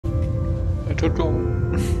Took long.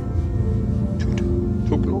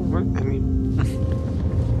 Took long, man. I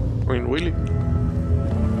mean, really.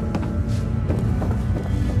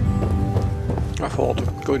 I thought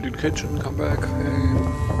I'd go into the kitchen and come back.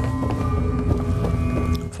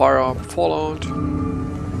 Fire up Fallout.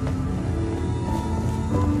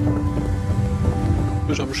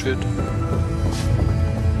 Do some shit.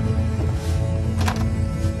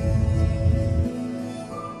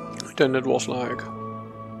 Then it was like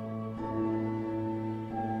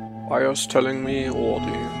BIOS telling me, or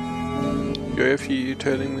the UEFI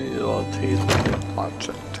telling me, or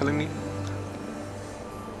telling me,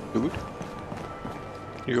 dude,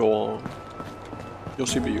 your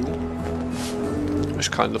CPU is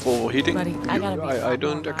kind of overheating. Buddy, I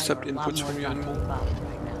don't accept inputs from you anymore.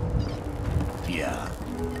 Yeah.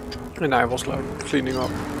 And I was like cleaning up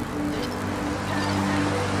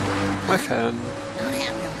my fan.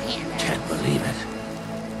 Can't believe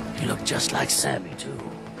it. You look just like Sammy too.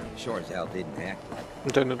 Sure as hell didn't act like it.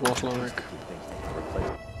 And then it was like,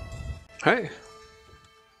 hey,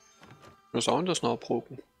 your sound is now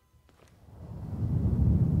broken.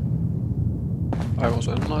 I was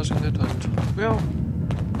analyzing it and, yeah,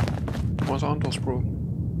 my sound was broken.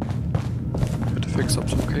 Had to fix up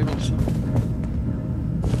some cables.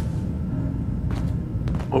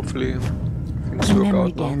 Hopefully things work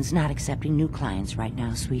out now. Dan's not accepting new clients right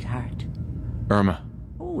now, sweetheart. Irma.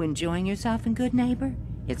 Oh, enjoying yourself in Good Neighbor?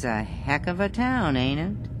 It's a heck of a town, ain't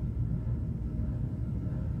it?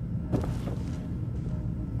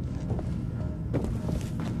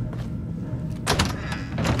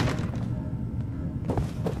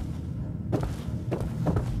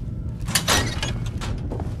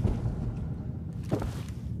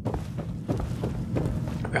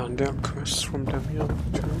 And there are quests from them here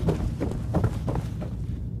too.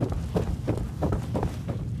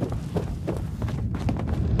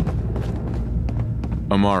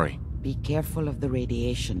 Amari. Be careful of the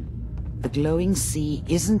radiation. The glowing sea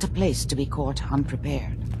isn't a place to be caught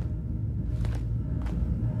unprepared.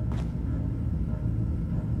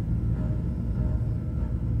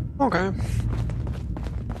 Okay.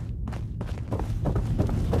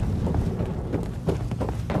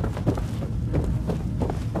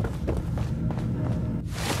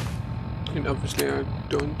 And obviously I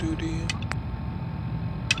don't do the...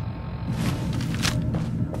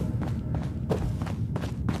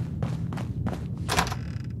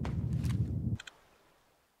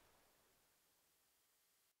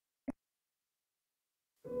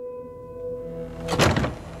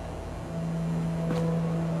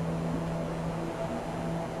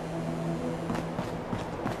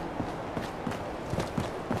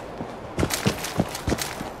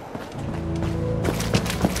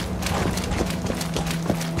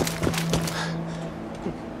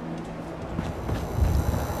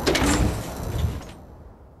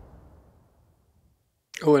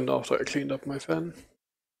 Oh, and after I cleaned up my fan,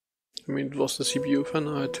 I mean it was the CPU fan,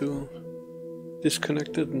 I had to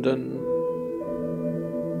disconnect it and then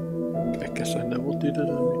I guess I never did it.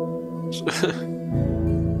 I mean.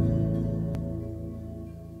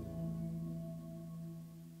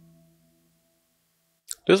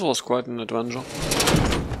 This was quite an adventure.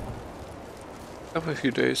 Every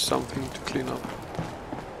few days something to clean up.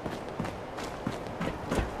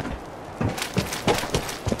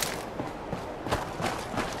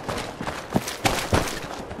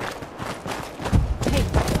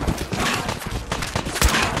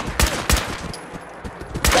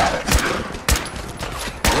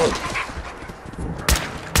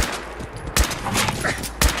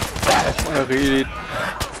 I really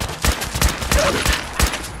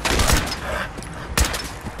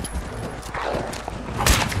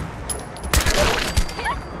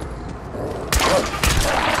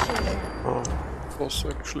was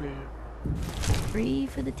actually Free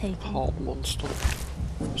for the taking. hard monster.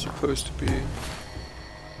 Supposed to be.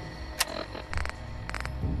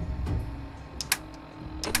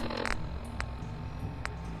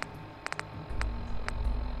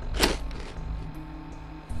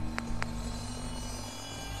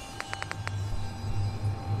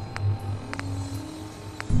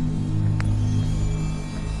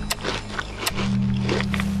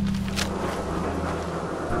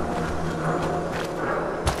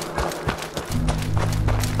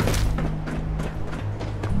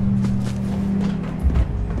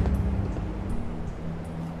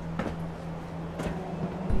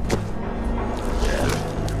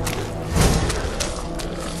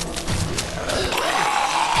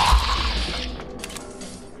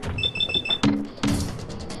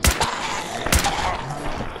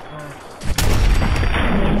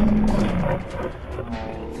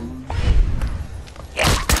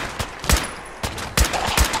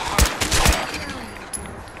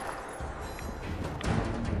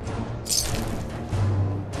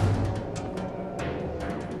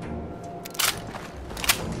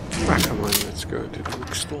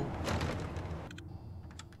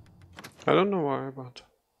 I don't know why, but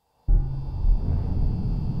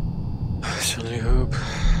I certainly hope.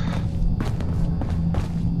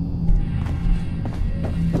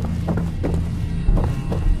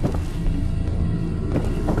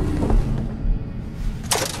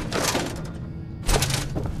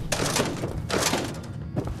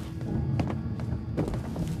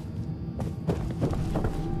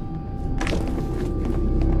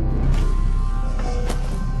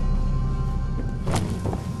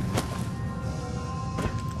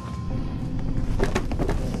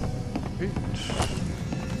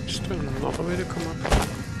 Still another way to come up.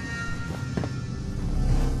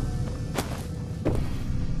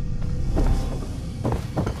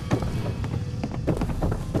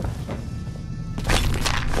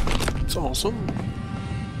 It's awesome.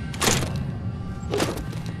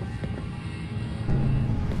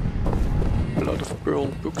 A lot of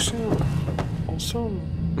burned books here. Awesome.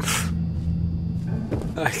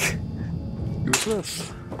 Like,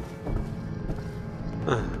 useless.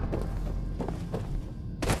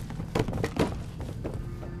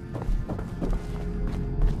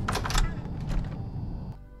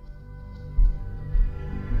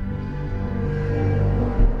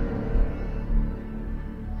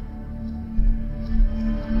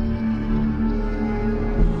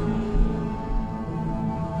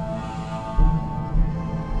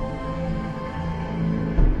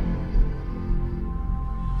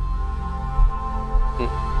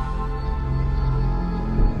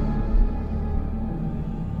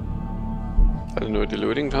 I don't know, the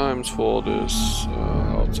loading times for this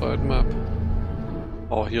outside map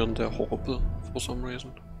are here and there horrible for some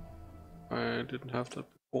reason. I didn't have that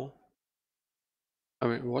before. I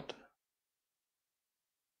mean, what?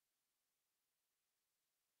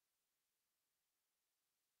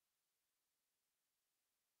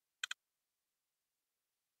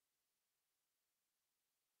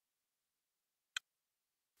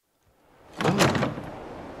 Ah,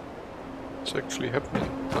 it's actually happening.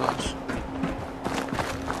 Nice.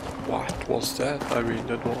 What was that? I mean,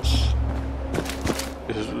 that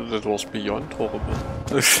was beyond horrible.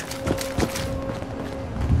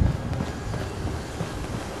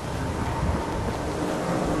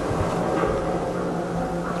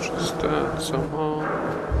 Just that somehow.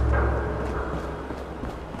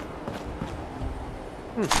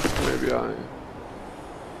 Maybe I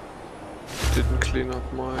didn't clean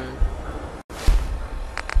up my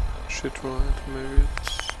shit right. Maybe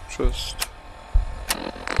it's just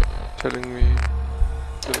telling me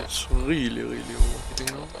that it's really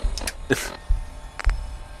overheating now.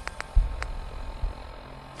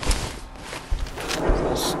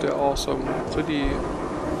 Because there are some pretty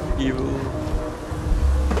evil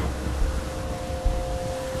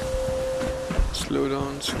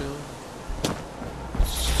slowdowns here.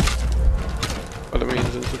 But I mean,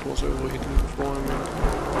 since it was overheating before, I mean,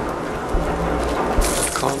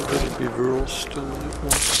 it can't really be worse than it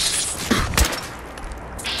was.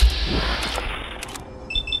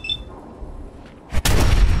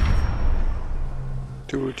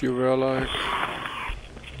 Dude, you were like...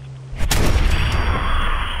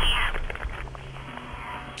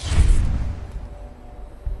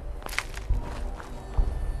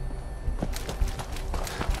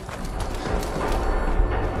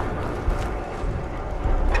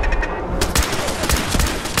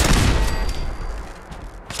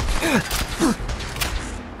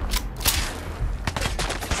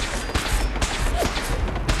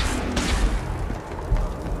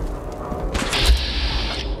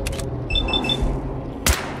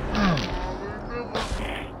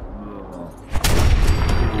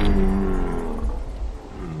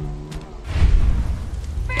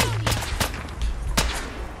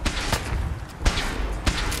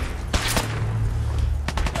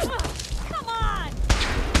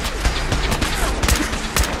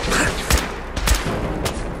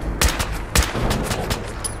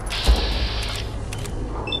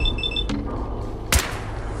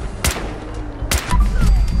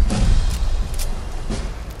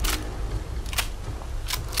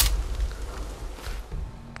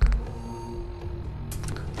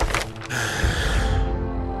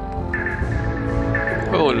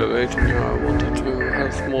 I wanted to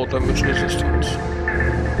have more damage resistance.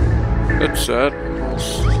 That's sad,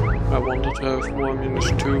 because I wanted to have more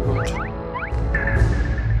ammunition too, but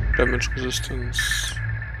damage resistance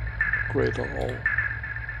greater all.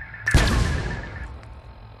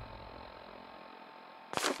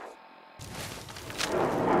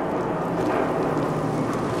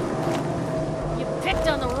 You picked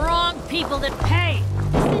on the wrong people that pay!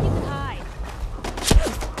 Then you could hide.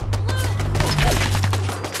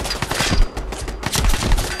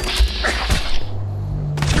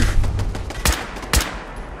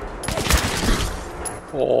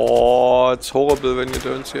 Oh, it's horrible when you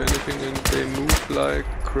don't see anything and they move like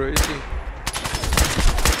crazy.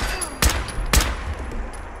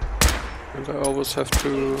 And I always have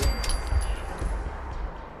to...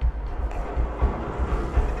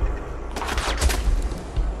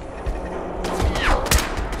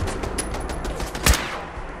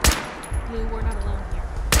 Blue, we're not alone here.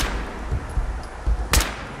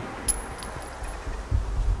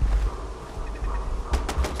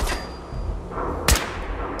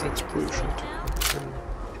 That's bullshit.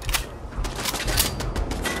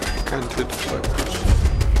 Can't hit it like this.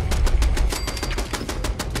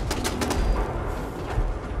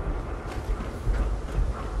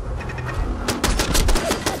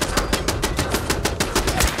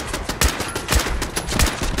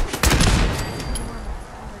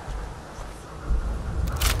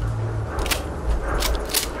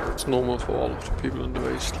 It's normal for all of the people in the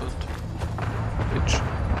wasteland. Bitch.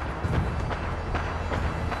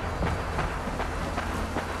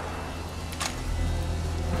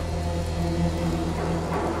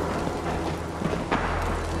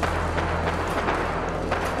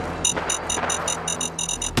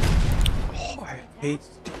 Oh, I hate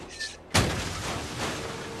these.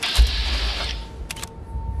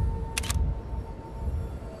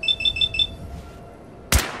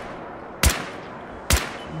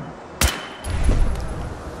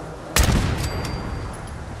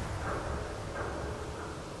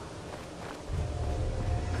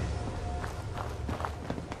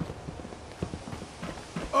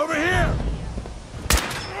 Over here!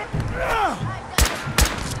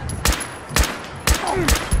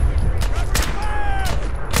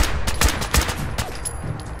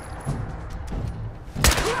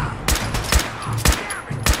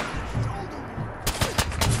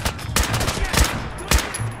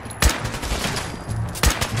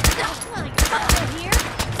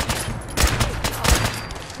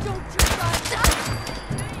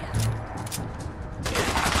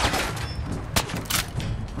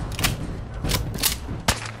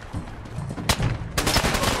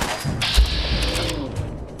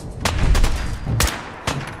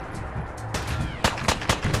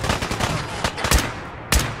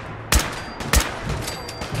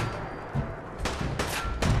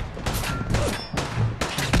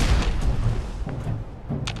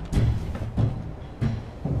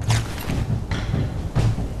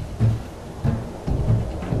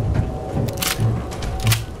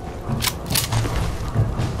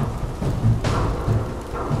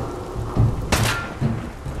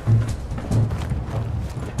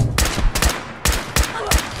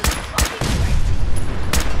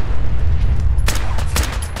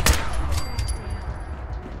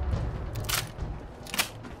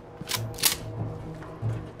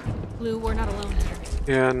 Blue, we're not alone here.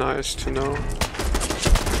 Yeah, nice to know.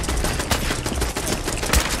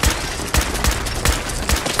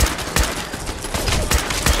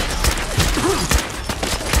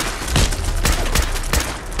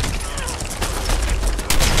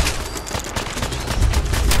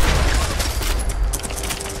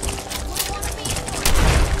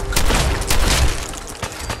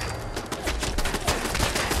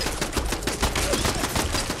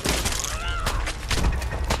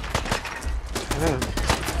 Damn.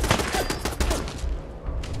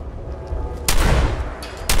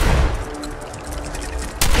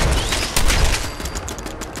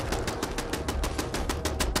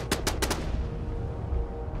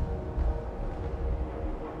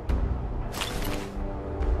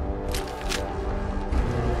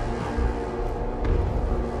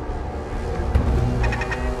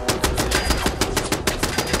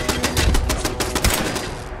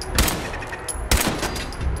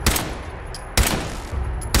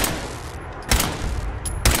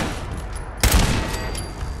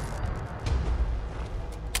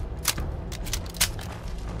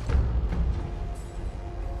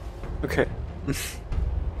 Okay.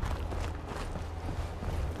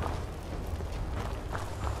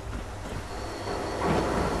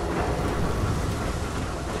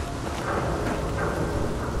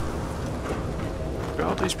 Where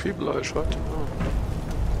are these people I shot? Oh.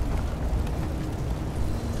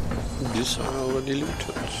 This I already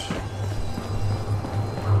looted.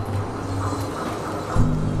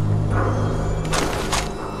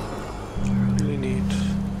 Really neat.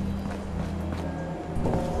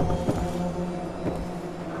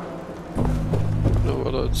 Know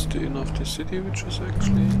whether it's the inn of the city, which is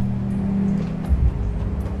actually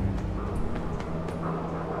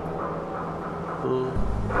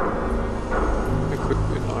it could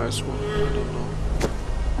be a nice one, I don't know.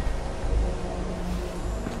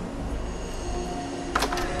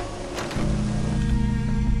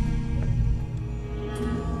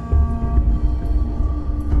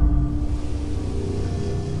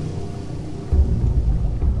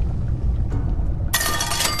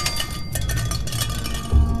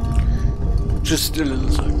 Just a little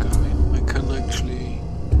sec. I mean, I can actually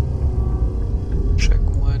check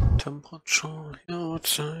my temperature here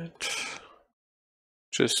outside.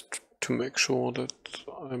 Just to make sure that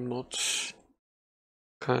I'm not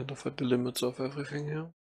kind of at the limits of everything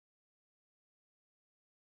here.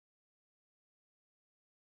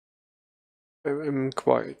 I'm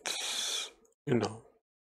quite, you know.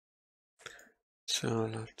 So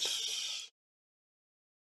let's.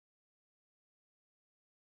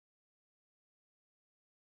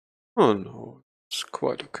 Oh no, it's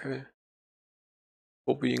quite okay.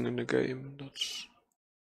 For being in the game, that's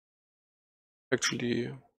actually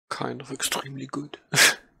kind of extremely good.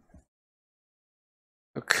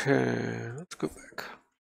 Okay, let's go back.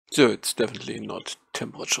 So it's definitely not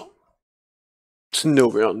temperature. It's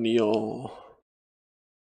nowhere near. Oh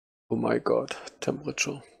my god,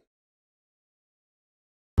 temperature.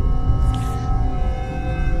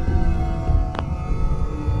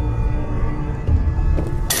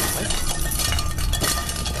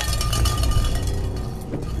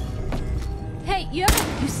 Hey, you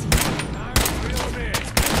see?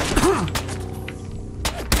 Found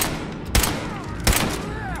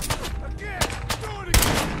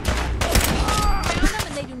them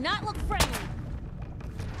and they do not look friendly.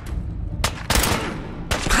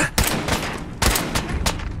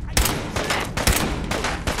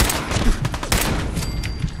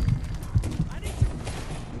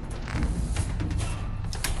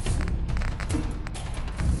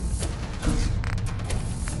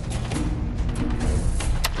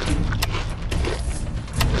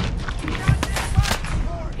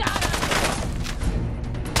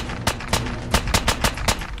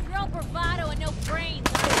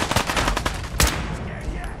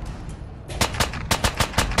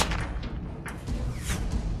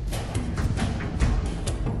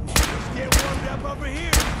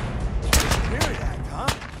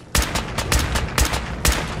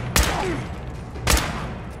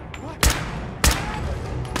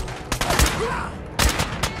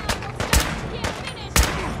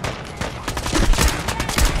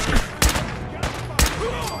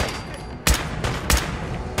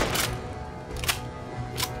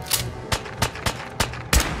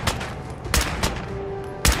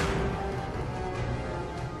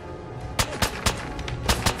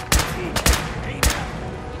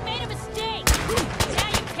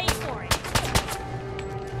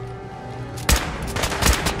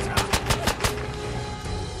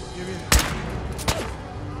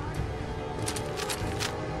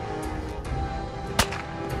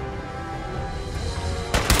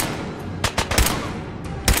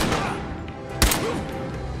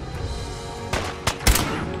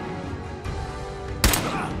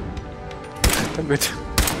 Damit.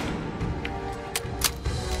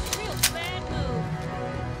 Real bad move.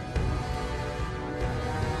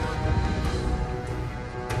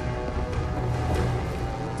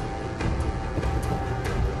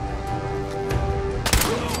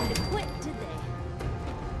 They quit, did they?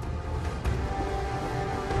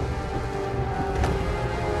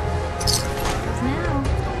 Now.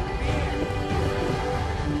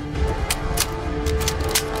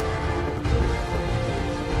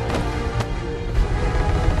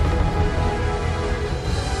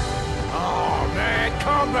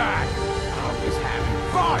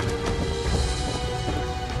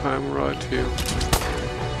 I'm right here.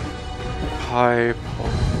 Pipe.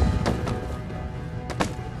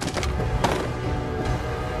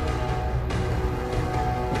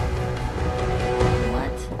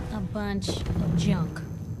 What a bunch of junk.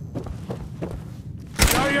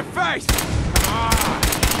 Show your face! Come on! I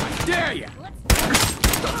dare you! How much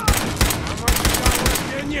you got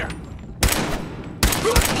left in you?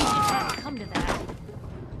 Come to that.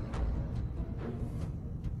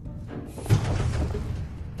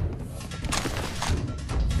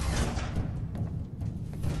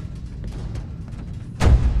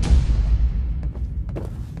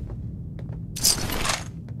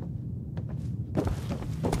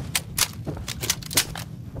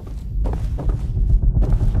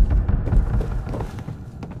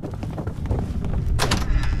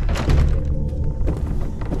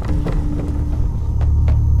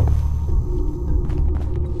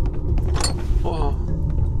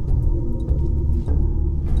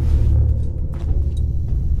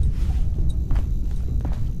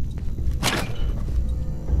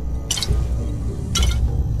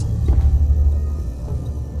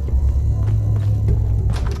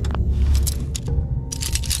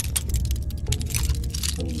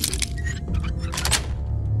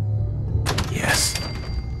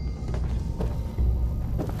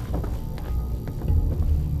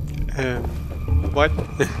 What?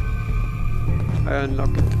 I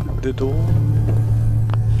unlock it. the door.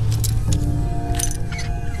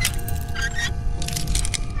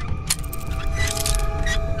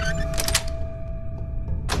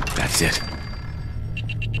 That's it.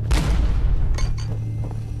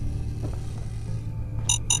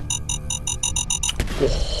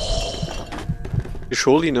 You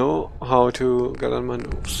surely know how to get on my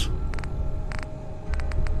nerves.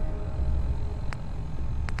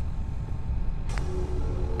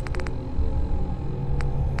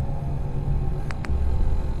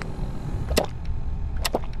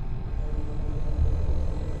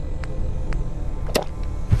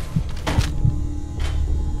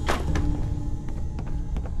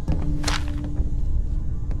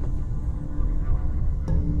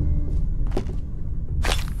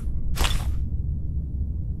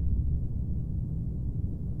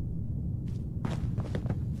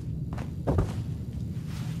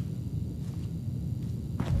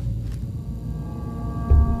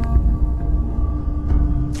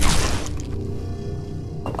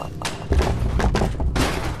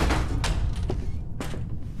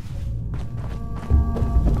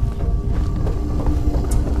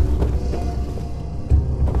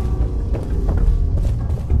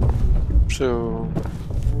 So,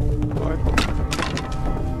 what?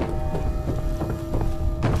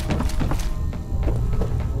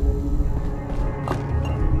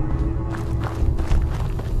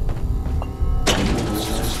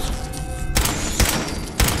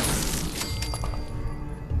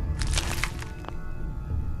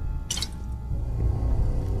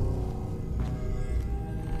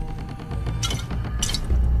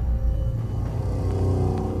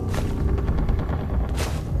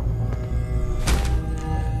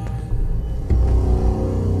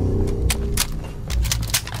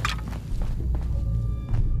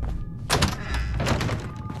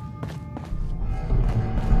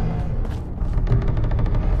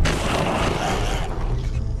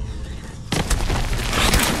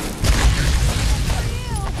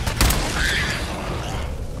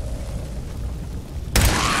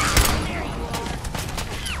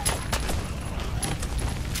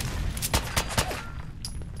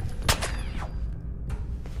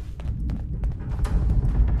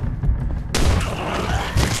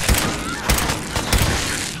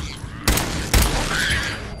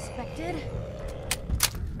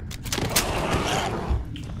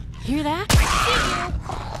 Hear that?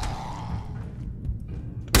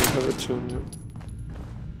 Do we have it soon? Yeah.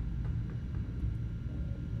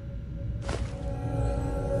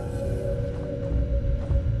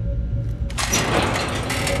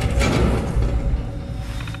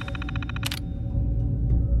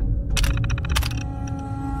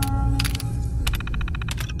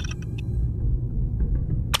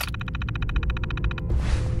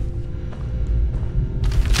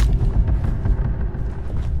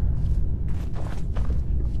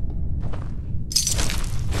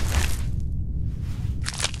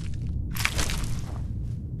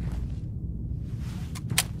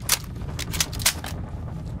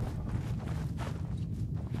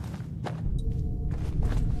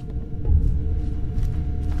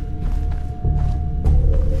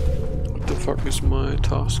 Fuck is my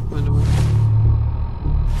task, by the way?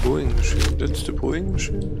 Brewing machine. That's the brewing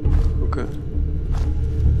machine? Okay.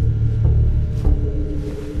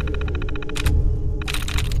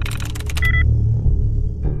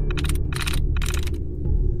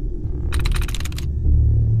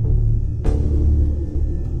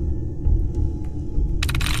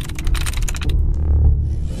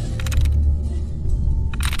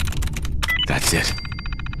 That's it.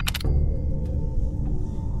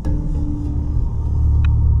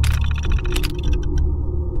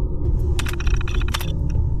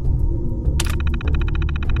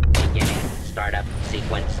 Startup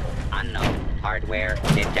sequence unknown. Hardware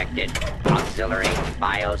detected. Auxiliary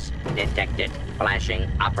BIOS detected.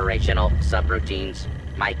 Flashing operational subroutines.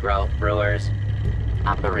 Micro brewers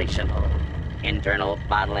operational. Internal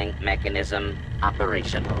bottling mechanism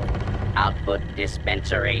operational. Output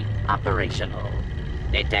dispensary operational.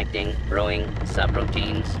 Detecting brewing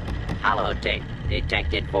subroutines. Holotape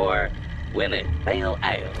detected for Willet Pale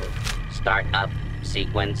Ale. Startup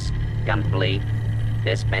sequence complete.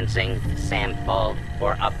 Dispensing sample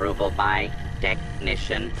for approval by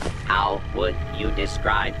technician. How would you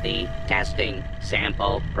describe the testing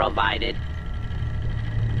sample provided?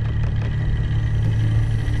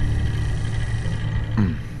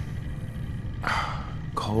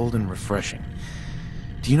 Cold and refreshing.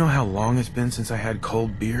 Do you know how long it's been since I had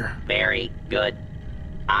cold beer? Very good.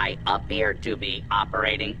 I appear to be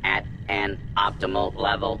operating at an optimal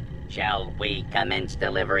level. Shall we commence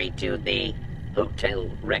delivery to the Hotel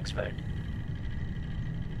Rexford?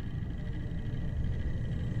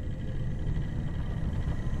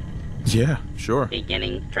 Yeah, sure.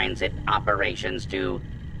 Beginning transit operations to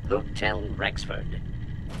Hotel Rexford.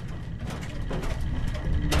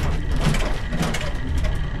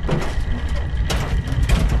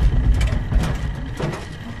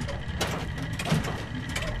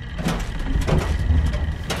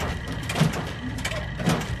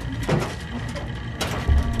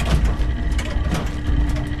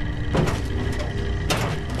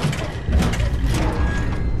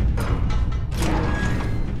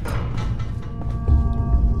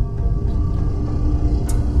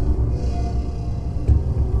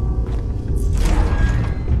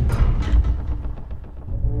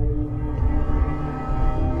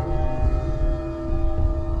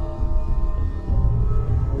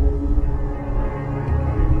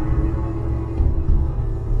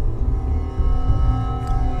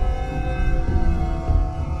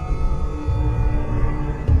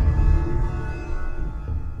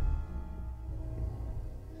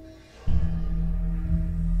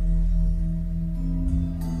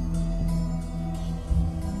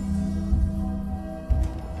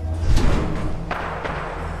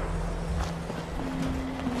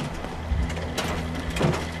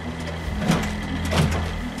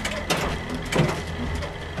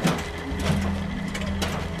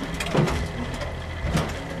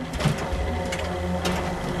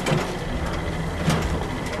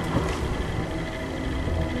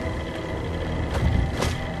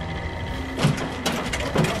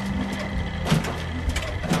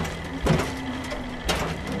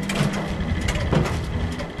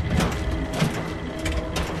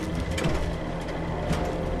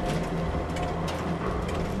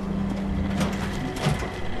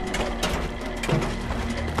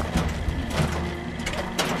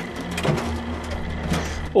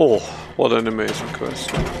 Oh, what an amazing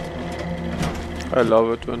quest. I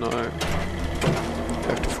love it when I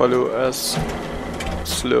have to follow as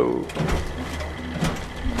slow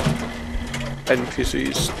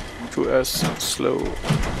NPCs to as slow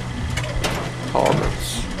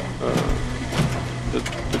targets.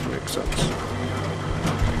 That makes sense.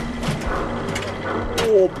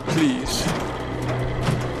 Oh, please.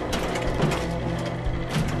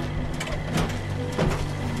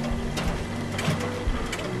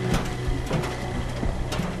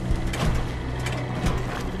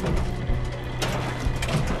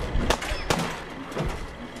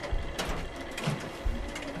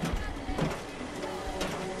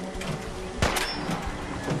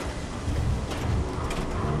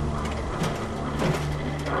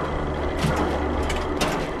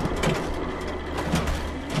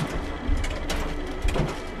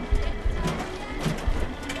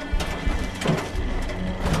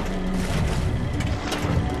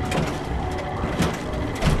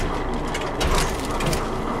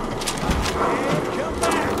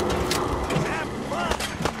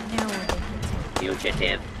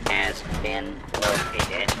 Fugitive has been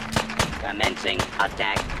located. Commencing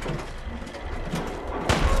attack.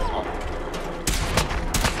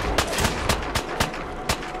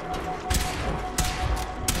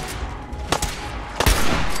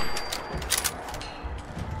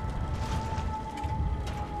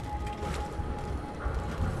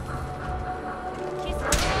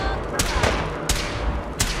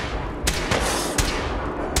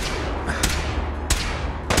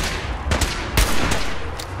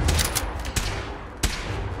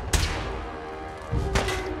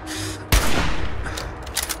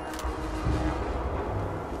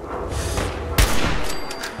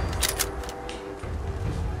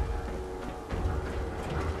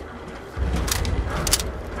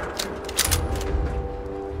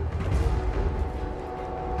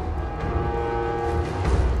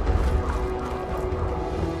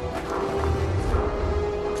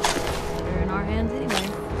 They're in our hands anyway.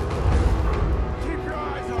 Keep your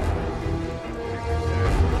eyes open.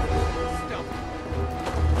 Stealth.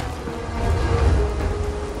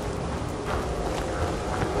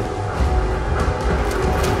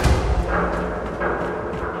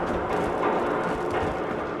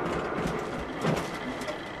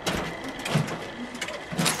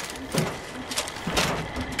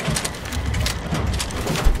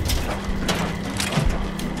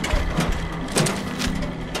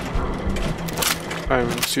 I'm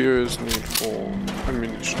in serious need for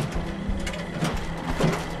ammunition.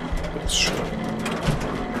 That's sure.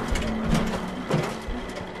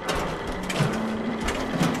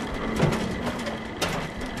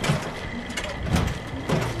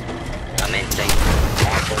 Commencing.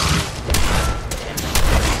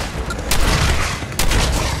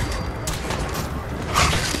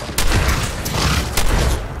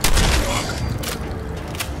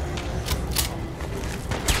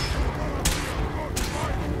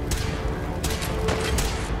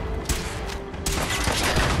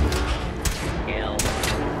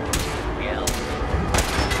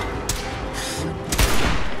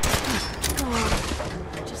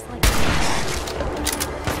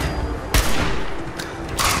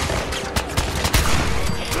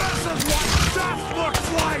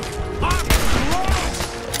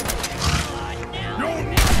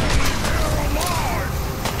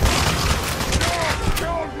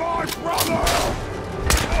 my brother!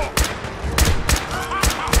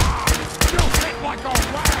 You hit like a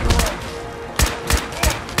rat!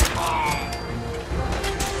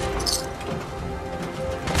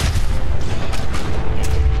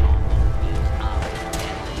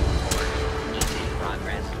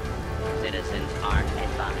 Progress. Citizens are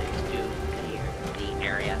advised to clear the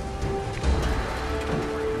area.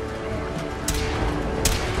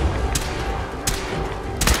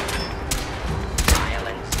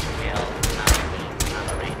 Violence will not be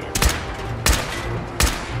tolerated.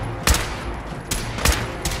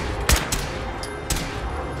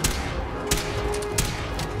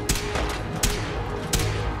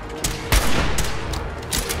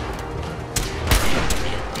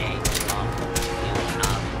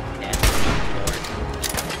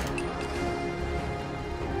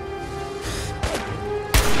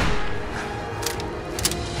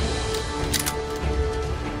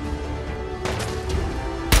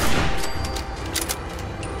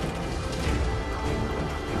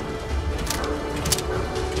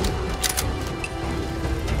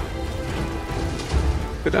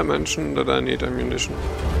 Did I mention that I need ammunition?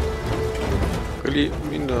 Really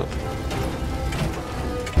mean that.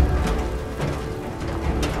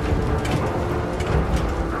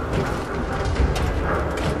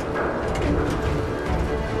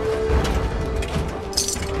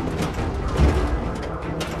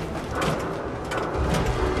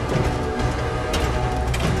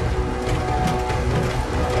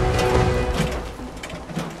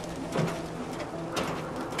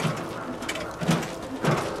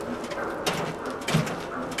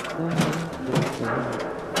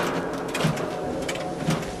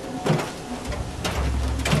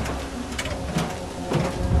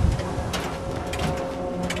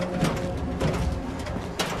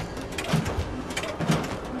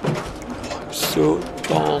 So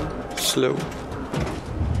darn slow.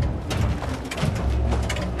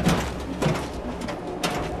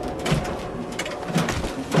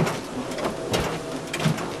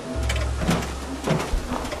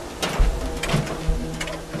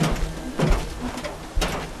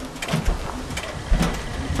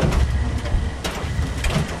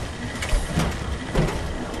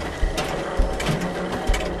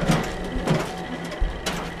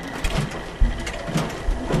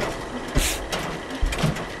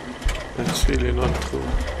 That's really not cool.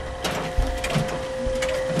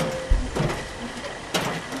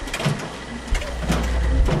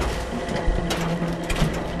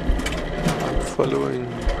 I'm following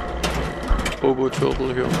Robo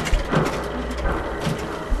Turtle here.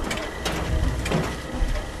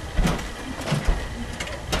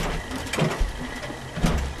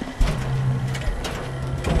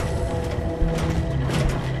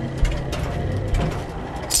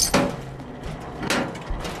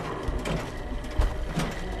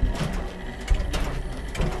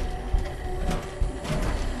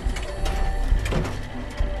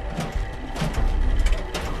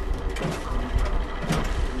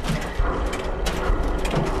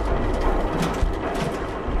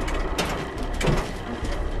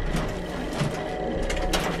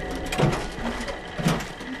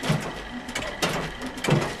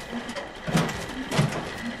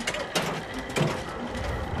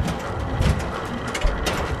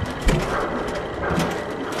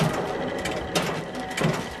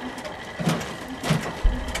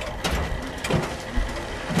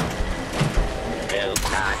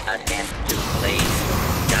 Attempt to flee.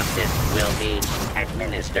 Justice will be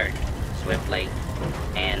administered swiftly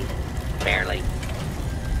and fairly.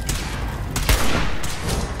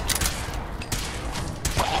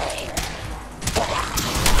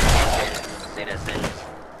 Citizens,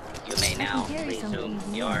 you may now resume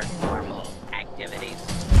your normal activities.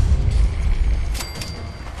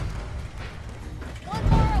 One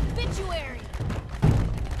more obituary!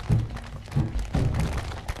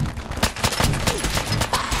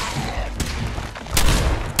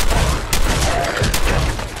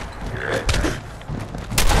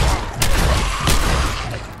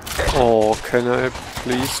 Oh, can I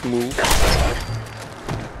please move?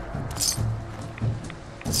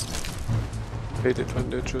 Hate it when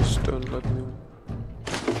they just don't let me.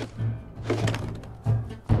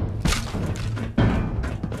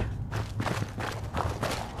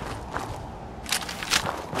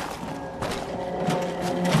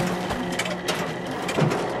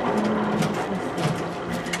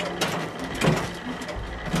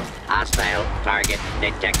 Hostile target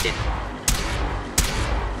detected.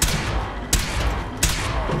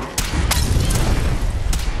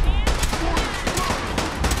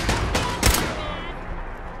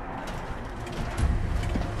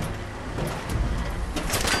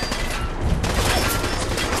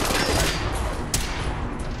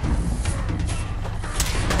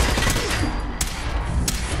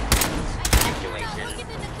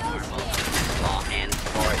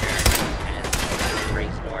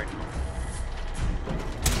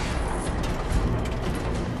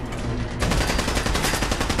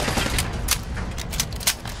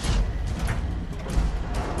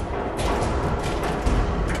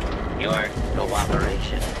 Your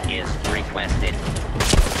cooperation is requested.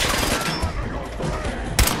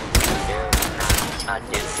 Do not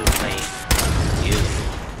attempt to flee. You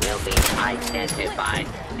will be identified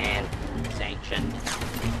and sanctioned.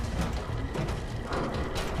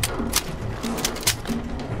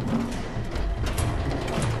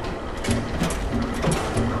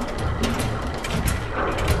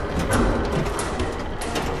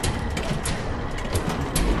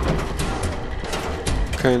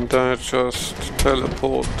 Can't I just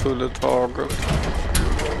teleport to the target?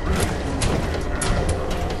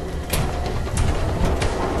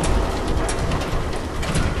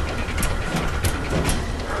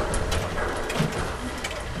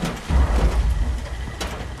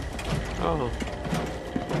 Oh.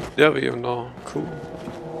 Det er vi jo nå. Cool.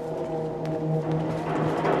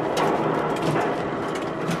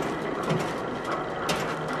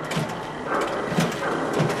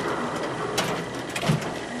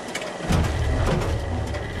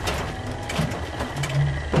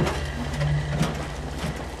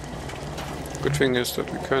 Good thing is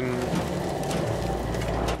that we can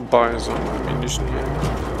buy some ammunition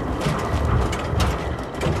here.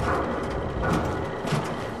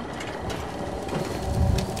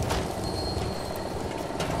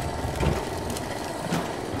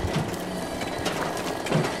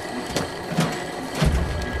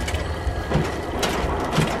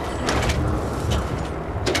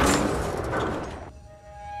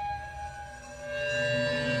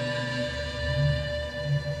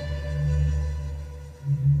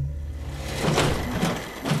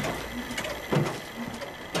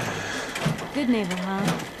 Good neighbor,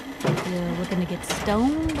 huh? You looking to get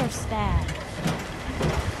stoned or stabbed?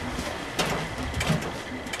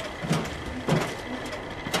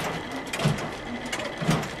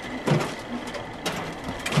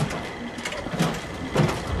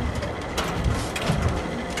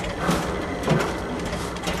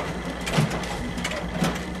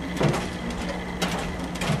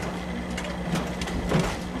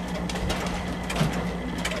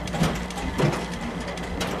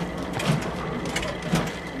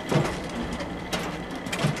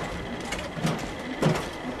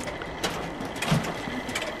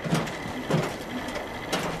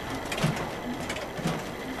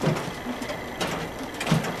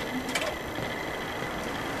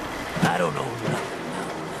 I don't know nothing.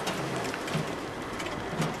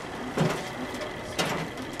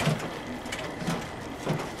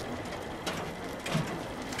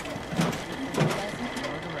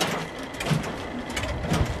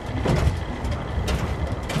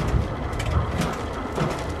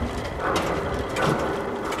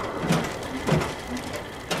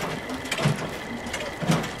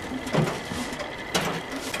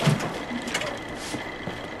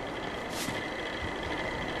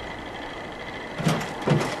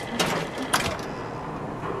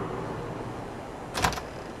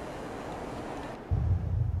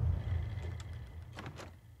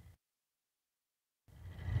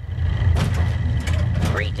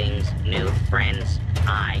 Greetings, new friends.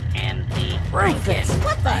 I am the Rufus, Franken.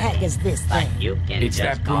 what the heck is this But thing? you can It's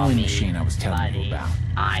just that call growing me machine I was telling you Buddy. about.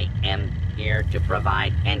 I am here to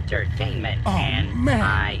provide entertainment Oh, and man,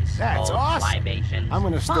 ice that's cold awesome. libations. I'm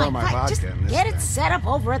gonna store Fine, my fine, vodka just in this get it thing. set up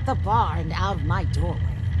over at the bar and out of my doorway.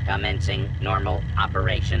 Commencing normal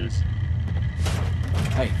operations.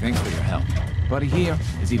 Hey, thanks for your help. Buddy here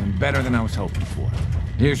is even better than I was hoping for.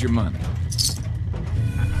 Here's your money.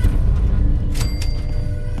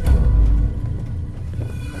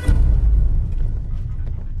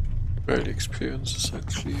 Well, the experience is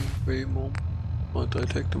actually way more. But I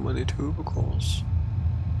take the money too because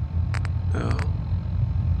yeah.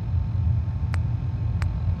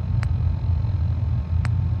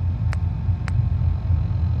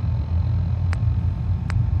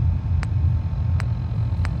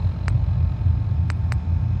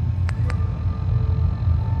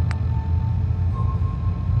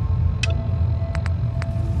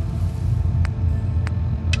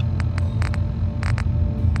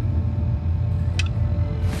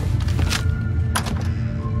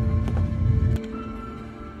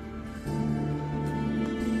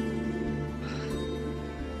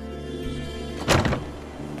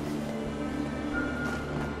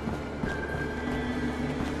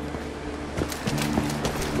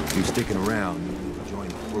 If you're sticking around, you need to join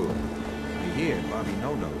the crew. You're here, Bobby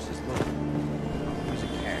No-Nose is looking. He's a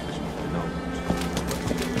catch with the nose.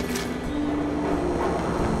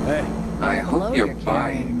 Hey, I hope you're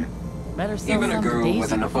buying. Better sell Even a some girl Daisy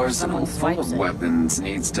with an before arsenal someone full swipes of it. weapons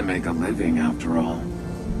needs to make a living after all.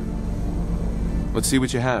 Let's see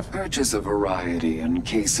what you have. Purchase a variety in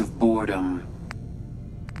case of boredom.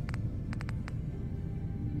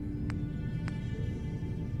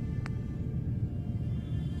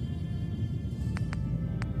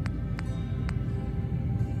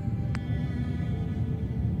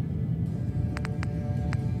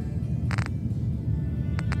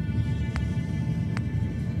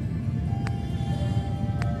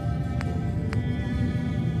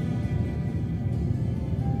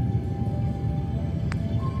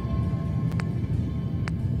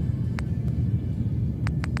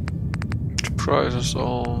 Prices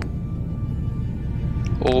are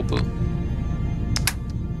horrible.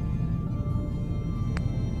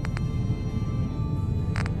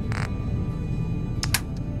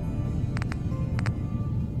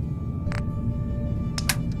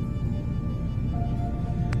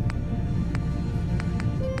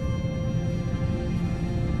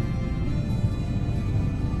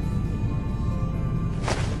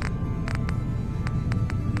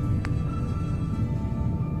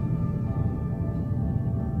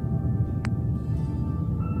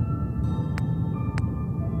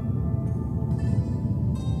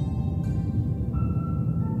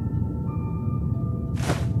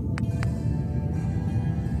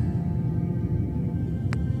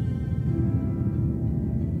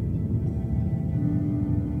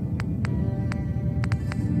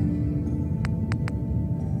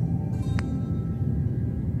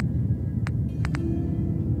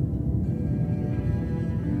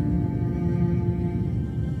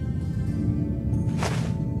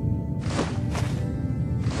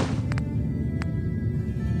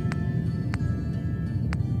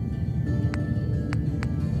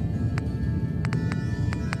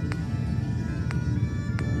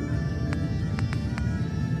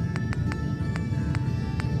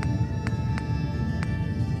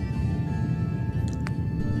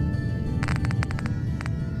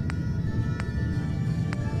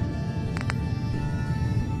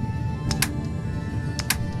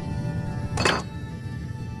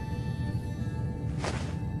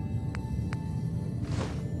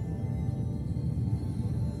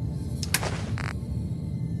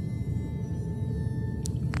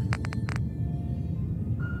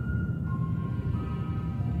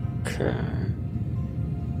 Okay.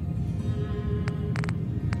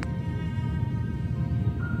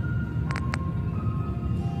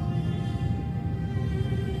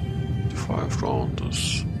 Five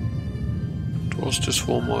rounds. Was this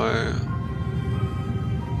for my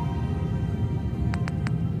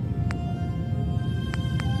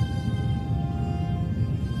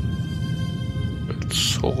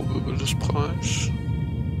It's horrible this price.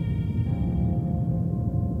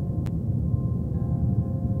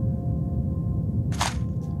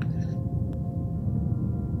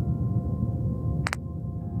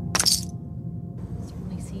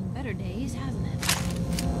 Certainly seen better days, hasn't it?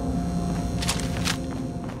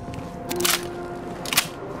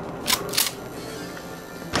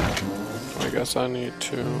 I guess I need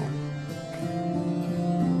to.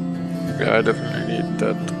 Yeah, I definitely need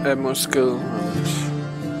that ammo skill and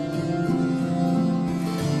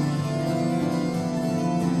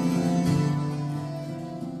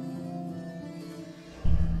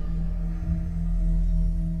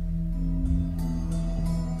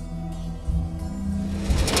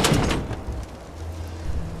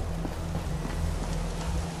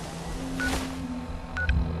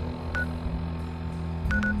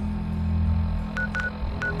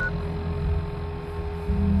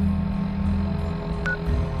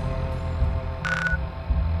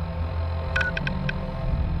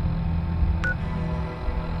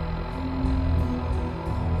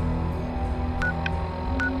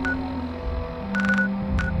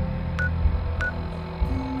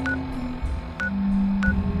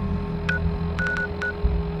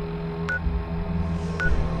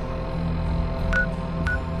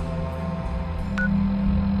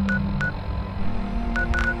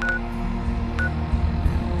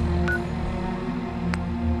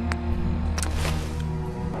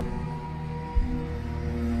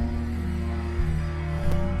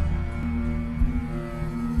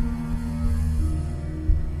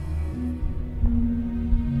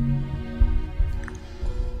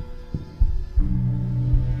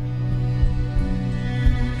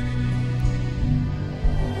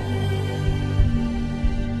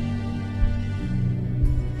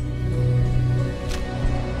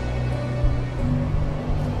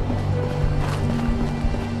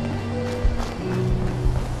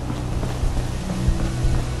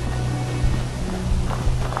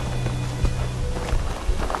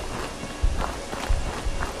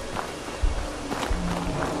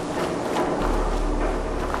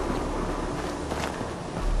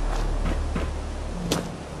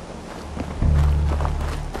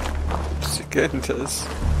kennt es.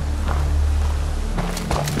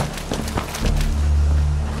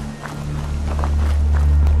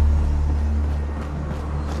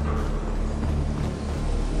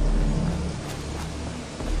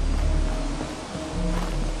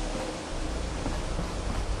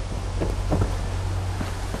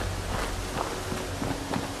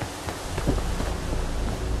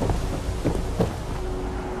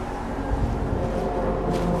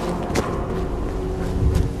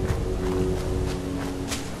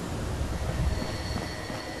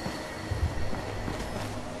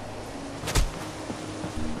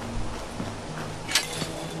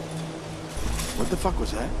 What the fuck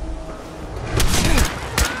was that?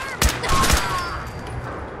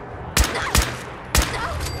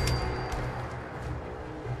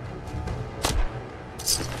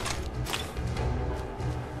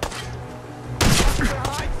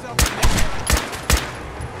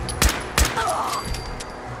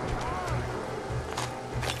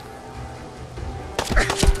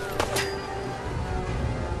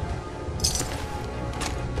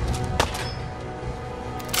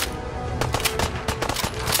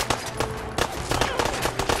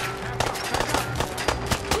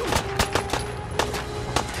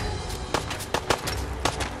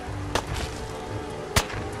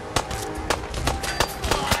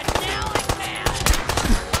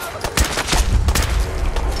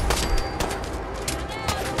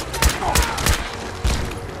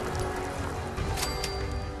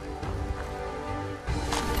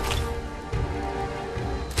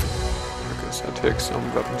 Take some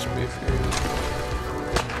weaponsmith here.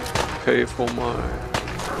 Pay for my...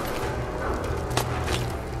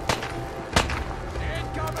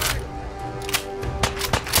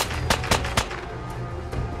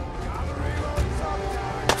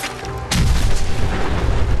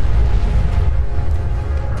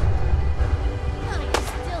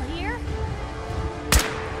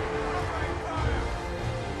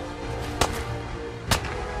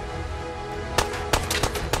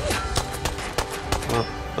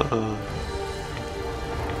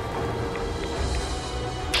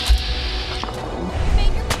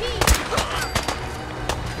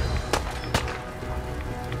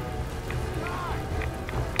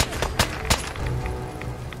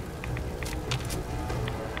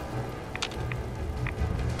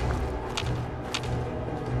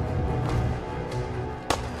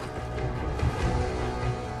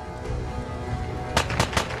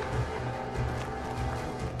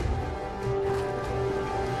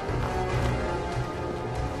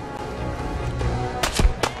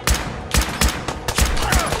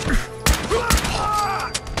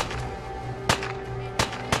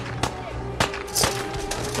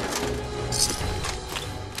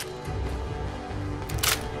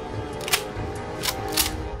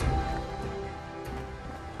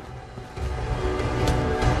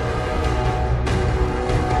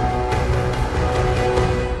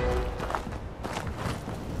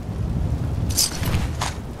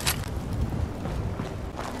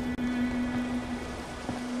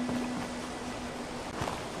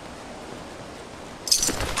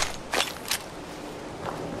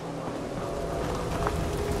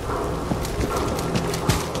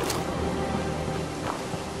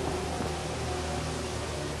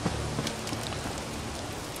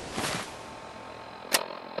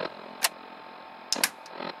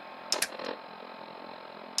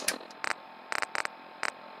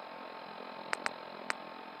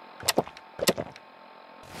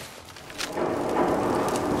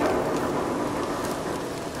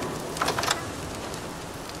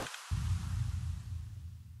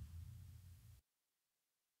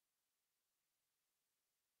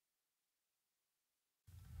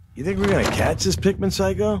 You think we're gonna catch this Pickman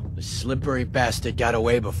psycho? The slippery bastard got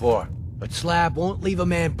away before, but Slab won't leave a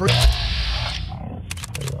man free.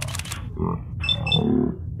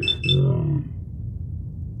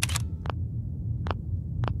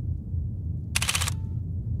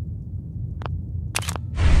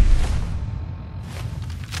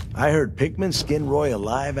 I heard Pickman skinned Roy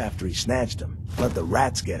alive after he snatched him. Let the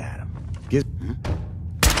rats get at him.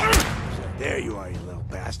 There you are, you little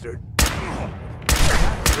bastard.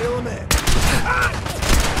 Reel him in.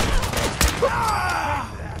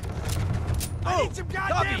 I need some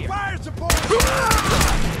goddamn fire support!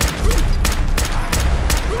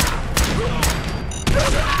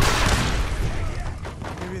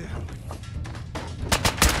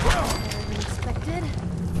 Unexpected.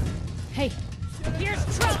 Hey,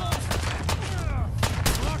 here's trouble!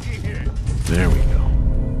 There we go.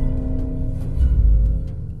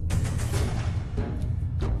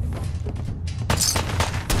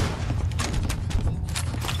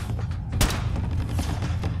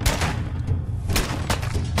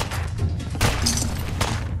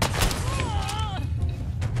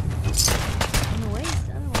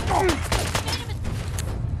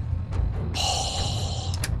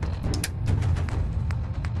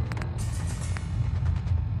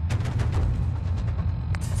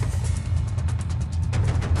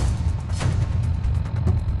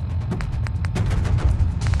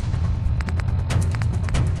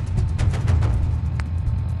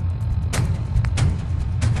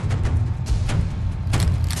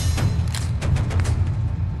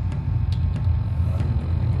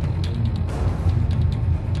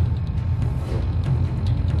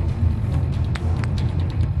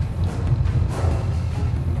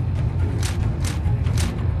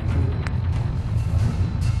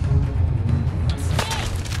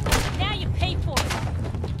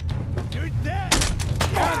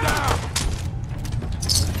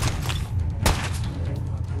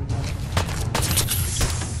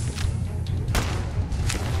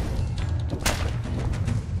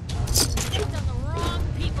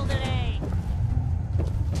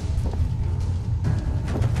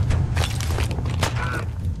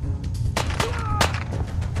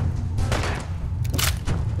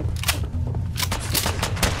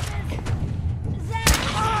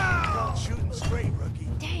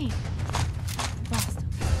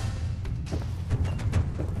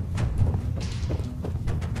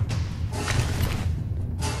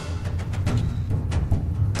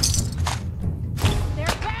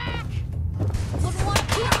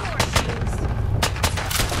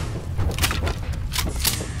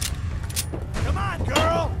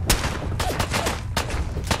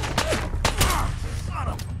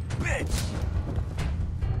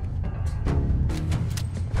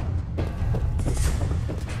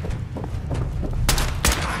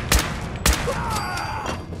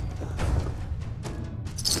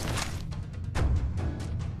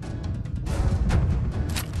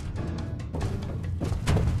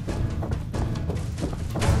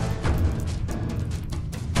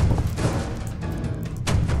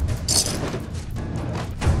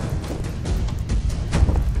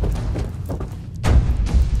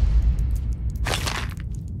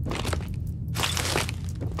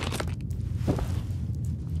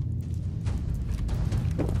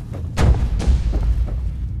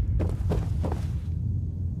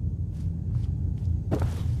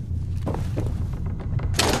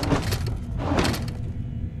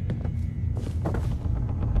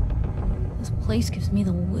 place gives me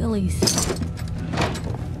the willies.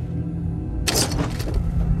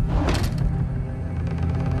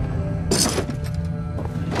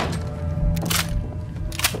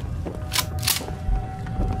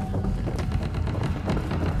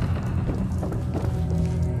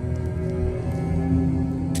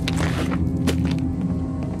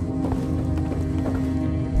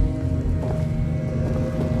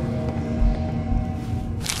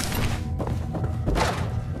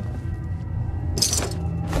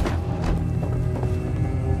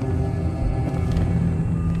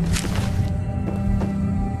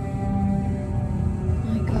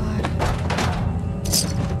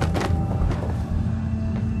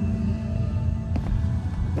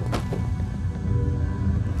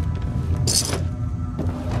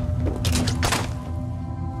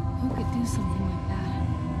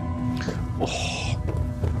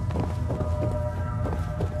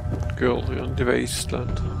 Girl in the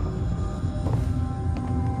wasteland.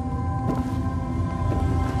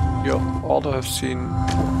 Yeah, ought to have seen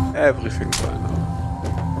everything by now.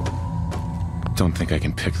 Don't think I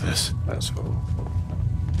can pick this. Asshole.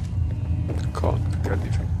 Can't pick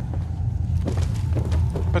anything.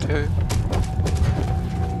 But hey.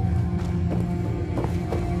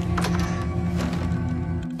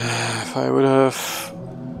 If I would have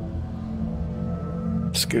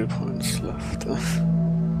skill points left.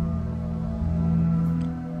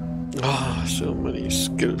 Ah, so many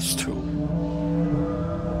skills too.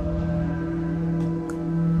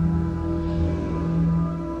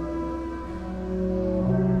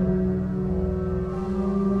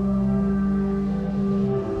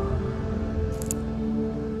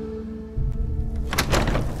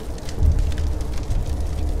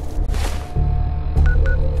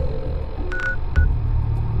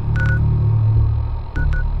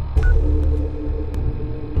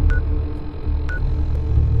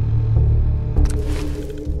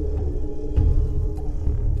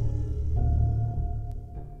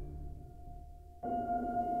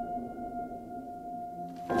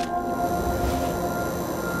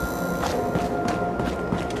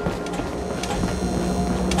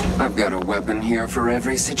 I've got a weapon here for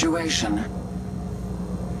every situation.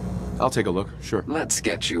 I'll take a look, sure. Let's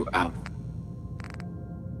get you out.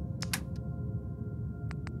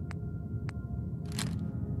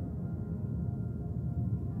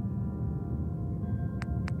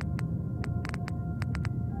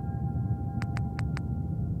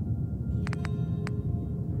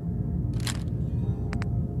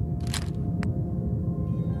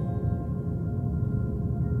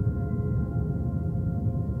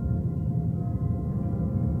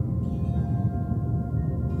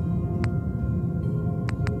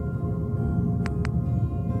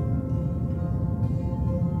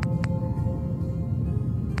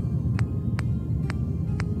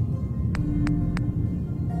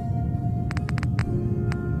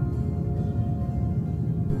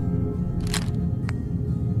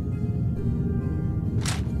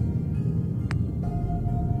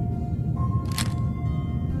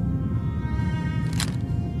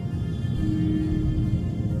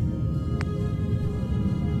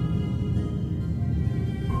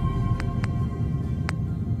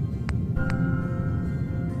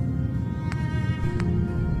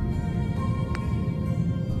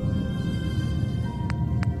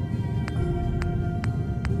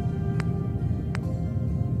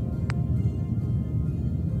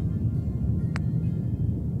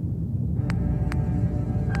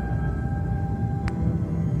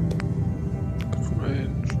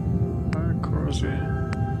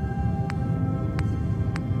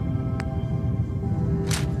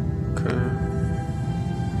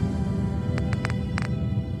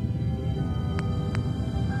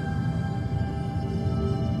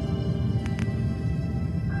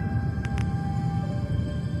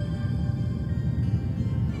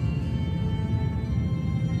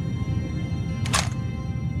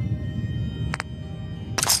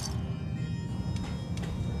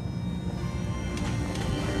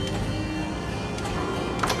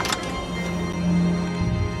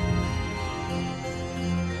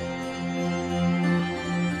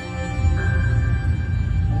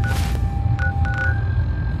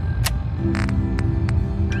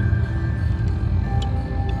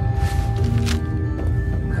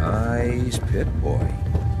 Nice pit boy.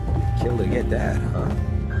 Kill to get that, huh?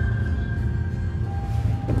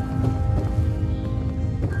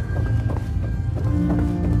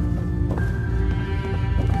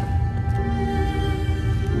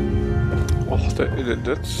 Oh,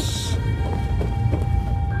 that's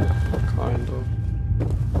kind of.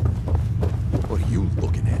 What are you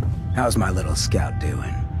looking at? How's my little scout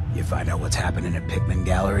doing? You find out what's happening at Pikmin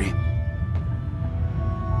Gallery?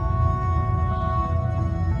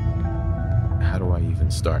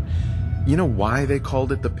 didn't start. You know why they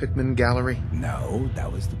called it the Pickman Gallery? No,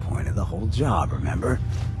 that was the point of the whole job, remember?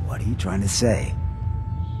 What are you trying to say?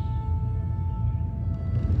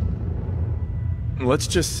 Let's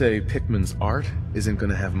just say Pickman's art isn't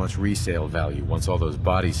gonna have much resale value once all those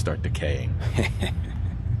bodies start decaying.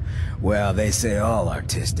 Well, they say all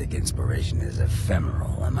artistic inspiration is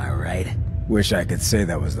ephemeral, am I right? Wish I could say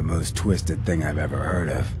that was the most twisted thing I've ever heard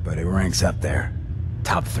of, but it ranks up there.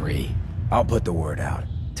 Top 3. I'll put the word out.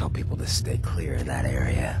 Tell people to stay clear of that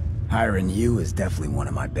area. Hiring you is definitely one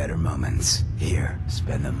of my better moments. Here,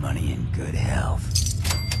 spend the money in good health.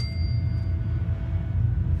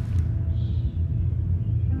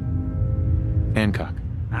 Hancock.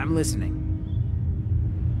 I'm listening.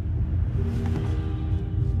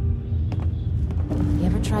 You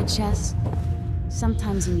ever tried chess?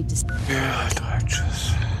 Sometimes you need to... Yeah, I tried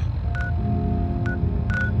chess.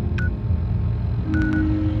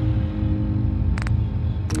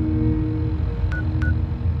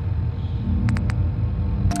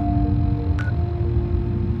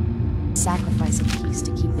 sacrifice a piece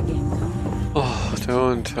to keep the game going. Oh,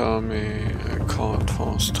 don't tell me I can't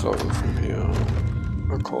fast travel from here.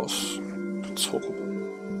 Of course, it's horrible.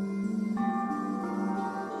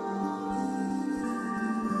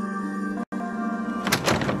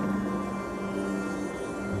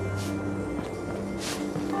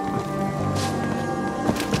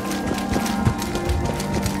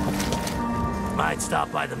 Might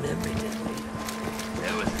stop by the memory pit.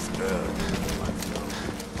 There was this girl.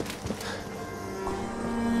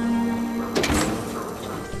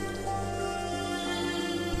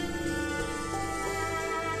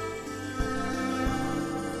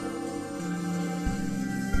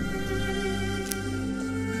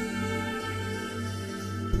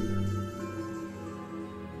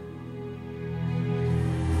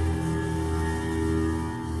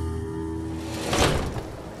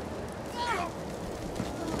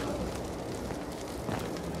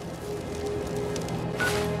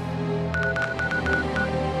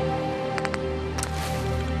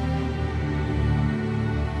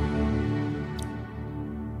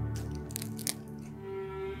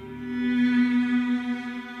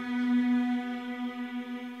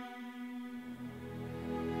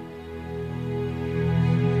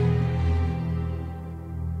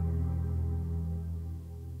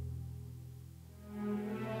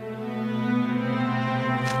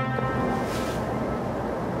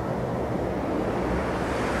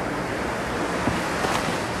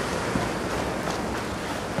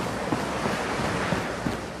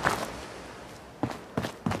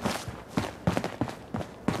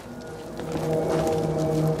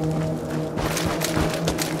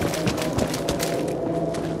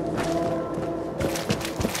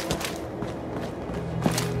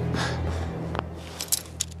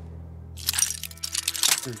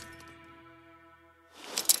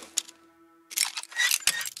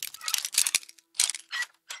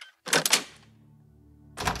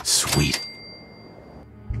 Sweet.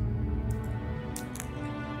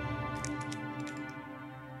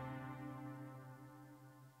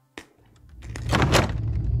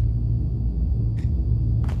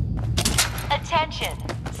 Attention!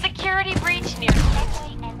 Security breach near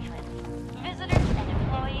subway entrance. Visitors and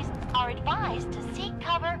employees are advised to seek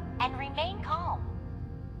cover and remain calm.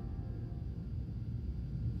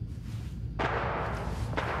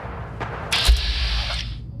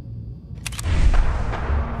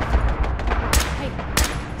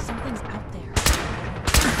 Something's out there.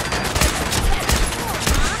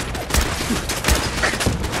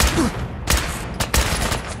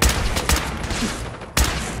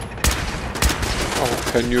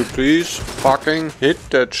 Oh, can you please fucking hit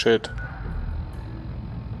that shit?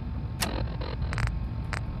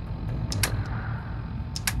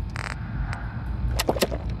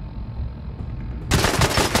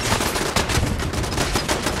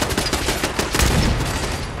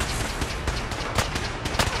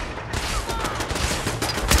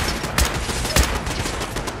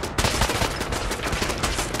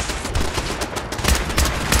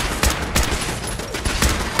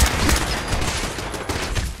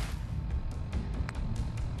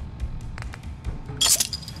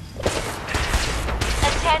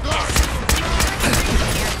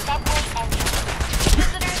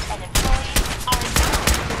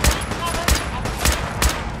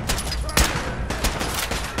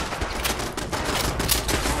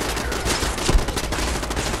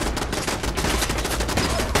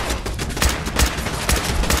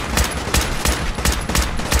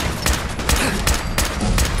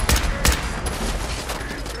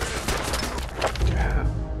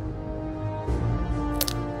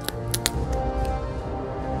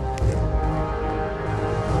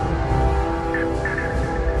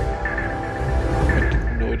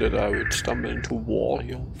 I would stumble into a wall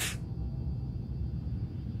here.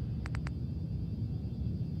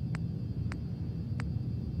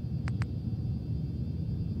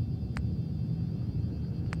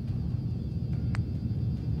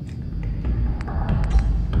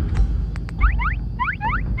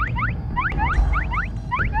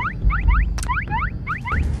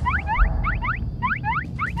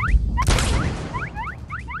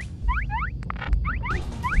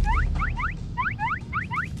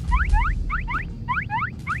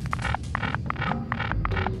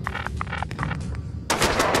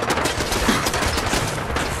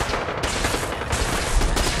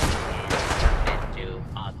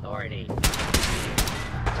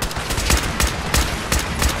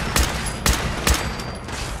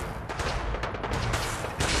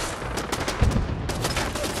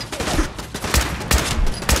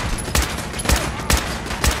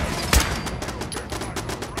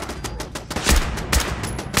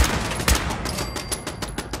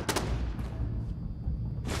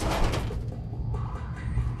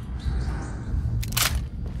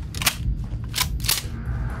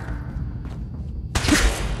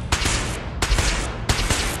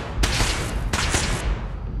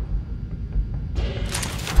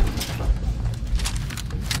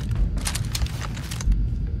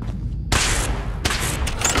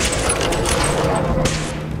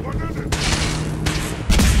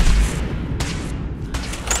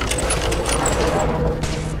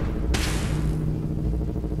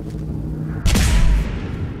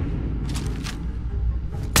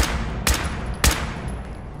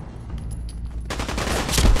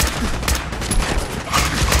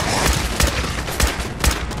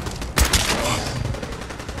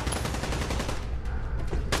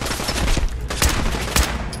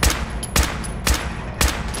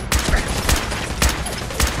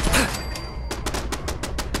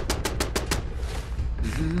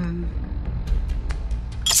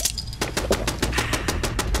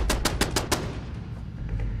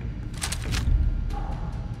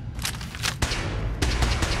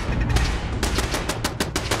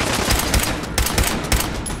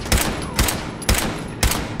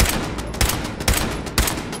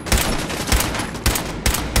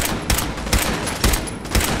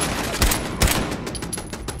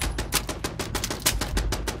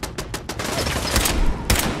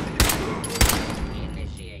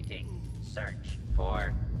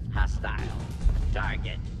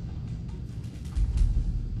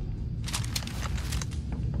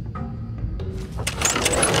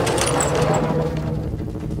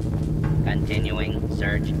 Continuing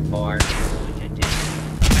search for fugitive.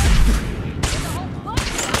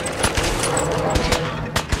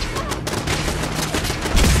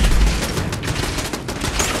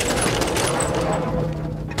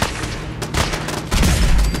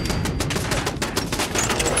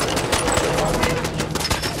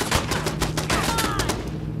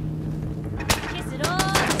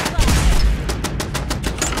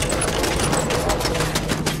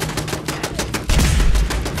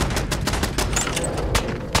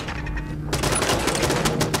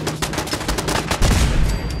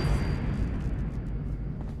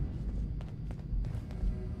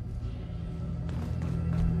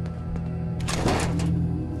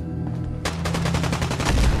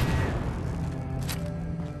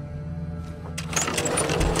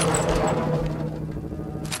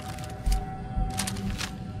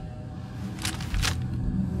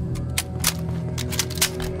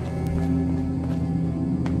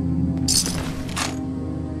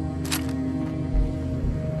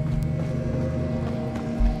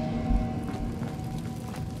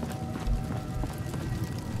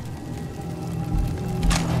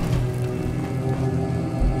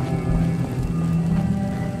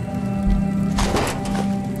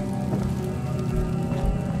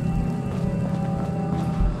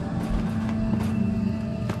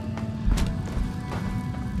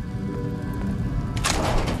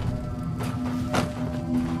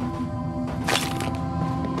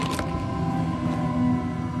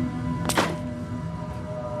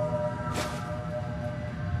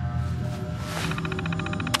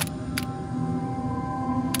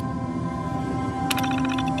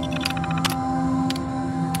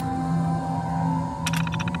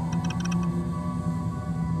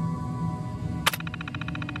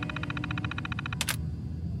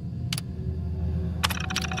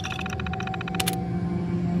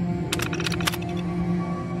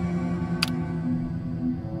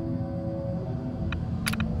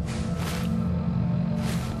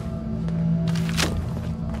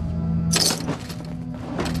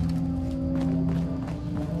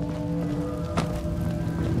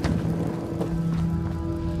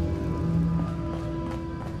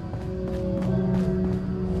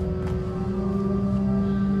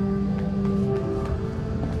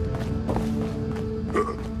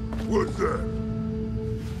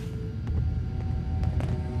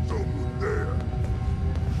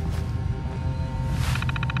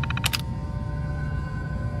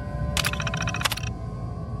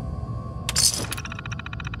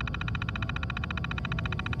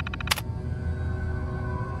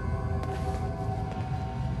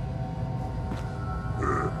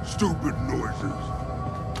 stupid noises.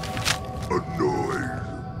 A noise.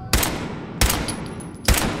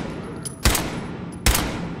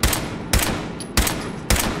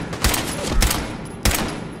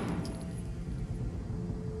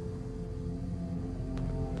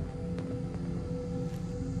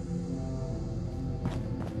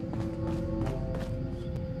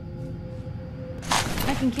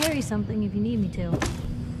 I can carry something if you need me to.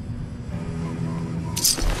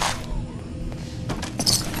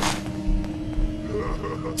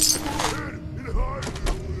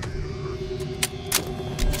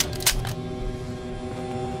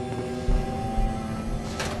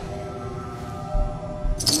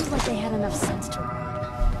 Seems like they had enough sense to run.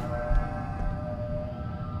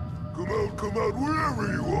 Come out, wherever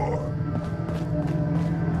you are.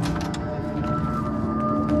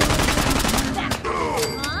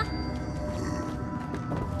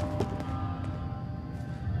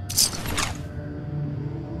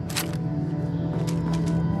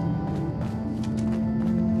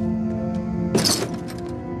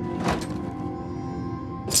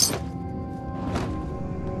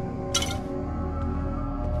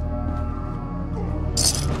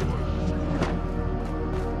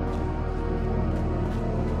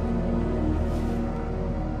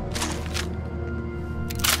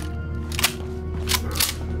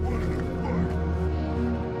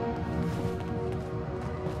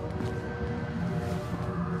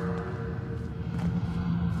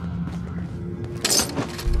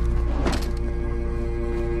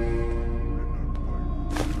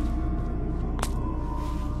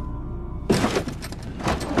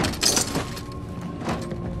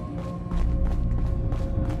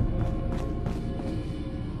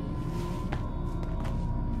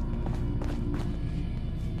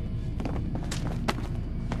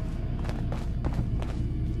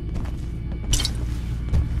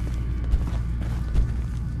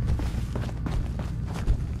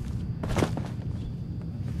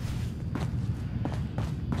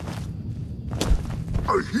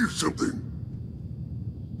 I hear something.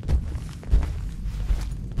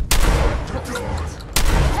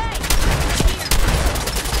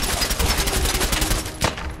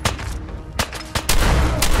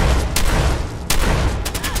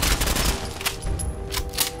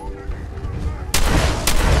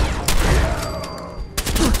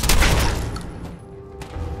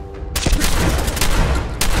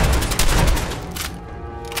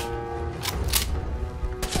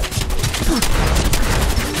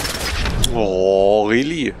 Oh,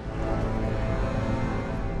 really?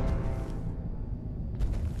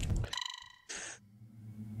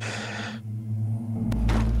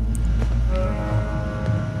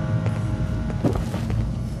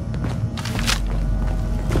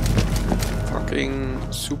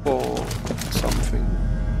 Fucking super something.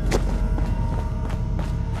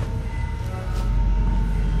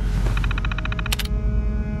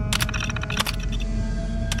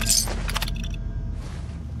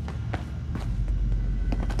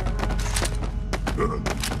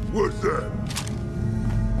 What's that?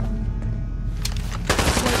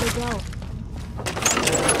 Where'd they go?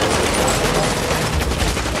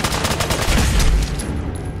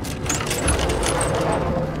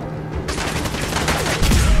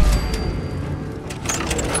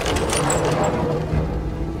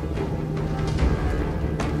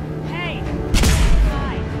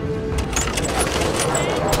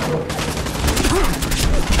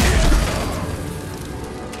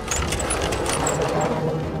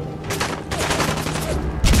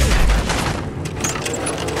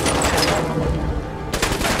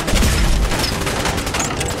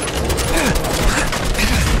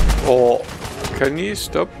 Or can you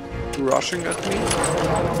stop rushing at me?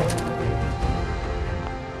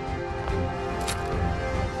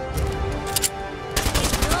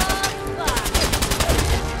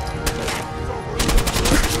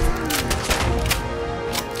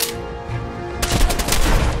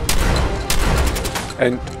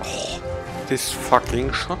 And oh, this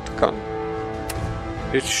fucking shotgun.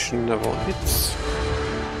 It never hits.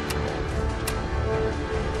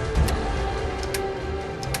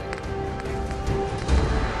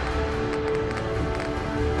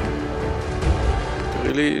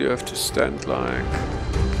 Really, you have to stand like...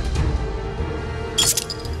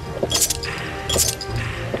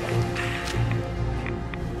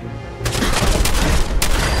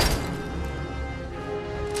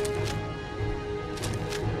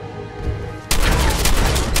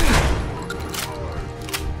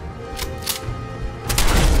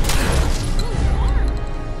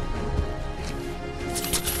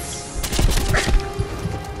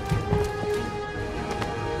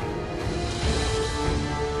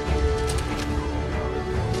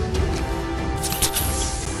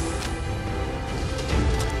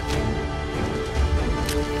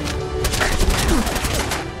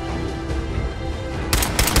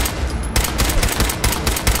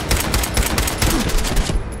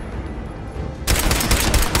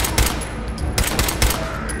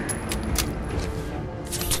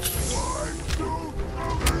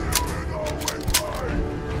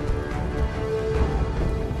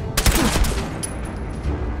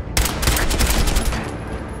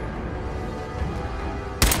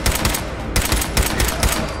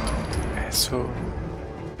 So,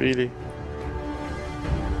 really?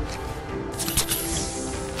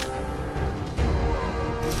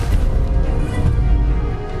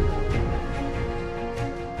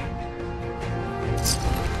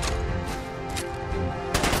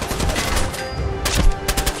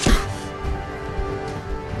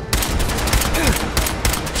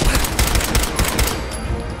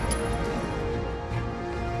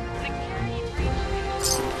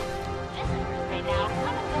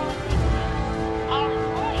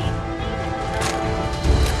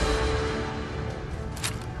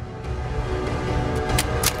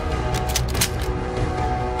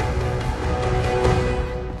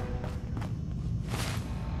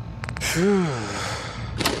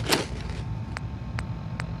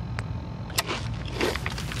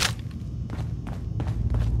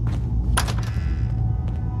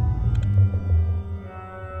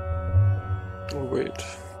 Oh wait,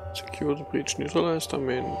 secure the breach neutralized. I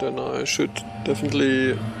mean, then I should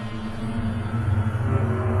definitely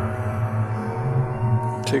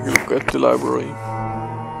take a look at the library.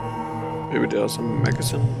 Maybe there's a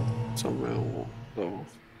magazine somewhere or so.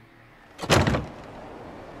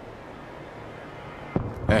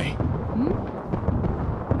 Hey.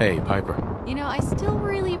 Hey, Piper. You know, I still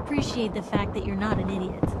really appreciate the fact that you're not an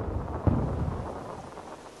idiot.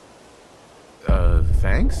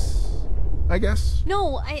 Thanks? I guess?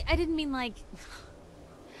 No, I didn't mean like...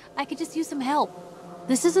 I could just use some help.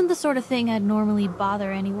 This isn't the sort of thing I'd normally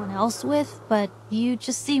bother anyone else with, but you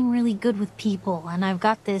just seem really good with people, and I've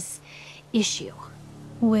got this issue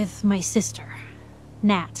with my sister,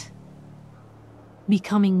 Nat,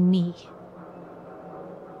 becoming me.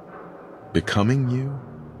 Becoming you?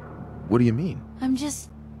 What do you mean? I'm just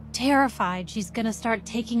terrified she's gonna start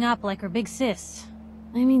taking up like her big sis.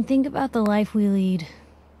 I mean, think about the life we lead.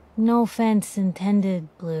 No offense intended,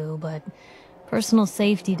 Blue, but personal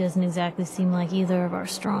safety doesn't exactly seem like either of our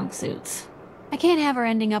strong suits. I can't have her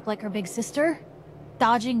ending up like her big sister,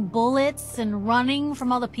 dodging bullets and running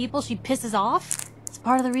from all the people she pisses off. It's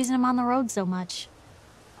part of the reason I'm on the road so much.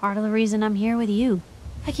 Part of the reason I'm here with you.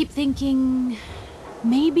 I keep thinking,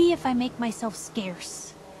 maybe if I make myself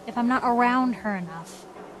scarce, if I'm not around her enough,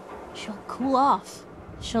 she'll cool off.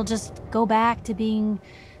 She'll just go back to being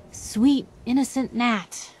sweet, innocent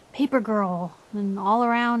Nat, paper girl, an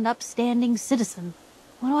all-around upstanding citizen.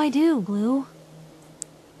 What do I do, Blue?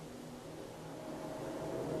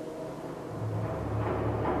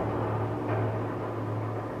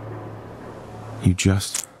 You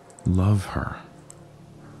just love her.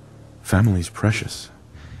 Family's precious.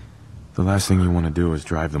 The last thing you want to do is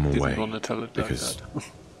drive them away, Didn't want to tell it because like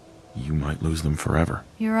that. you might lose them forever.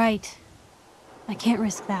 You're right. I can't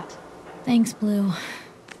risk that. Thanks, Blue.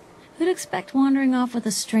 Who'd expect wandering off with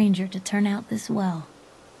a stranger to turn out this well?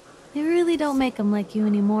 They really don't make them like you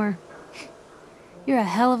anymore. You're a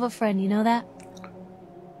hell of a friend, you know that?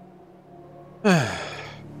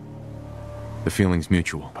 The feeling's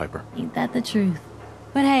mutual, Piper. Ain't that the truth?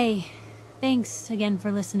 But hey, thanks again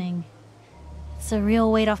for listening. It's a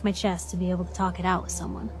real weight off my chest to be able to talk it out with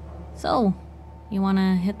someone. So, you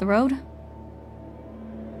wanna hit the road?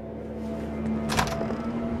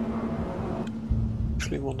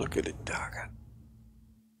 Actually want to get it darker.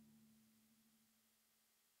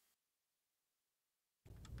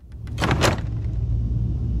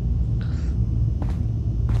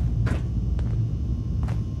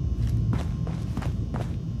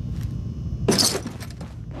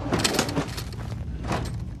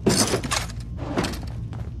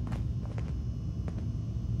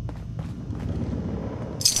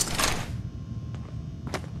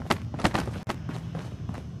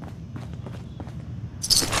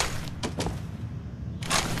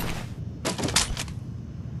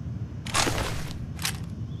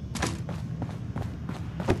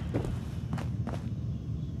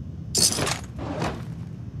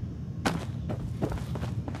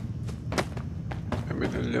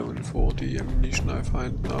 Level 40 ammunition I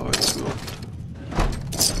find now it's worth.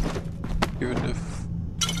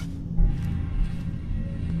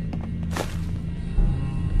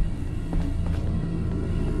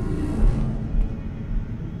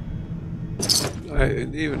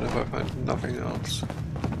 Even if I find nothing else.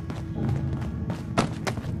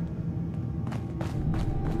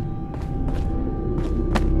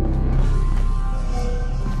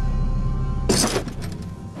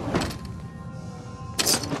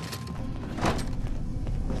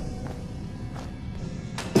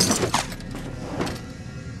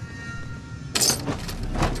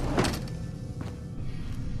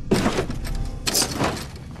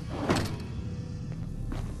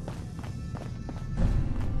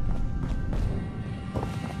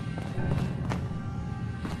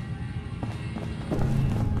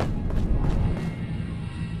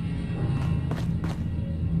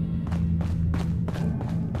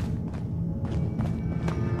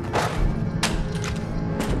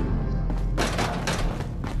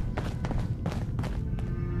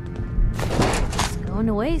 Going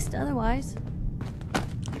to waste otherwise.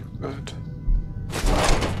 Good.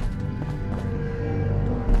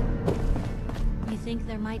 You think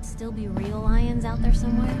there might still be real lions out there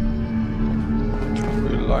somewhere?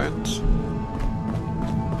 Real lions?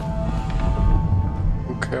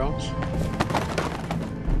 Who cares?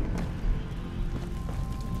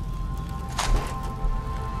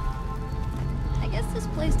 I guess this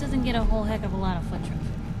place doesn't get a whole heck of a lot of foot traffic.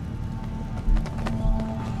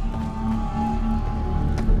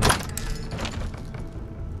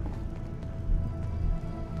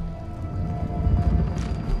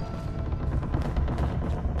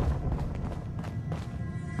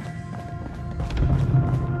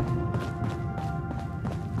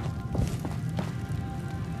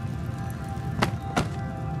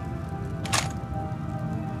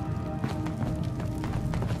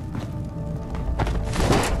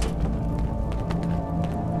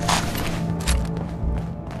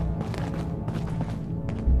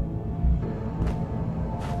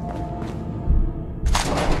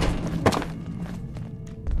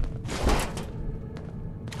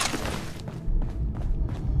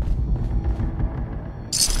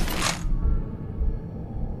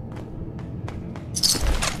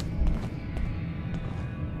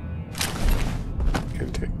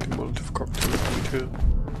 Can take the Molotov cocktail with me too.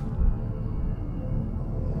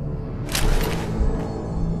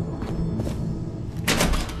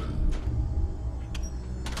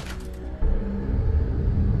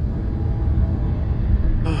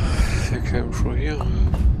 They came through here.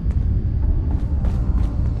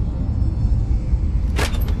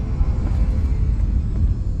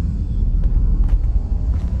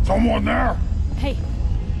 Someone there? Hey,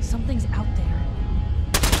 something's out there.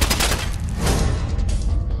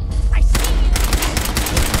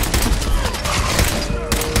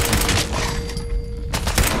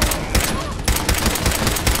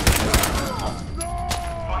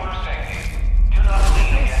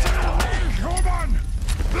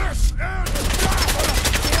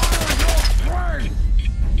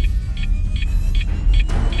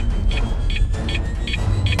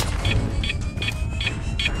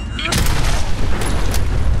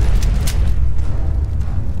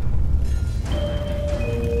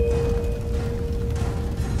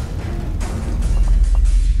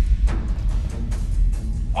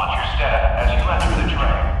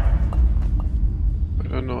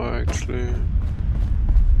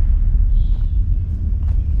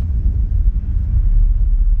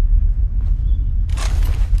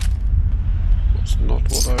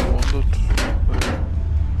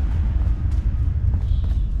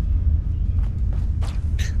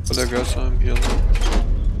 But I guess I'm here now.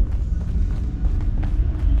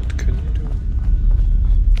 What can you do?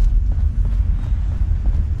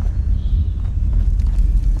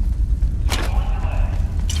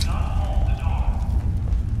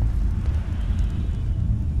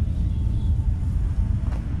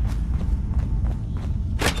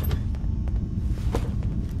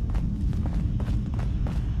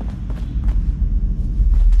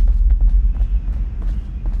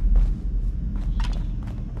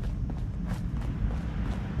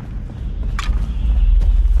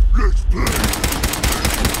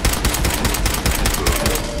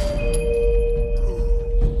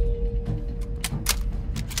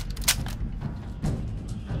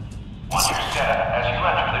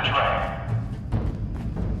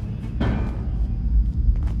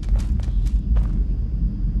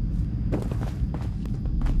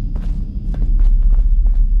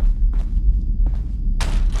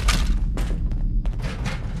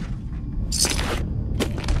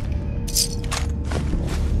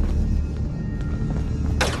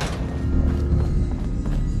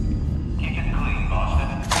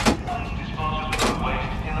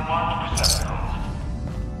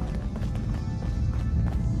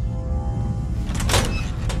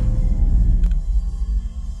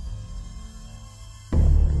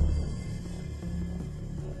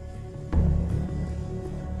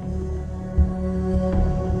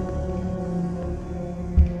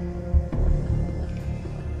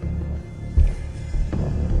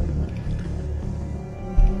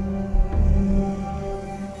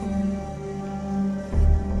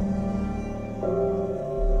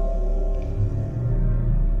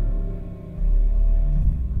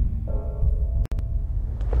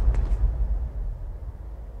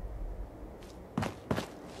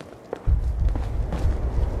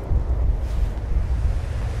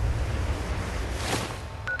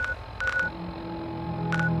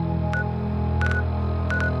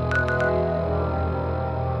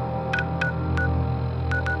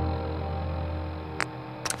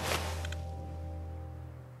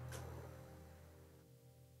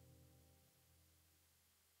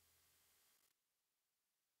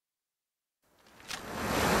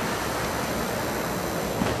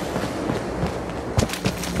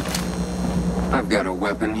 I've got a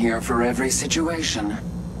weapon here for every situation.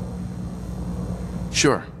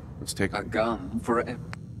 Sure. Let's take a gun for every...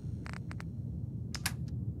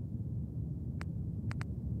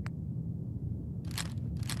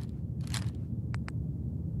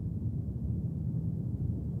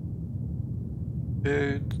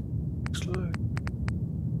 It looks like...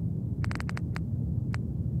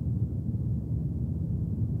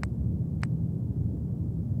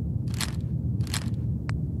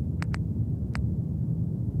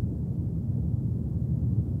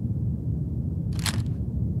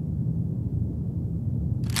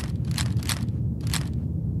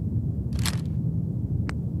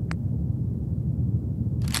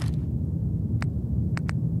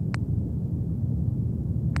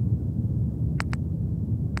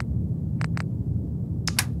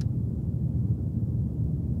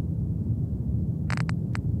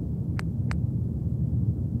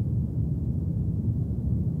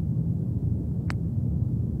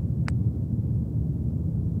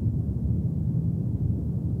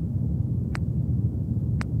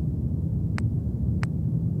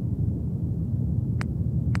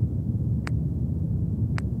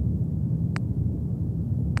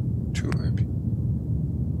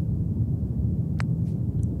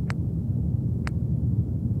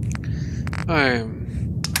 I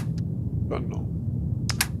don't know.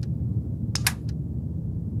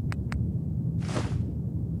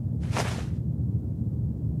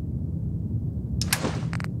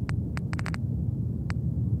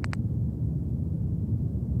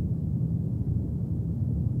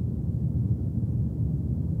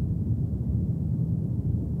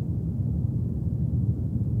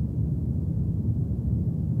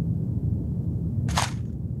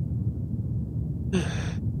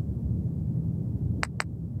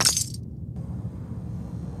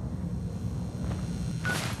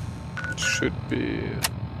 Should be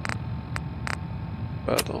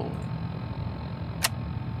better.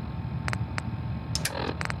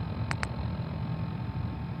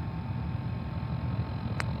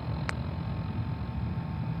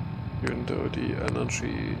 Even though the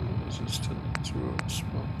energy resistance works,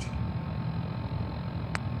 but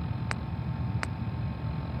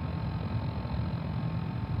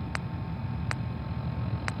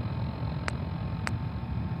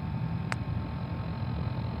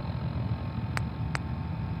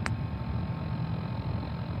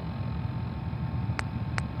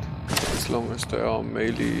as long as there are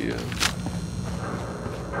melee,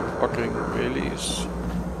 fucking melees.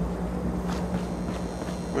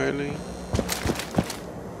 Melee.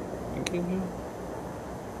 Thinking here?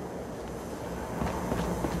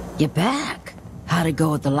 You're back. How'd it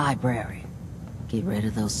go at the library? Get rid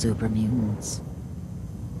of those super mutants.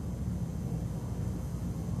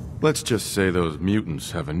 Let's just say those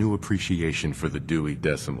mutants have a new appreciation for the Dewey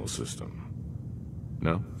Decimal System.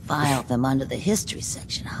 No? Filed them under the history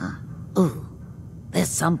section, huh? Ooh, there's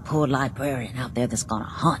some poor librarian out there that's gonna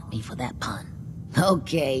haunt me for that pun.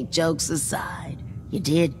 Okay, jokes aside, you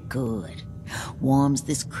did good. Warms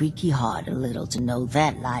this creaky heart a little to know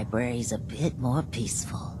that library's a bit more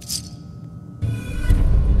peaceful.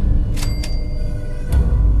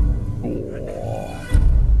 Oh,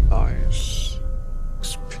 nice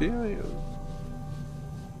experience.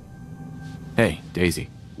 Hey, Daisy.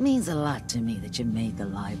 Means a lot to me that you made the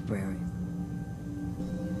library.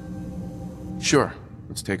 Sure.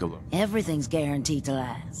 Let's take a look. Everything's guaranteed to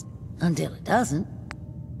last. Until it doesn't.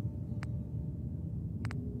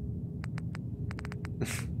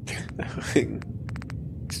 Everything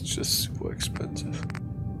is just super expensive.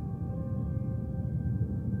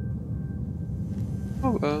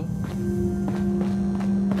 Oh well.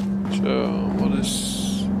 So, what is...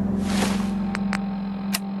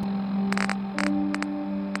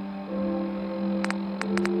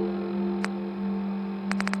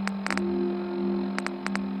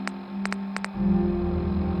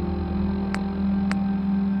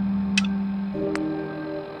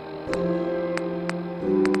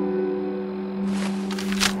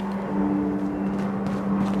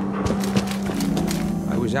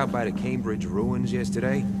 Out by the Cambridge ruins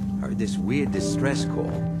yesterday. Heard this weird distress call.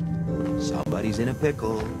 Somebody's in a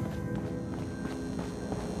pickle.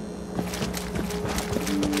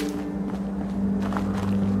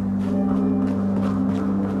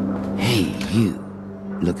 Hey, you.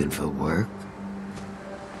 Looking for work?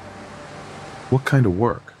 What kind of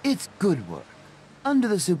work? It's good work. Under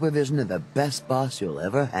the supervision of the best boss you'll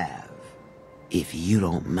ever have. If you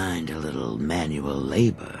don't mind a little manual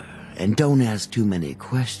labor, and don't ask too many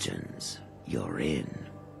questions, you're in.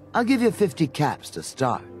 I'll give you 50 caps to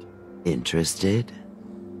start. Interested?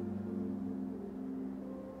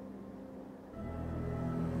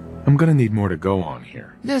 I'm gonna need more to go on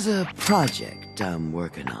here. There's a project I'm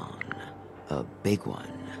working on. A big one.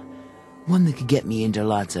 One that could get me into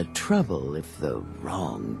lots of trouble if the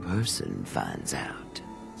wrong person finds out.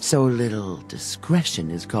 So a little discretion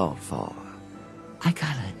is called for. I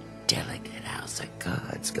got a delicate house of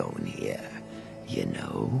cards going here, you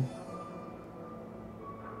know.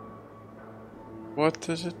 What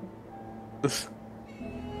is it?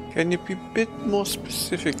 Can you be a bit more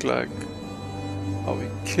specific, like, are we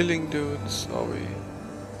killing dudes? Are we...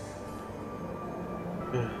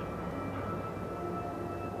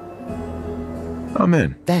 I'm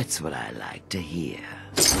in. That's what I like to hear.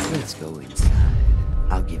 Let's go inside.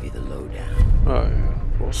 I'll give you the lowdown. Oh yeah,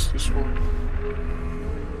 of course, this one.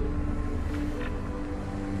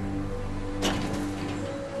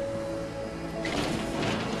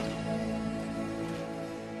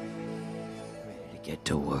 Ready to get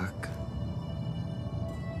to work?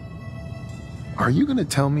 Are you gonna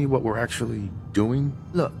tell me what we're actually doing?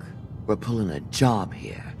 Look, we're pulling a job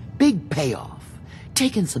here. Big payoff.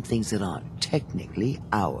 Taking some things that aren't technically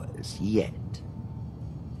ours yet.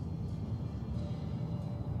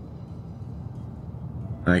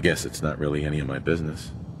 I guess it's not really any of my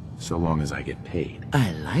business, so long as I get paid.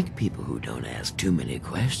 I like people who don't ask too many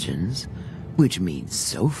questions, which means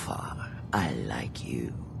so far, I like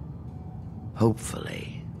you.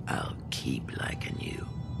 Hopefully, I'll keep liking you.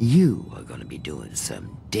 You are gonna be doing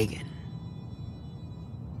some digging.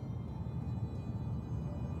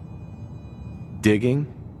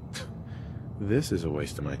 Digging? This is a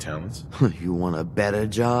waste of my talents. You want a better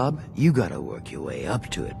job? You gotta work your way up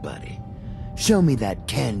to it, buddy. Show me that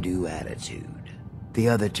can-do attitude. The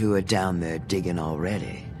other two are down there digging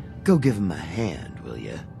already. Go give them a hand, will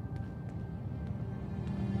ya?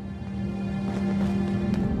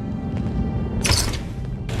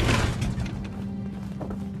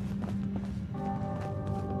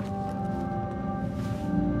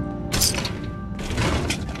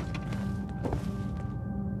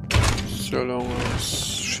 So long as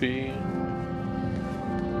she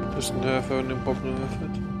doesn't have any problem with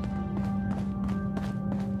it.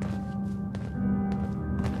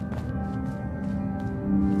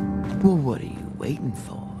 Well, what are you waiting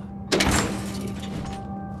for?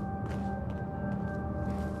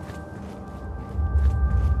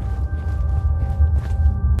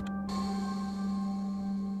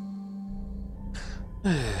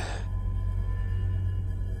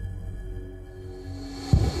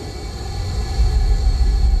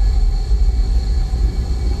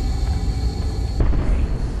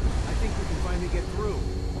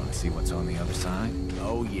 See what's on the other side?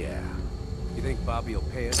 Oh, yeah. You think Bobby will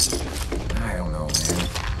pay us? I don't know, man.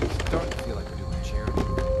 Starting to feel like we're doing charity.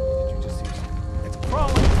 Did you just see something? It's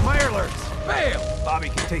crawling with Mirelurks! Fail! Bobby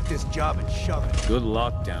can take this job and shove it. Good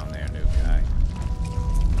luck down there, new guy.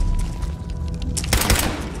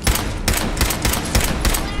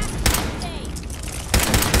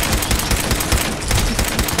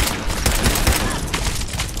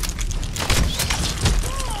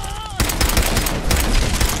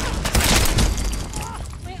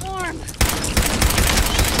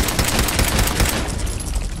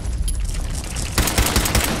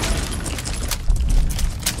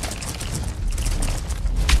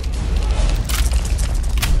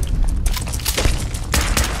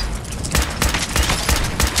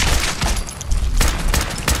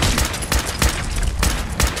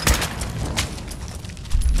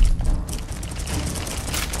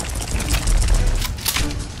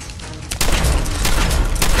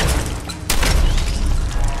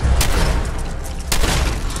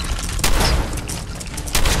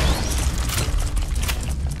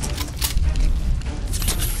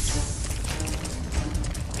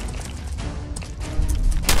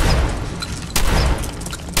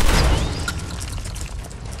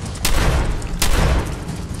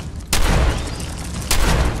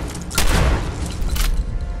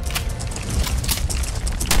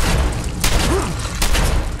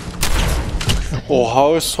 Oh,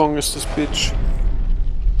 how strong is this bitch?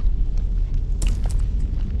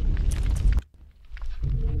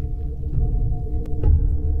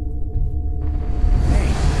 Hey,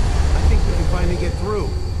 I think we can finally get through.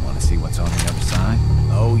 Want to see what's on the other side?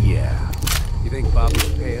 Oh, yeah. You think Bobby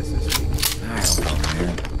will pay us this week? I don't know,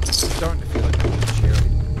 man. Starting to feel like we're doing charity.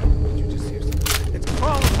 Did you just hear something? It's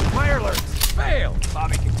crawling with Mirelurks! Fail!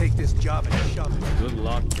 Bobby can take this job and shove it. Good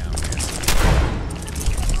luck down there.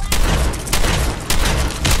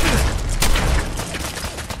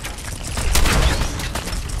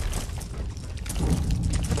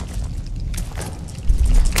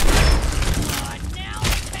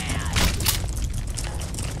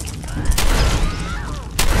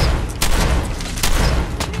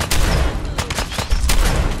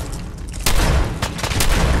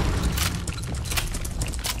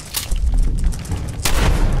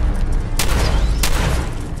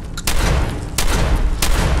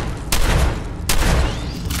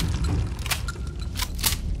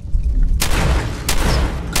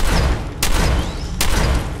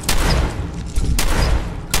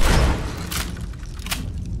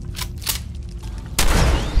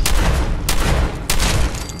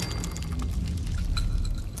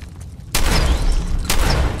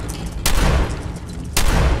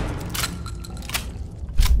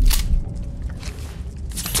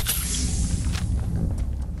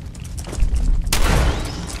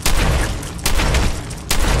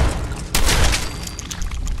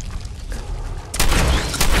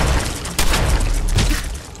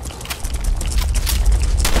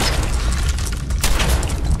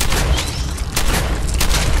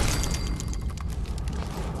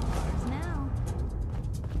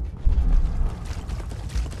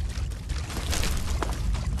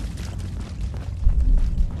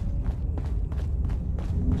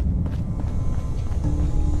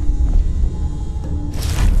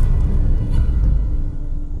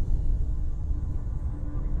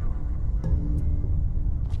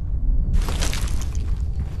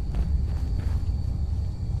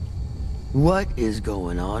 What is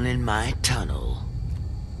going on in my tunnel?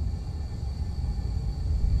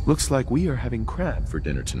 Looks like we are having crab for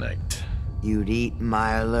dinner tonight. You'd eat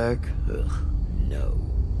Mirelurk? Ugh, no.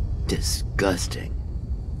 Disgusting.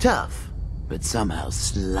 Tough, but somehow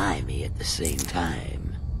slimy at the same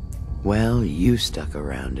time. Well, you stuck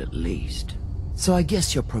around at least. So I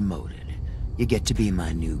guess you're promoted. You get to be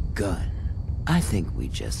my new gun. I think we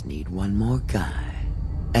just need one more guy.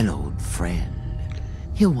 An old friend.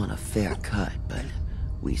 He'll want a fair cut, but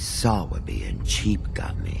we saw what being cheap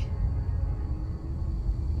got me.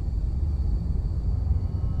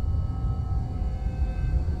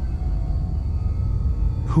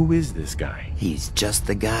 Who is this guy? He's just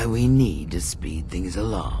the guy we need to speed things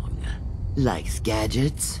along. Likes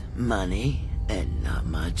gadgets, money, and not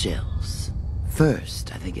much else.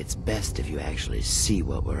 First, I think it's best if you actually see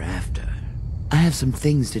what we're after. I have some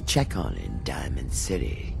things to check on in Diamond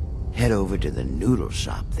City. Head over to the noodle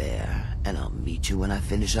shop there, and I'll meet you when I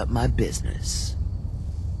finish up my business.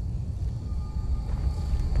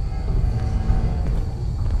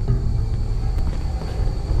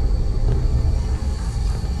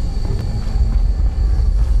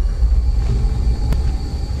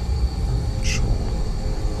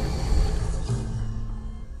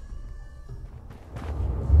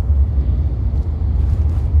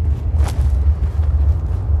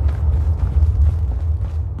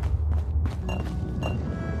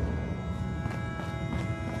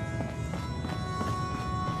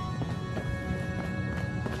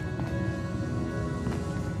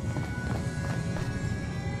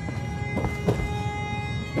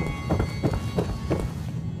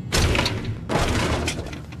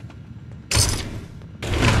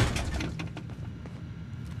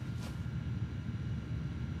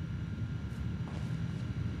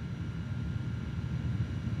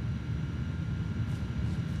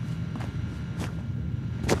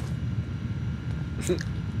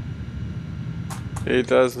 It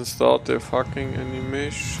doesn't start the fucking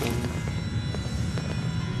animation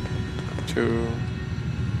to...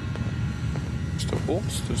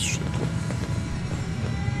 What's this shit?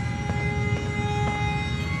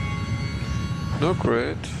 No,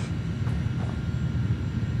 great.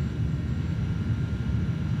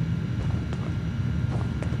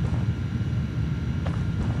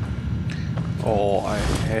 Oh, I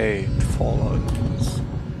hate Fallout.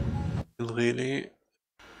 Really?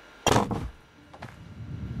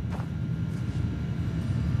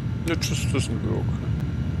 It just doesn't work.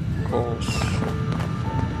 Because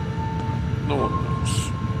no one knows.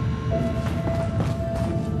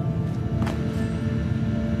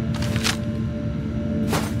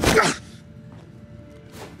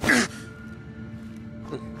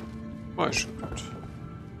 Why shouldn't?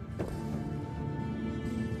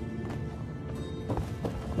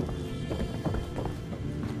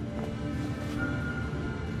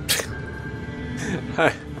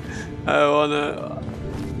 I wanna...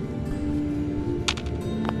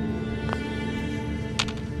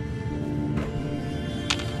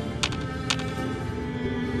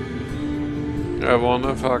 I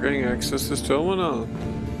wanna fucking access this terminal.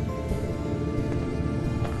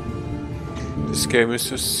 This game is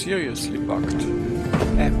so seriously bugged.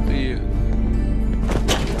 Every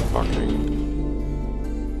fucking...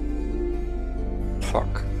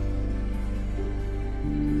 fuck.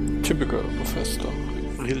 Typical Bethesda.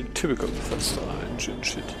 Real typical Bethesda engine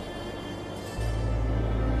shit.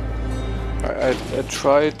 I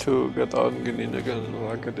try to get out and get in again,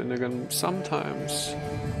 or I get in again sometimes.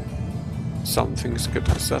 Some things get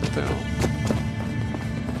reset there.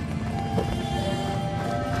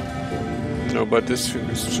 No, but this thing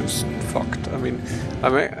is just fucked. I mean,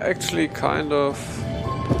 I'm actually kind of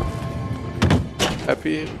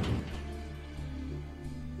happy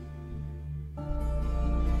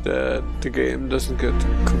that the game doesn't get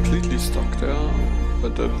completely stuck there,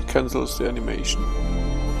 but that it cancels the animation.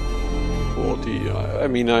 Or the, I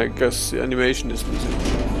mean, I guess the animation is missing,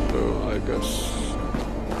 so I guess,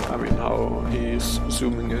 I mean, how he's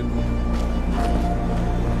zooming in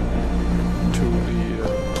to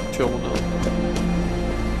the terminal.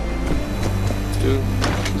 Still,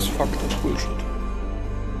 it's fucked up bullshit.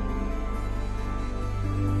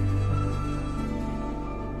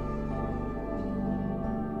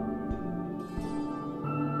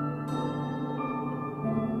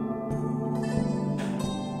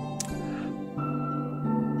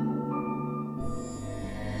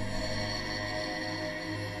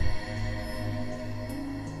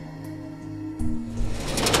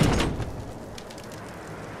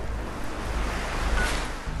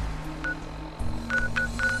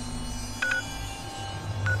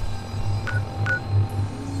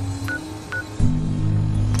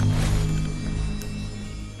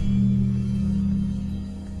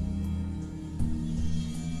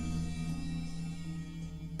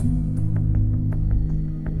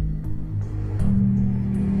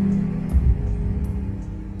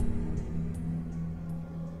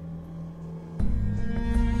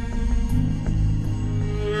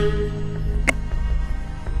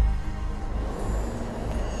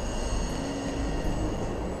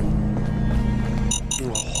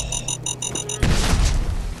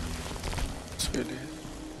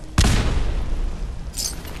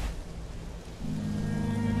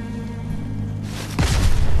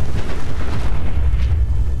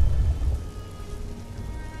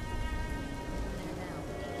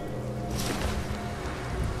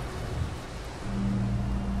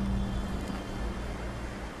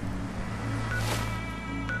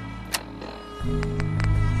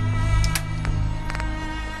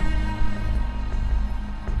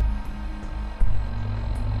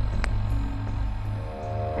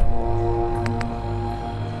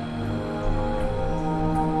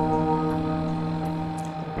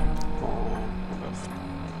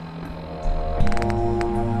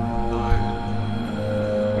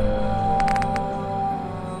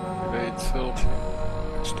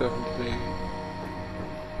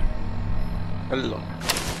 Hello.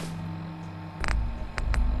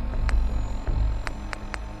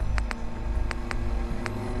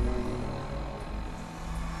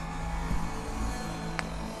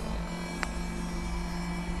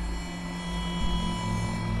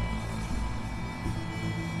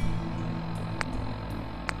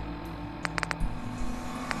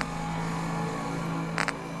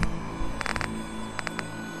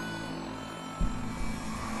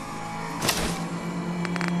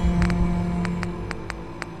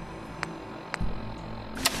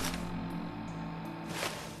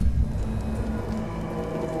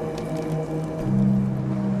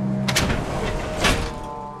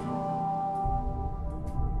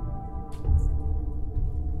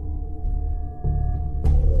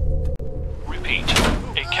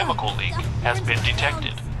 chemical leak has been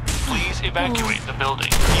detected. Please evacuate the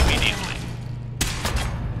building immediately.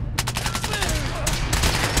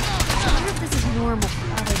 I wonder if this is normal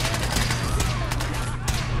for other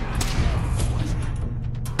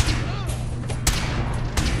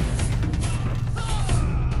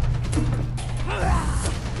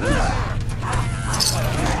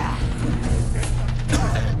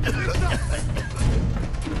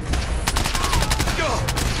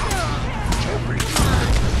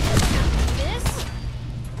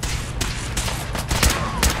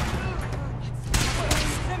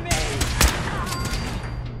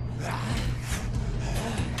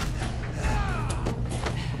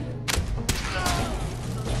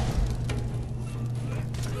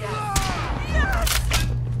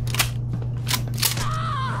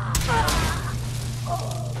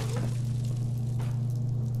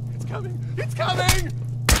It's coming!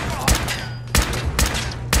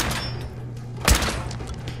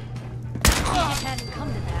 I hadn't come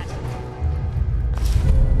to that.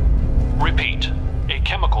 Repeat, a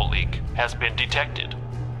chemical leak has been detected.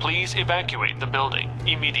 Please evacuate the building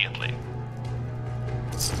immediately.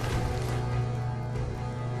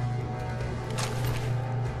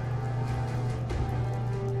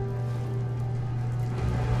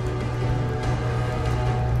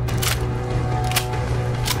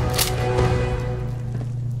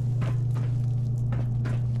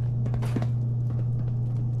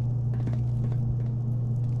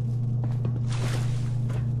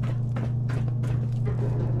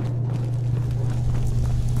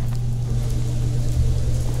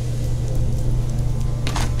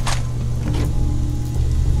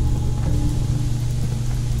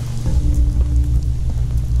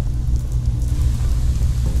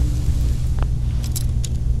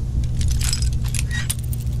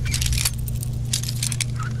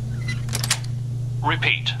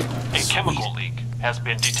 Repeat, a chemical leak has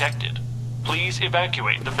been detected. Please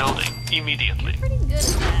evacuate the building immediately. You're pretty good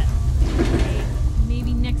at that. Okay,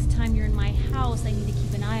 maybe next time you're in my house, I need to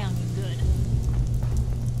keep an eye on you good.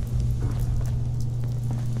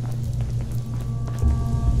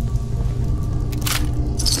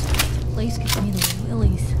 Place gives me the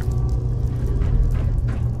willies.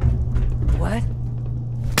 What?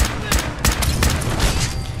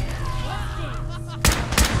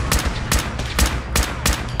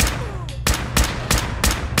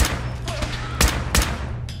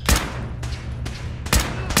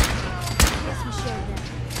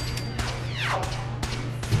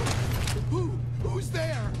 Who's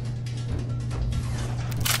there?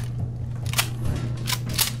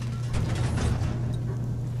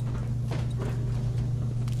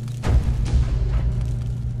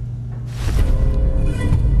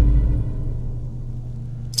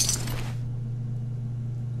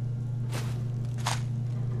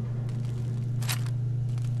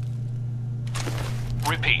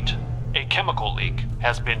 Repeat, a chemical leak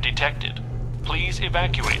has been detected. Please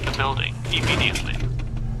evacuate the building immediately.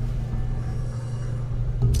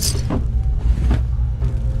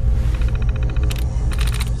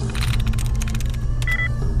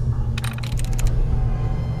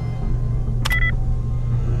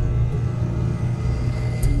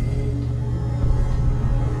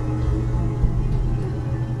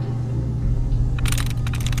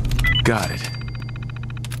 Got it.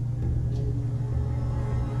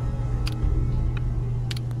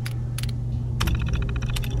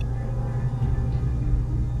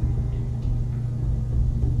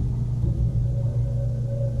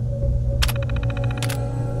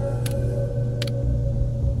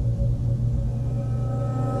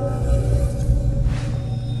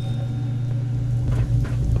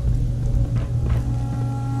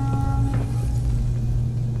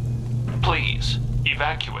 Please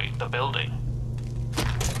evacuate the building.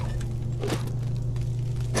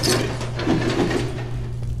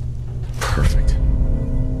 Perfect.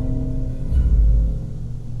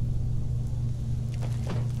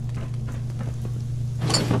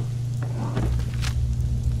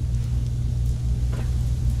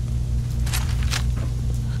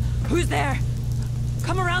 Who's there?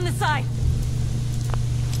 Come around the side.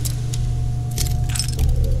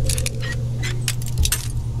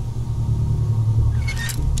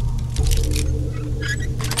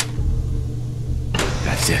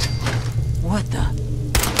 That's it. What the?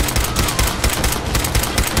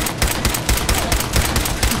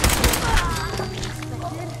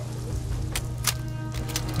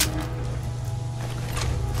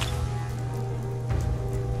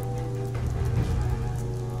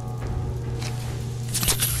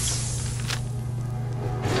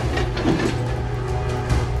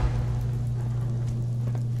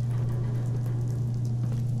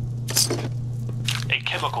 A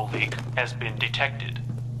chemical leak has been detected.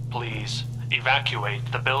 Please evacuate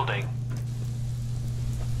the building.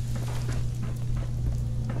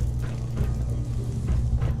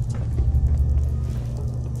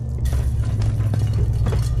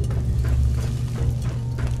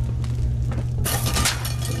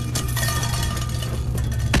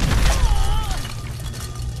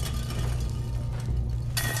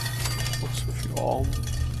 What's with your arm?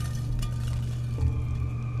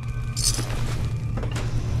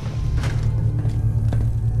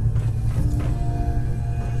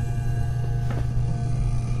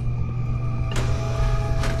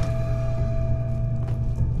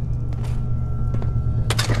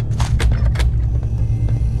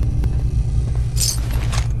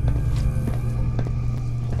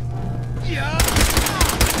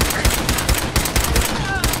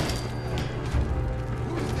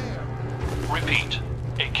 Repeat,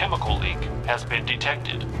 a chemical leak has been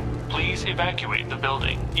detected. Please evacuate the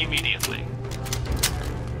building immediately.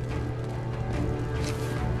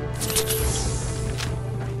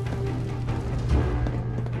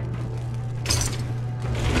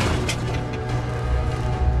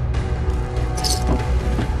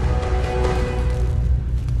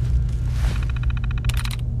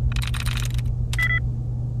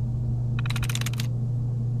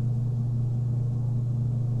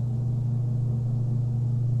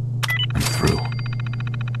 I'm through.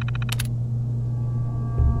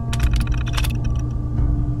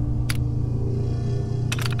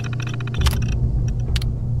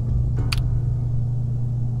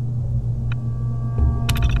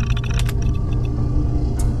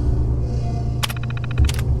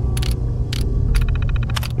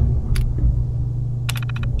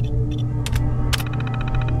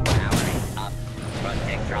 Powering up.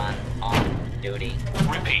 Protectron on duty.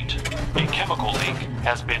 Repeat, a chemical leak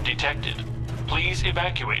has been detected. Please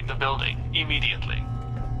evacuate the building immediately.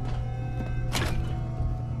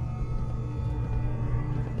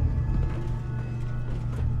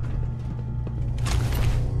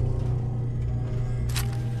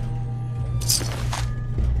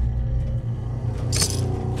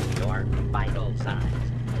 Your vital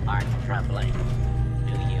signs are troubling.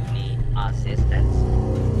 Do you need assistance?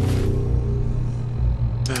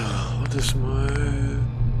 What is my...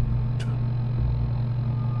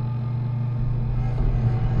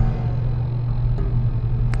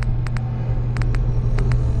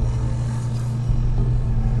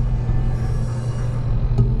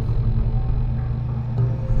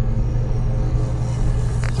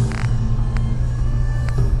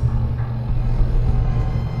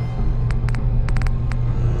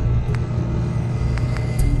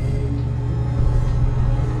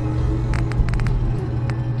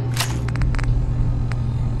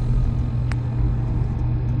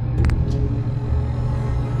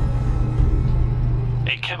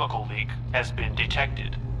 A chemical leak has been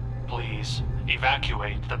detected. Please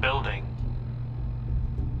evacuate the building.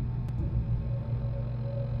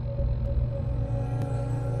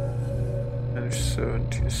 And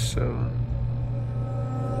 77.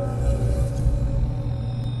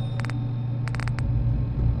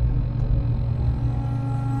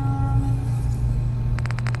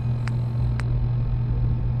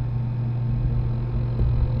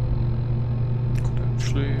 Could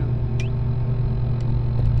actually...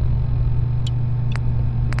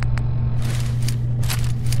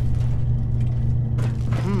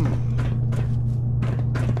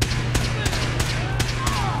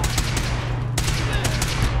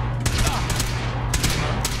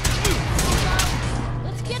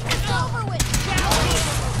 Let's get this over with!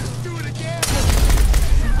 Do it again!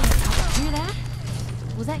 Hear that?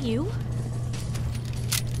 Was that you?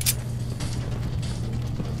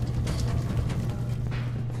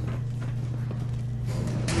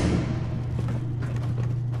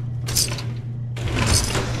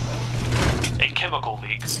 A chemical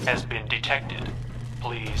leak has been detected.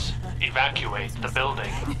 Please evacuate the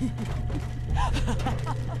building.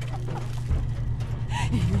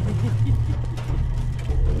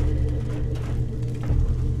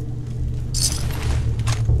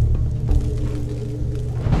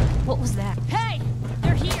 was that? Hey!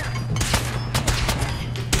 They're here!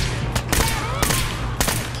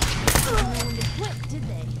 No one did quit, did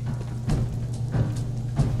they?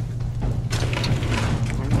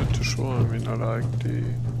 I'm not too sure. I mean, I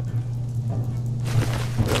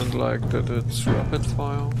don't like that it's rapid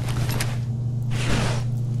fire.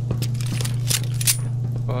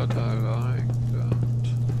 But I like that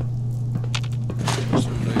it's a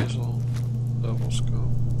laser. That was good.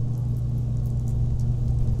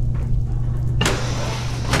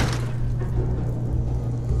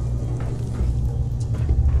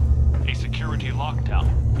 A security lockdown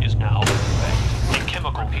is now in effect. A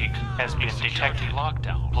chemical leak has been detected.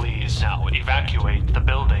 Lockdown. Please now evacuate the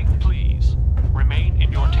building. Please remain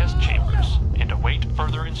in your test chambers and await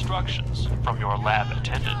further instructions from your lab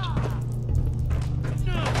attendant.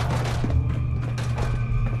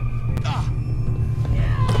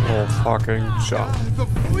 Oh, fucking jump.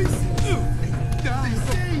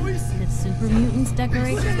 Did super mutants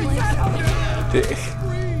decorate this place?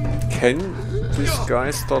 Can this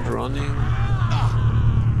guy start running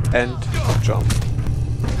and jump?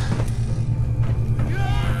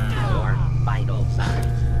 Your vital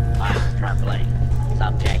signs are troubling.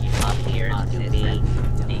 Subject appears to be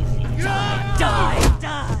deceased. Die!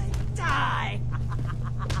 Die! Die!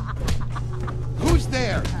 Who's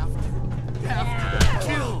there?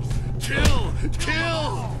 Kill! Kill!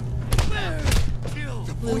 Kill!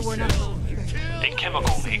 Blue, we're not A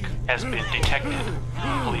chemical leak has been detected.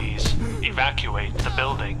 Please evacuate the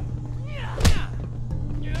building.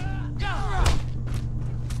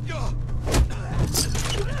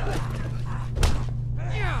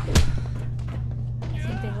 I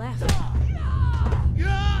think they left.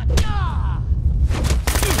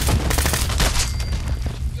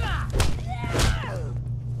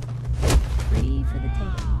 Free for the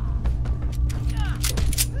taking.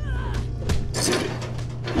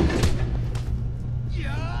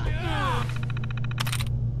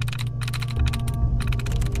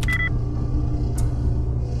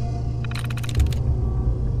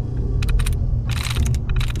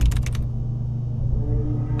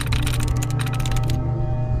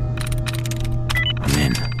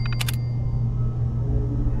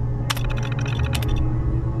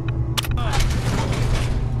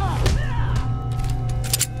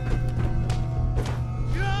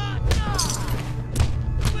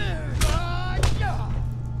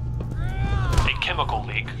 Chemical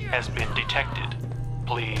leak has been detected.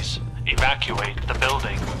 Please evacuate the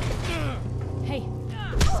building. Hey,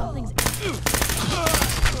 something's... See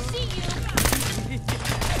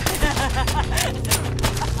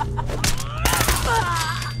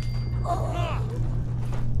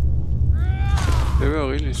They were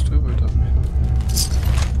really stupid, I mean.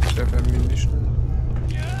 They have ammunition.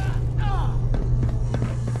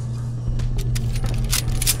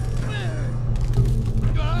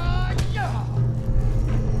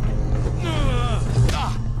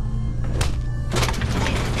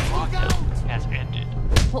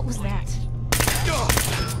 What was that?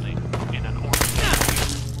 In an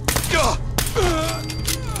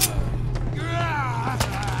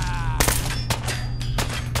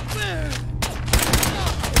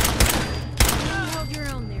Hold your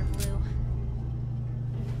own there, Blue.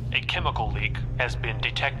 A chemical leak has been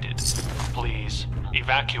detected. Please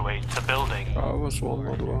evacuate the building. I was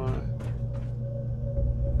wondering why.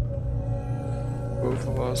 Both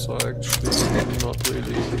of us are actually not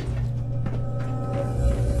really.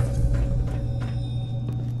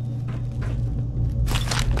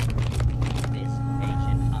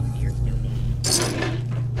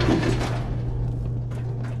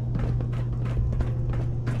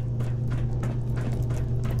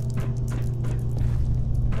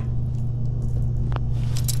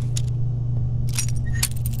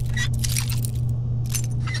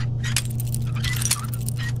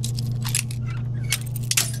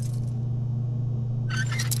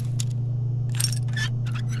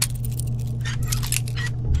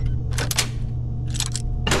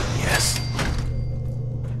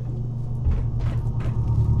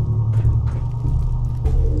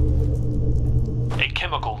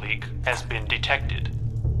 Has been detected.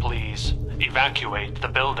 Please evacuate the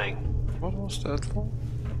building. What was that for?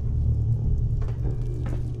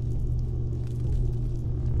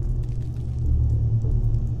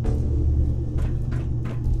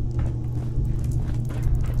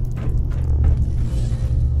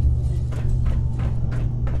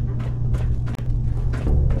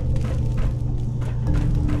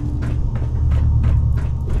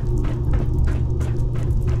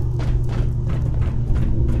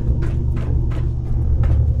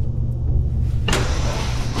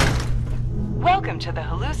 To the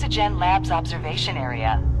Hallucinogen Labs observation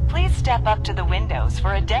area. Please step up to the windows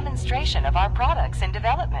for a demonstration of our products in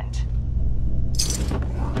development.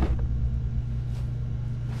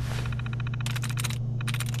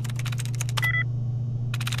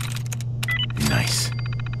 Nice.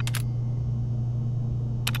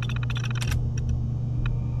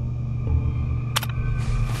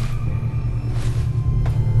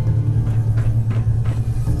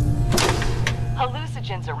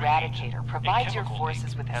 Hallucigen's Eradicator provides your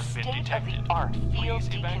forces with a state-of-the-art field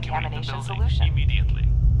decontamination solution. Immediately.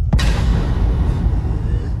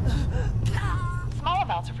 Small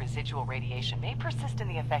amounts of residual radiation may persist in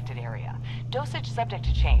the affected area. Dosage subject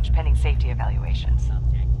to change pending safety evaluations.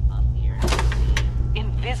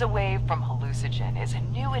 Invisawave from Hallucigen is a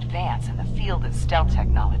new advance in the field of stealth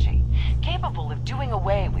technology, capable of doing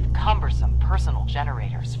away with cumbersome personal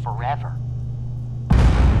generators forever.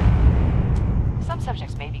 Some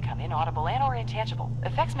subjects may become inaudible and/or intangible.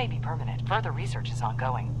 Effects may be permanent. Further research is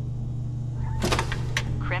ongoing.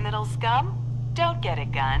 Criminal scum? Don't get a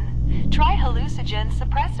gun. Try Hallucigen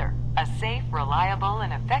Suppressor, a safe, reliable,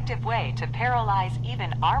 and effective way to paralyze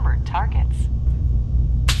even armored targets.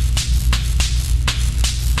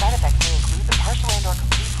 Side effects may include the partial and/or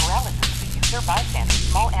complete paralysis of the user, bystanders,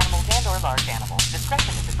 small animals, and/or large animals.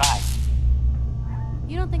 Discretion is advised.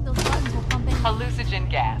 You don't think those buttons will pump in? Hallucigen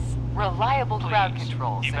gas. Reliable crowd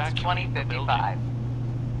control since 2055.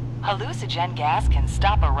 Hallucigen gas can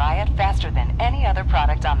stop a riot faster than any other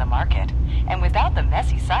product on the market, and without the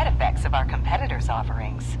messy side effects of our competitors'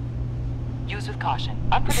 offerings. Use with caution.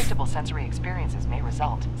 Unpredictable sensory experiences may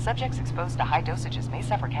result. Subjects exposed to high dosages may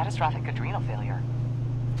suffer catastrophic adrenal failure.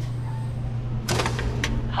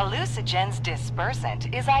 Hallucigen's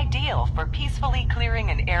dispersant is ideal for peacefully clearing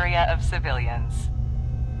an area of civilians.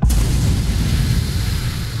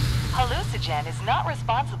 Hallucigen is not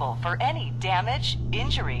responsible for any damage,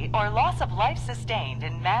 injury, or loss of life sustained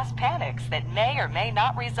in mass panics that may or may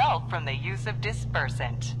not result from the use of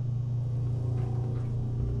dispersant.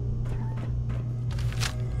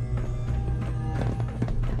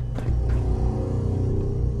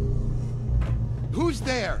 Who's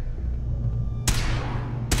there?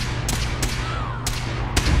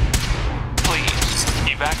 Please,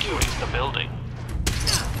 evacuate the building.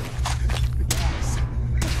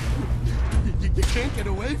 You can't get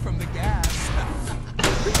away from the gas.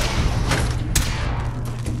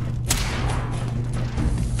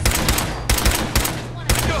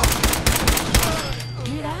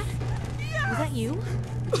 Hear that? Was that you?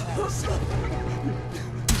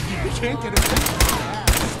 You can't get away from the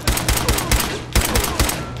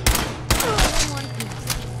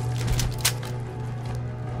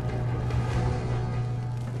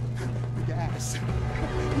gas.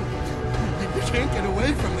 You can't get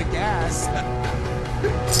away from the gas.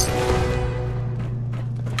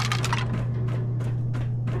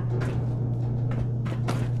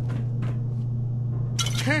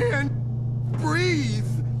 Can't breathe.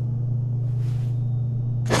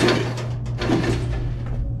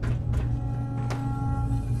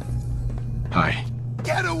 Hi.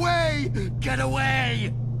 Get away! Get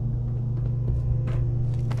away!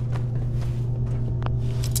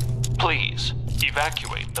 Please,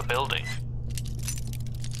 evacuate the building.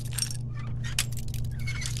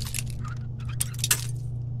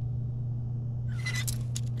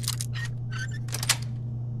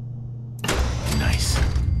 Nice.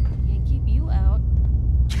 Can't keep you out.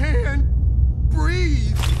 Can't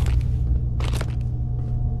breathe.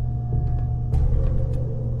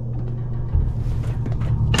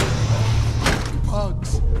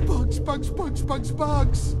 Bugs. Bugs, bugs, bugs, bugs,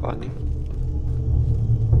 bugs. Bunny.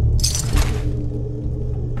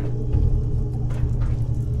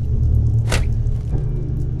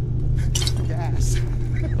 Gas.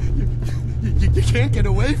 You can't get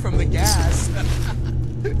away from the gas.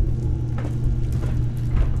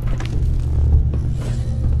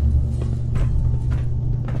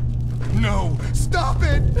 No, stop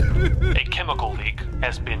it! A chemical leak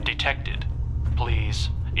has been detected. Please,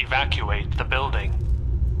 evacuate the building.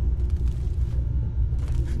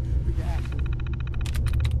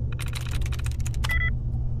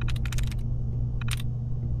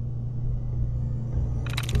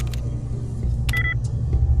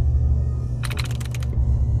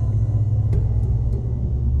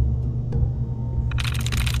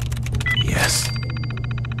 Yes.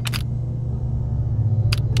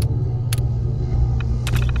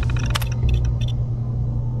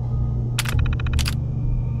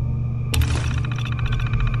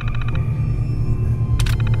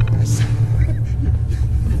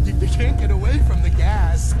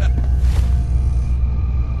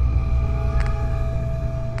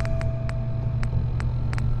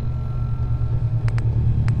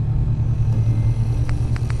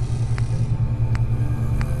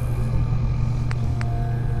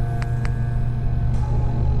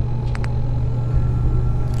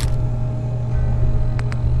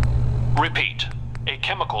 Repeat, a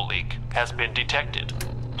chemical leak has been detected.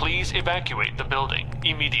 Please evacuate the building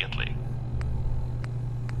immediately.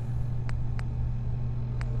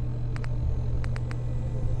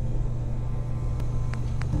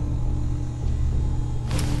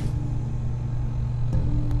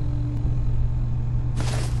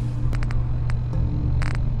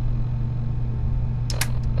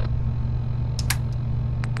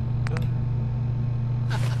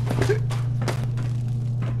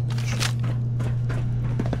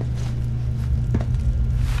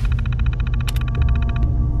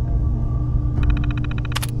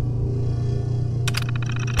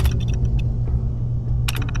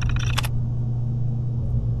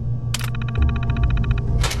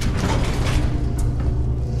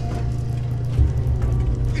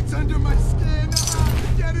 It's under my skin!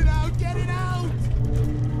 Ah, get it out! Get it out!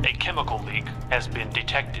 A chemical leak has been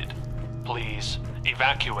detected. Please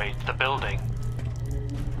evacuate the building.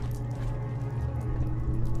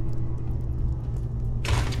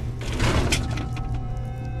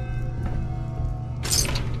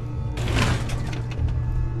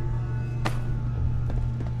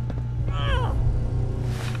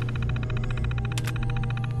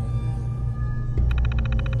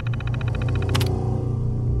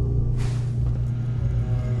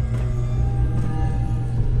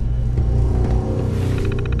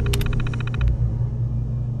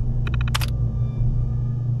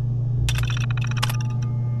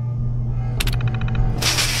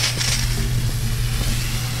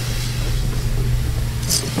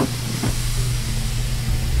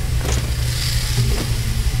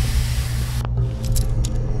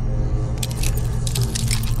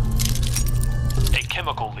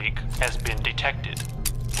 Chemical leak has been detected.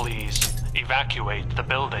 Please evacuate the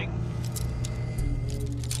building.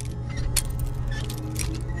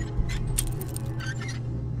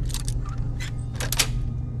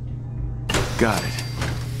 Got it.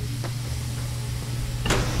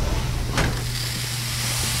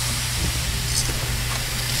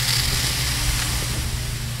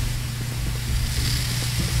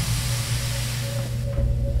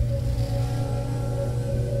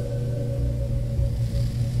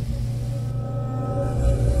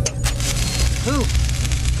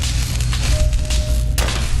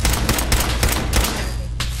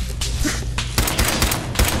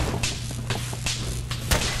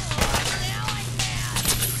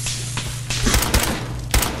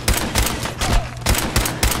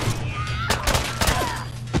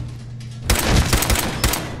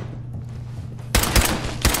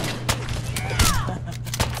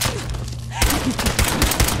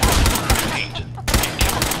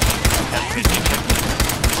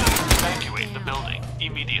 Evacuate the building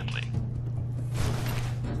immediately.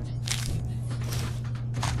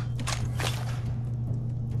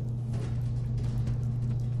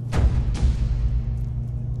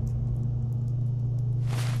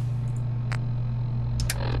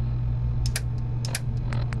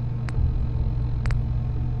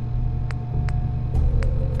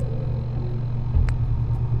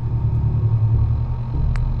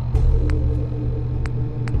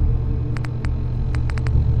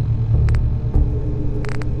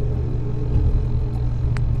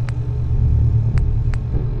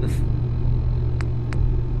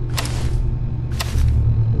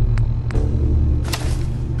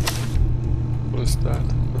 What is that?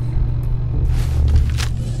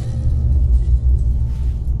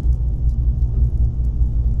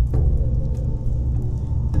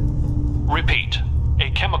 Repeat, a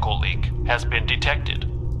chemical leak has been detected.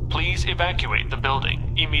 Please evacuate the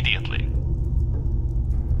building immediately.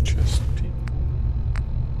 Just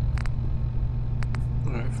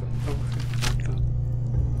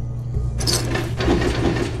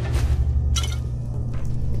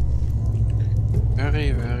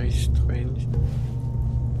very, very strange.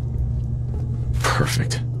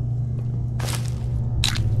 Perfect.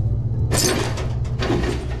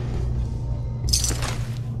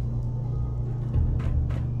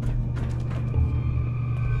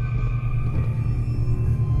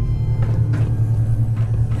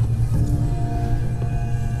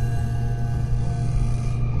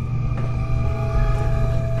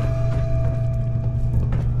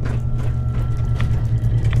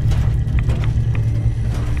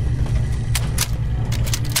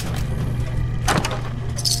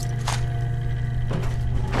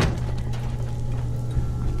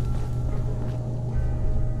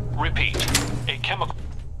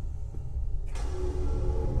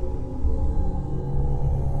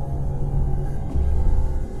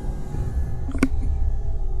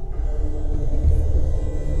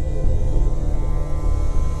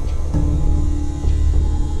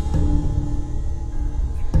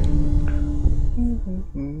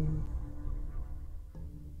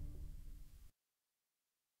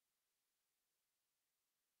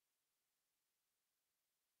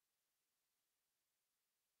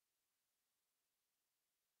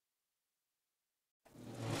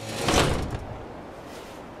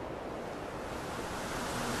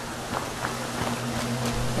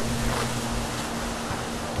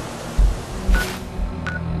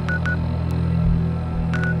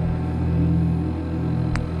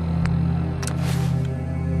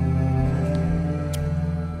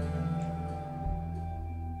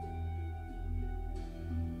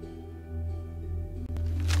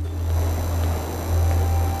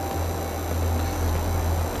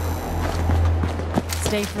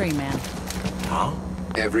 Stay free, man. Huh?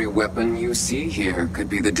 Every weapon you see here could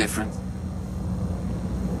be the difference.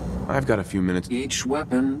 I've got a few minutes. Each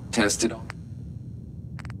weapon tested on.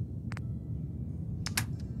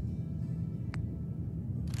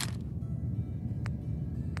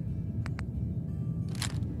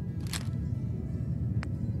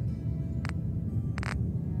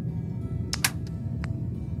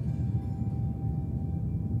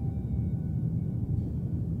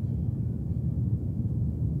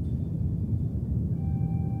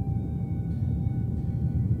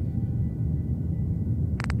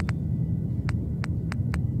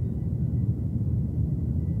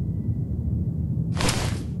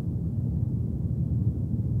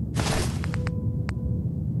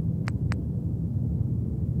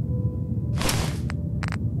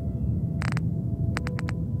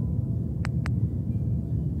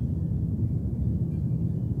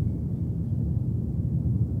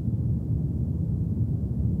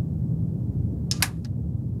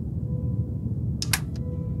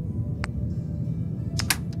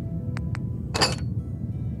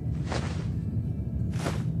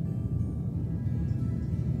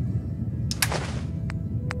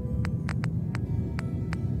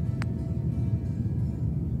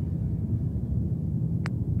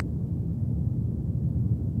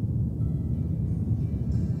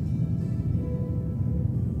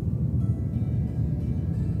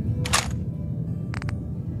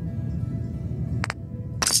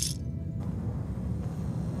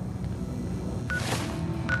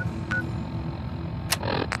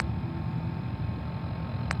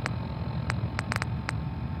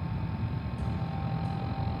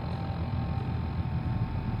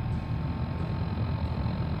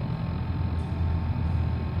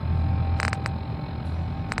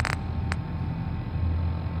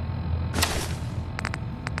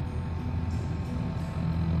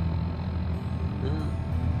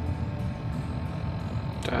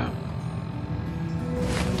 Damn.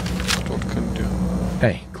 What can do?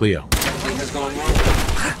 Hey, Cleo. Something has gone wrong.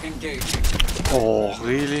 Engaging. Oh,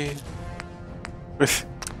 really?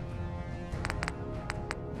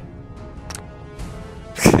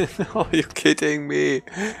 Are you kidding me?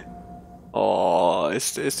 Oh,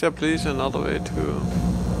 is there please another way to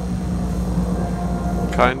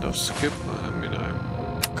kind of skip? I mean,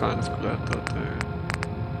 I'm kind of glad that they...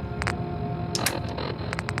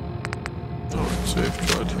 Oh, it's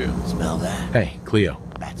safe right here. Smell that? Hey, Cleo.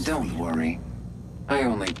 Don't worry. I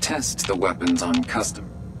only test the weapons on custom.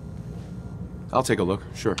 I'll take a look,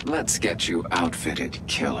 sure. Let's get you outfitted,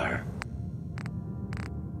 killer.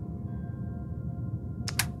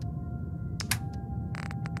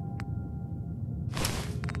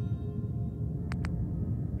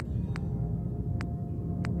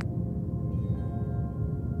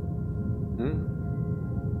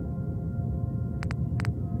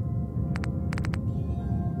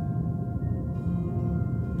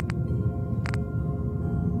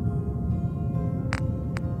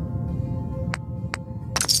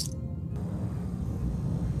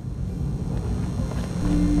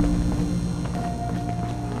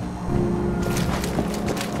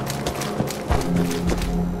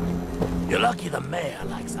 You're lucky the mayor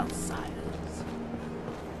likes outsiders.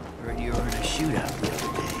 Heard you were in a shootout the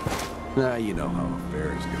other day. You know how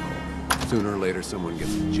affairs go. Sooner or later, someone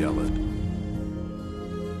gets jealous.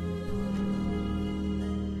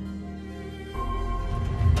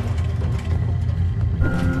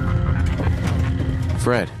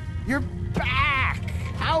 Fred. You're back!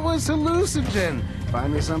 How was hallucinogen?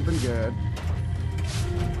 Find me something good.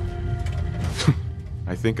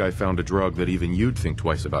 I think I found a drug that even you'd think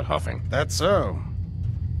twice about huffing. That's so.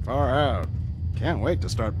 Far out. Can't wait to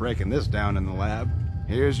start breaking this down in the lab.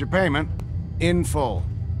 Here's your payment. In full.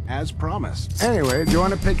 As promised. Anyway, do you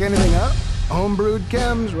want to pick anything up? Homebrewed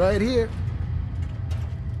chems right here.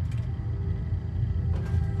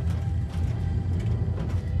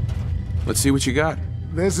 Let's see what you got.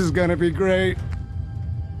 This is gonna be great.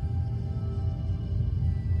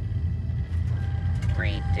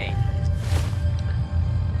 Greetings.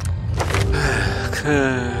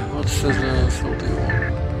 Okay, what's the filthy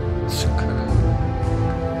one? It's okay.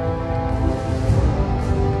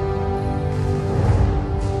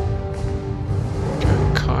 Okay,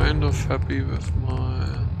 kind of happy with my...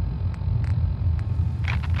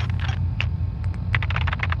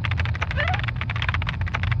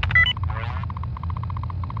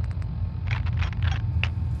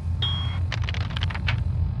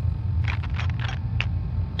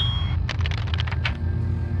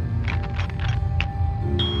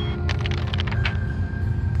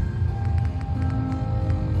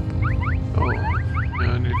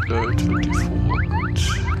 Level 24, good.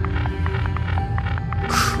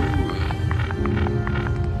 Cool.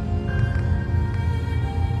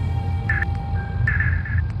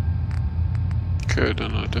 Okay,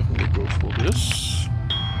 then I definitely go for this.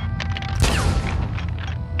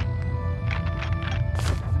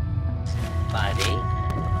 Buddy,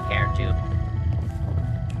 care to...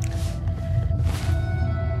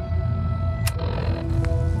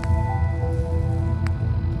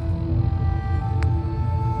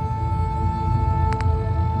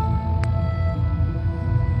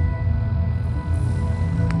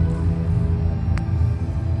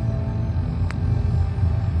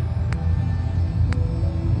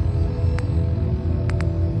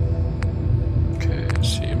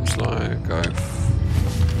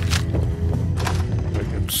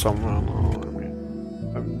 Somewhere now. I mean,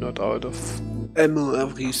 I'm not out of ammo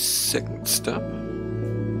every second step.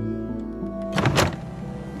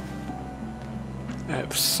 I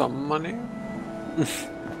have some money.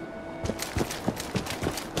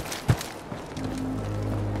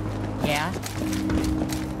 Yeah?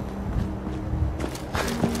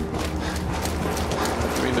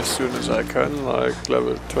 I mean, as soon as I can, like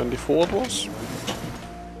level 24 it was.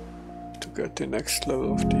 To get the next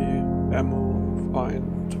level of the ammo,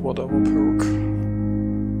 find whatever perk.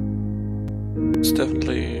 It's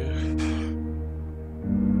definitely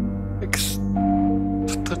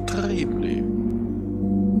extremely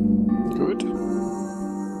good.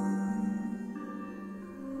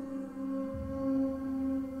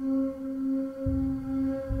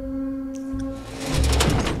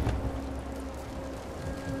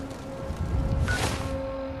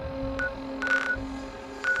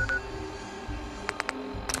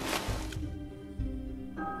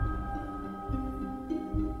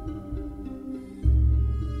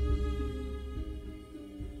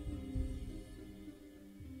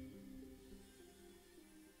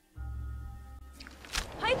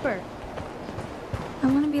 I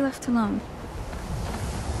want to be left alone.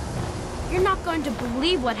 You're not going to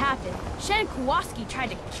believe what happened. Shen Kowalski tried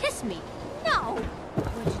to kiss me. No!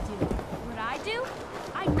 What'd you do? What'd I do?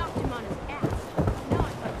 I knocked him on his ass. Now I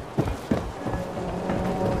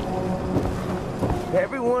got...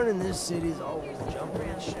 Everyone in this city's always jumping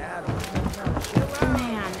in shadows.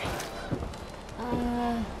 Man.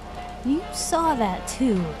 You saw that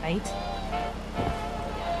too, right?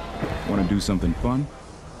 Want to do something fun?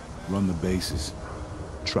 Run the bases.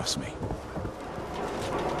 Trust me.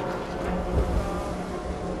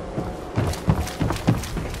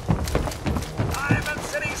 Diamond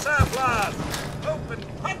City Surplus! Open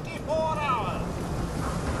 24 hours!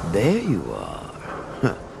 There you are.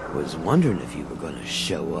 Was wondering if you were gonna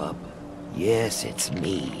show up. Yes, it's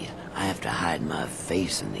me. I have to hide my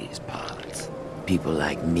face in these parts. People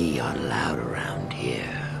like me aren't allowed around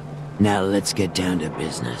here. Now let's get down to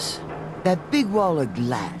business. That big wall of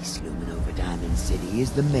glass looming over Diamond City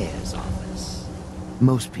is the mayor's office.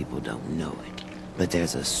 Most people don't know it, but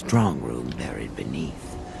there's a strong room buried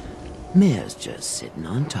beneath. Mayor's just sitting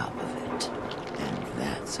on top of it. And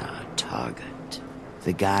that's our target.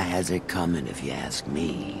 The guy has it coming if you ask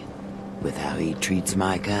me. With how he treats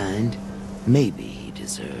my kind, maybe he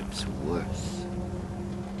deserves worse.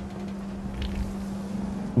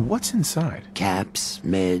 What's inside? Caps,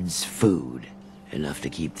 meds, food. Enough to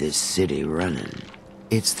keep this city running.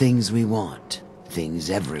 It's things we want. Things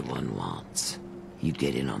everyone wants. You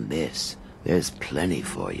get in on this, there's plenty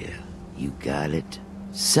for you. You got it?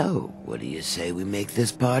 So, what do you say we make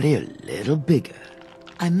this party a little bigger?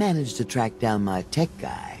 I managed to track down my tech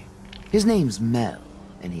guy. His name's Mel,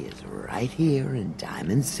 and he is right here in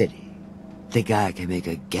Diamond City. The guy can make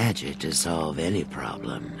a gadget to solve any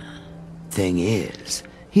problem. Thing is,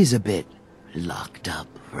 he's a bit locked up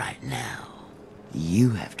right now. You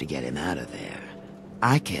have to get him out of there.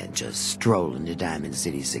 I can't just stroll into Diamond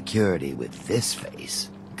City security with this face,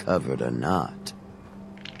 covered or not.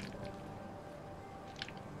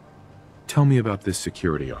 Tell me about this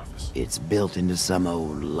security office. It's built into some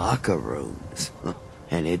old locker rooms,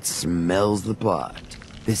 and it smells the part.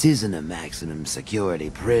 This isn't a maximum security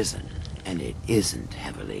prison, and it isn't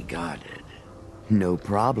heavily guarded. No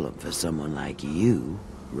problem for someone like you,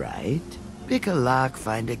 right? Pick a lock,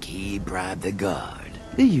 find a key, bribe the guard.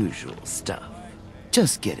 The usual stuff.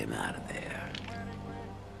 Just get him out of there.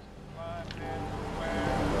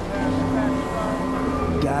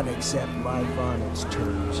 Gotta accept life on its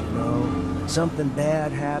terms, you know? Something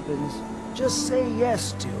bad happens, just say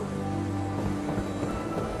yes to it.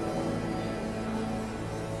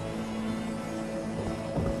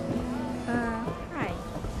 Right.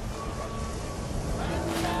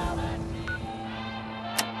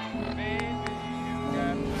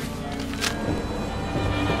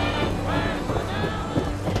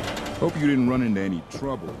 Hope you didn't run into any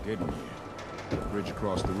trouble getting here. The bridge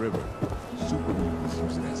across the river. Super mutants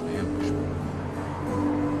use it as an ambush.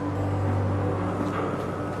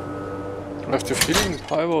 I have the feeling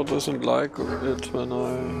Pyro doesn't like it when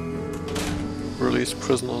I release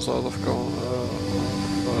prisoners out of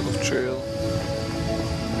jail.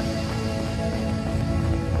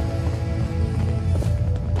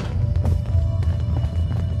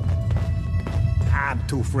 I'm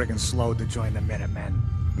too friggin' slow to join the Minutemen.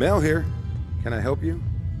 Mel here. Can I help you?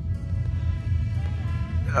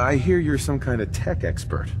 I hear you're some kind of tech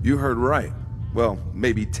expert. You heard right. Well,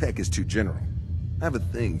 maybe tech is too general. I have a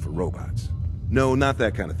thing for robots. No, not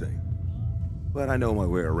that kind of thing. But I know my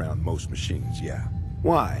way around most machines, yeah.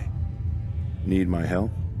 Why? Need my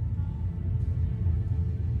help?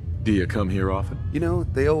 Do you come here often? You know,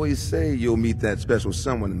 they always say you'll meet that special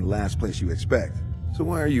someone in the last place you expect. So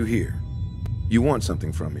why are you here? You want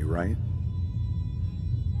something from me, right?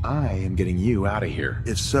 I am getting you out of here.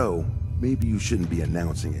 If so, maybe you shouldn't be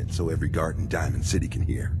announcing it so every guard in Diamond City can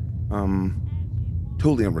hear.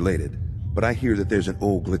 Totally unrelated, but I hear that there's an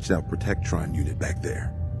old glitched out Protectron unit back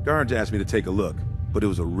there. Guards asked me to take a look, but it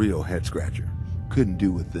was a real head-scratcher. Couldn't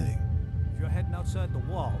do a thing. If you're heading outside the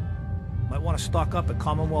wall, might want to stock up at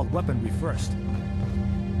Commonwealth weaponry first.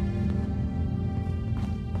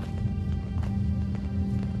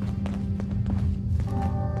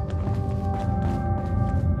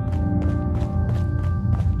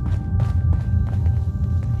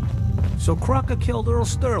 So Crocker killed Earl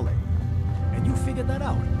Sterling, and you figured that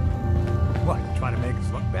out. What, trying to make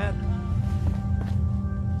us look bad?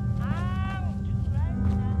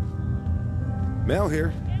 Mel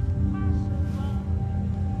here.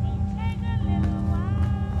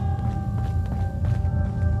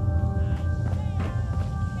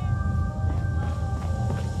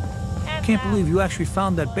 Can't believe you actually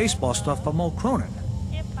found that baseball stuff from old Cronin.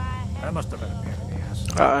 That must have been a pain in the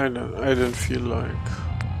ass. I didn't feel like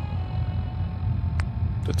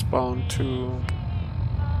it's bound to.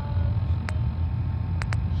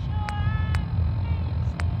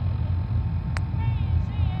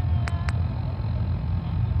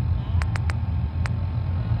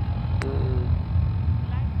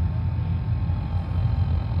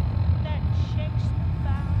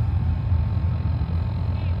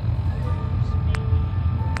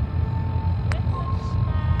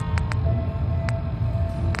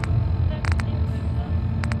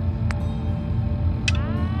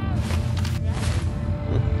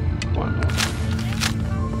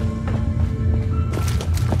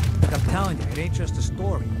 It ain't just a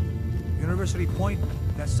story. University Point,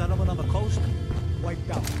 that settlement on the coast, wiped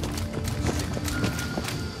out.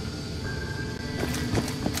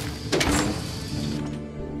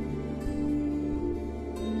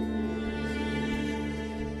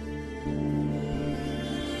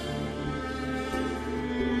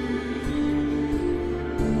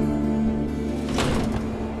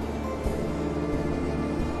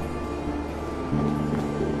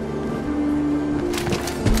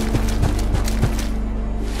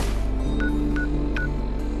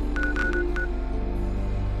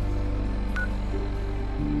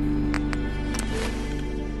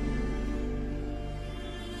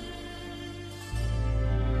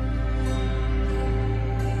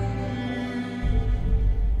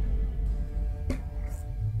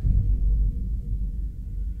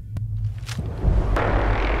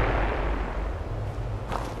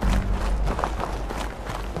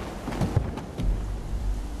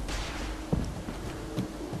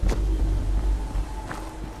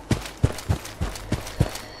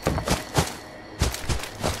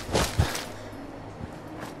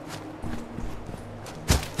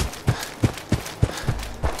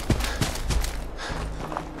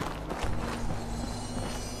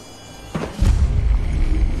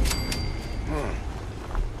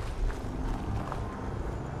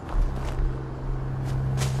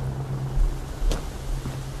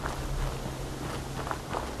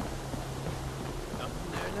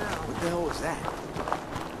 What the hell was that?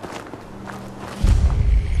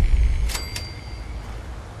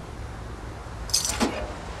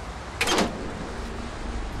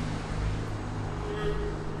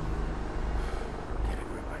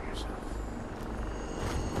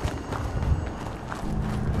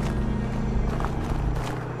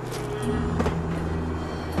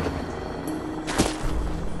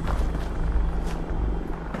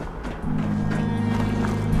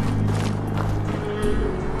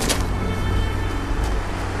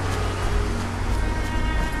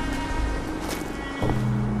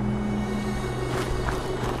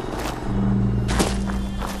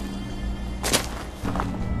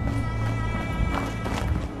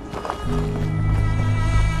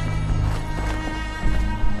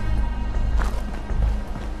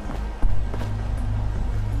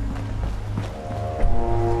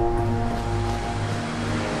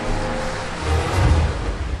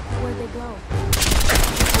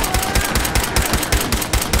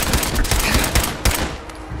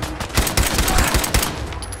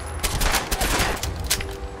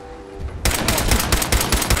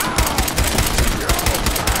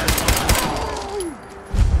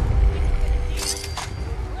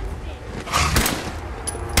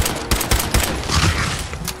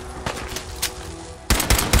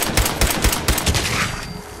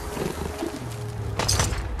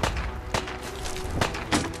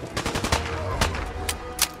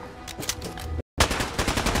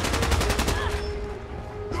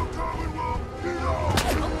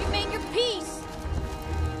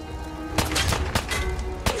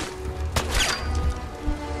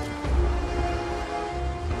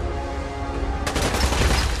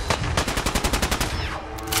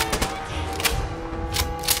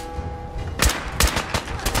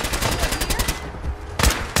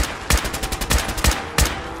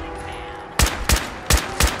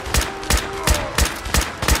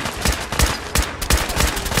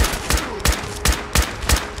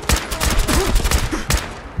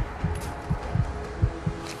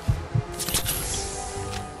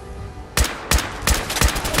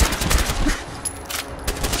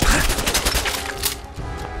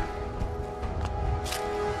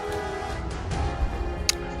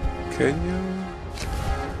 Kenya.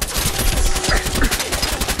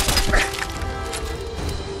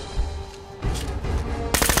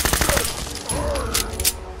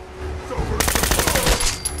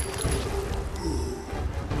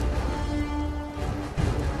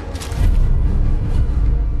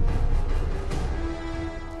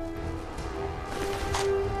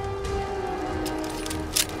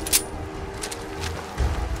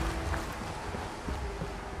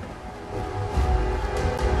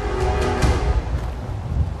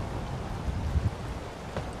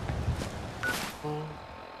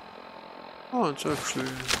 Oh, it's actually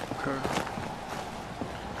okay.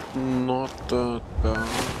 Not that bad.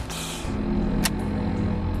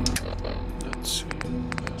 Let's see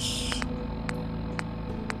this.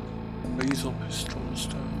 Laser pistol is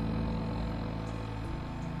there.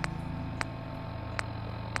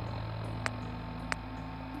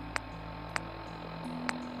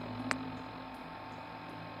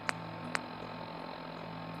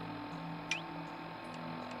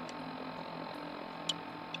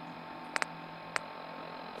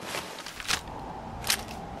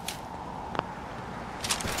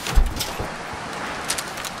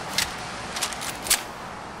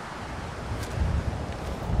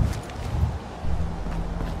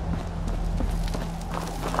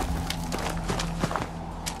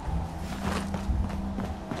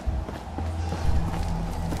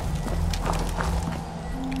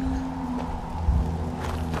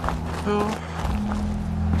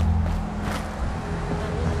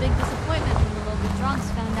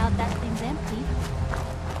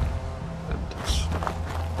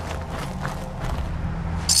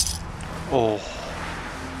 Oh,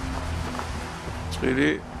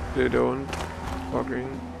 really? They don't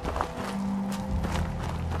fucking.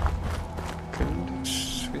 Can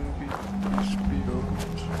this thing be opened?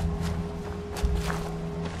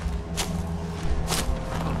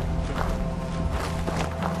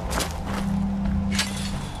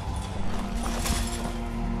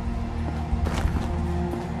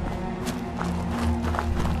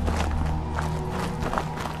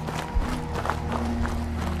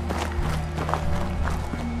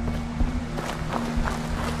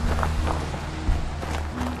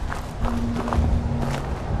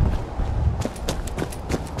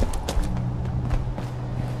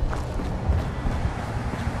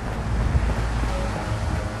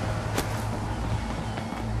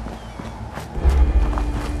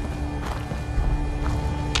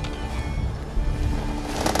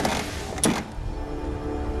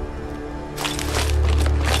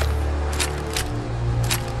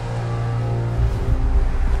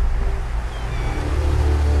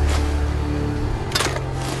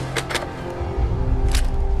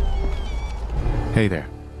 Hey there.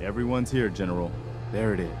 Everyone's here, General.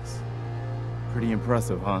 There it is. Pretty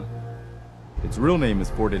impressive, huh? Its real name is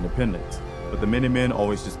Fort Independence, but the Minutemen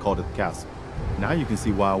always just called it the castle. Now you can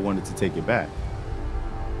see why I wanted to take it back.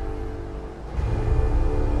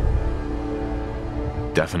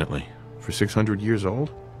 Definitely. For 600 years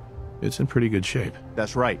old, it's in pretty good shape.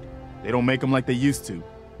 That's right. They don't make them like they used to.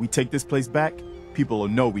 We take this place back, people will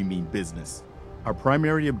know we mean business. Our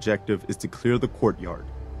primary objective is to clear the courtyard.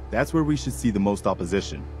 That's where we should see the most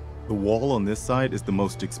opposition. The wall on this side is the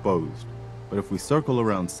most exposed. But if we circle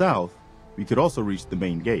around south, we could also reach the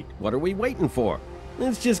main gate. What are we waiting for?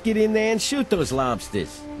 Let's just get in there and shoot those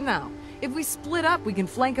lobsters. No. If we split up, we can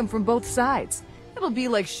flank them from both sides. It'll be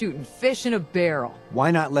like shooting fish in a barrel.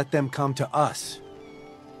 Why not let them come to us?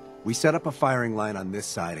 We set up a firing line on this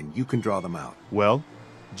side and you can draw them out. Well,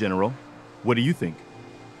 General, what do you think?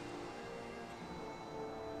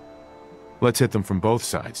 Let's hit them from both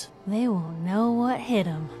sides. They won't know what hit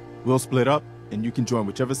them. We'll split up, and you can join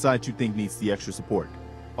whichever side you think needs the extra support.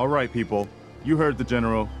 All right, people. You heard the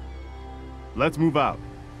General. Let's move out.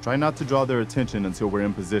 Try not to draw their attention until we're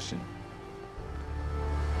in position.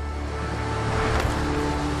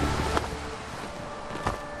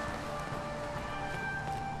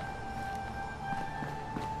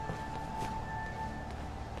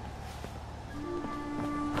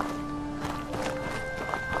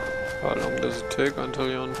 How long does it take until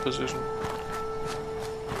you're in position?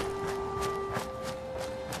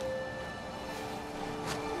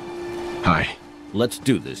 Hi. Let's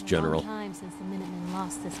do this, General. Long time since the Minutemen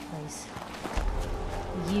lost this place.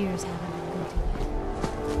 Years haven't been good to it.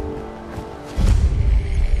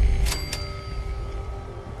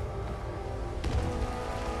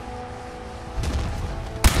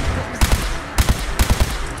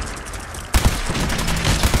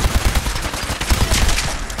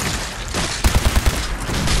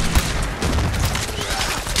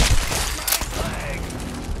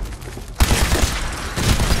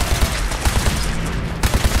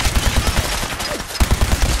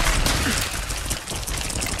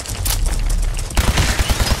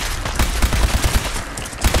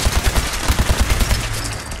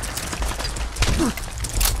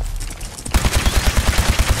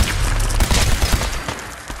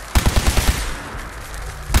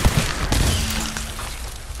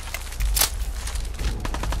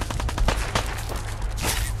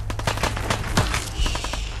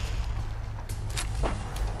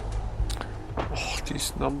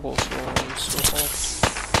 These numbers are always so hard.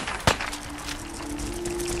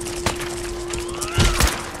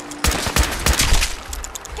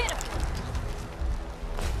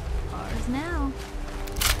 Ours now.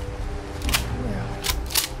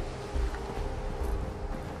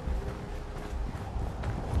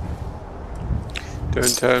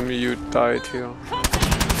 Don't tell me you died here.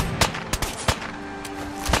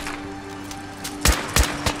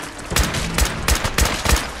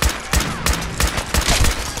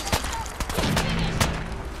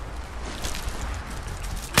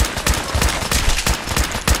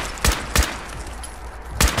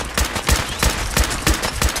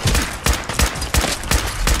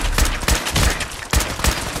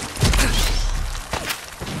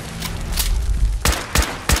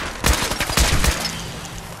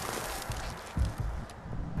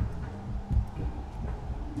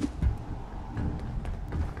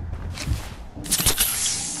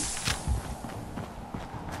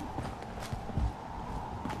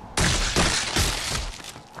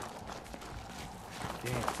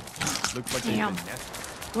 Looks like Damn. they've been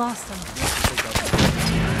nested. Lost them.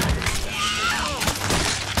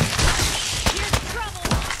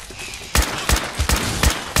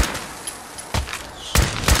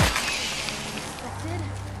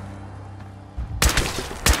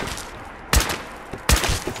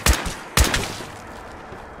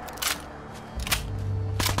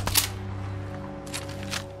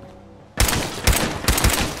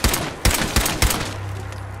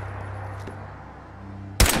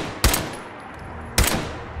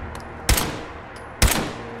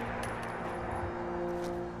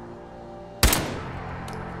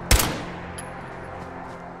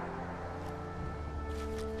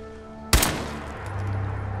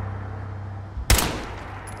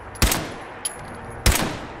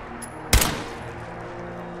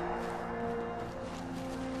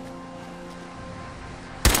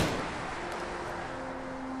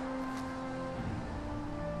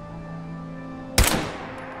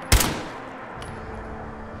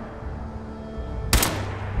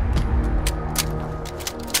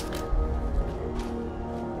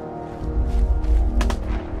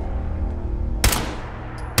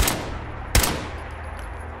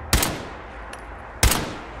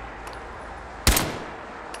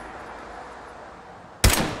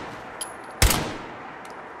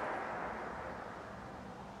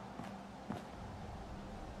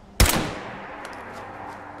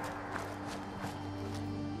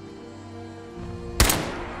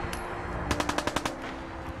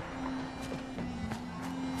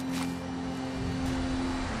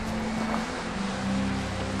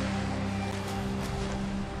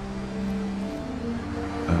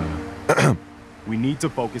 We need to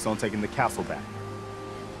focus on taking the castle back.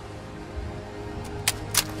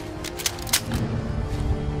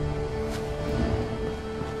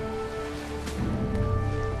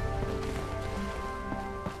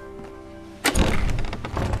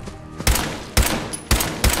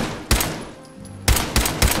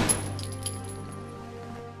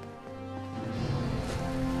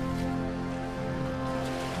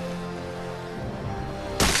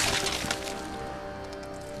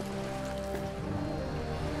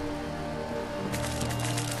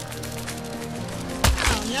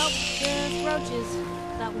 Nope, just roaches.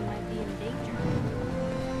 Thought we might be in danger.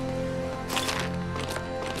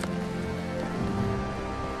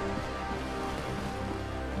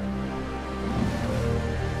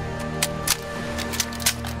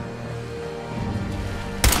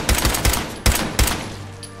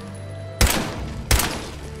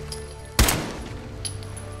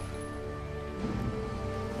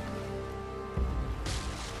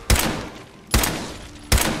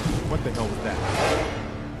 What the hell was that?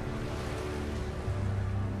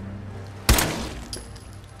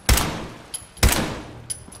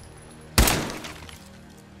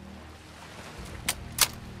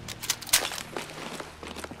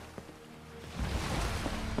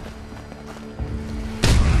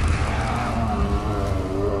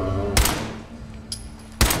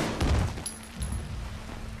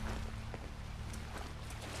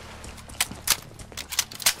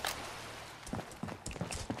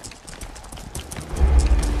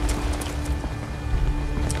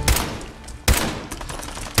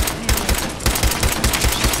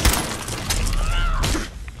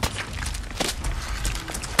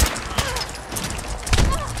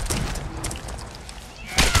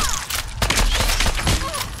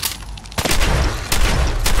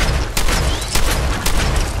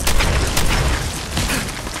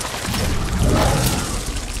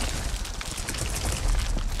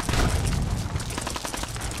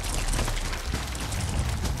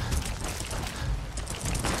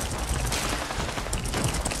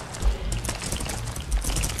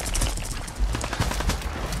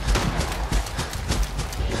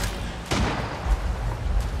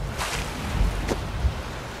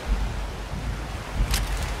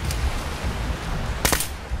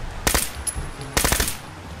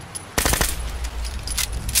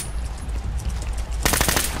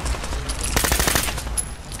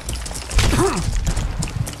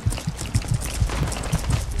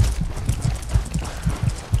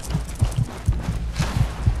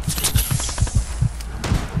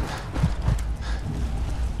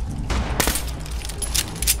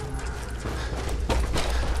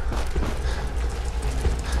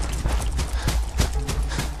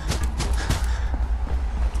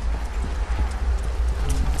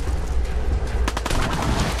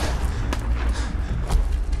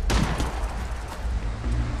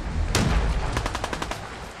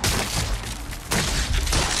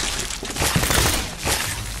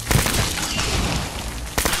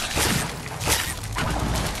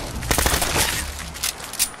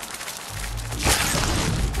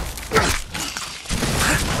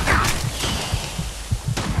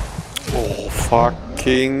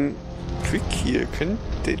 fucking quick here. Can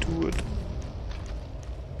they do it?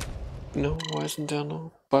 No, why isn't there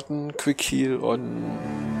no button quick heal on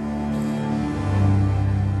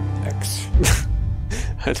X?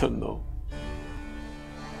 I don't know.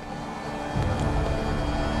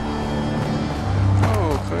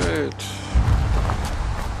 Oh, great.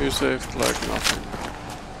 You saved like nothing.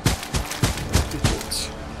 Idiots.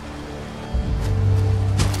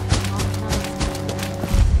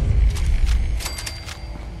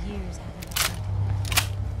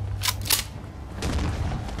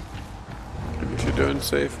 If you don't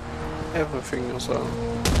save everything yourself.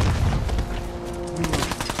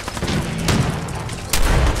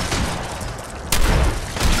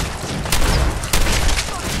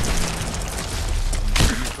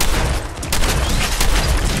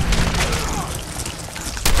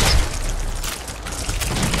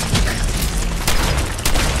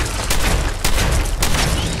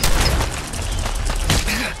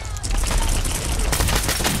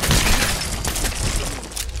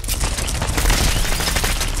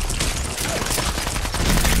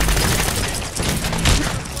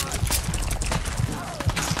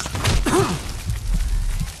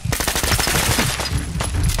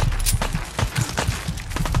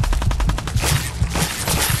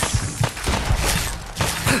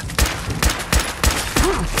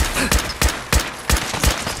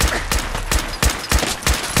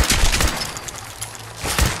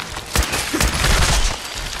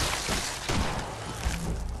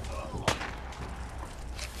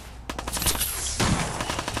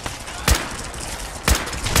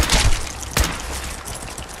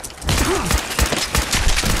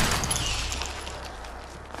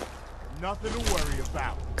 Nothing to worry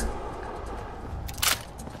about.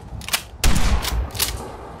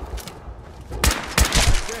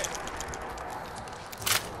 That's it.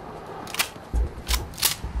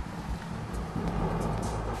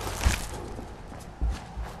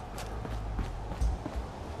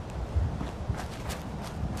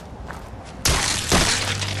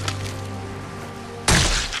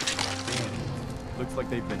 Looks like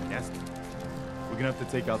they've been nesting. We're gonna have to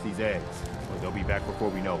take out these eggs, or they'll be back before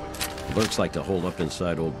we know it. Lurks like to hold up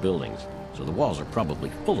inside old buildings, so the walls are probably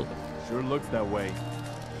full of them. Sure looks that way.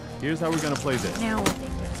 Here's how we're gonna play this. Now what they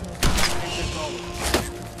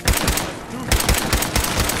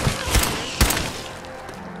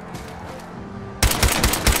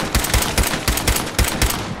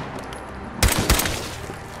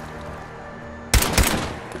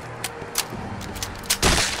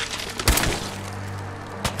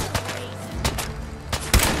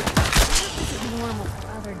normal for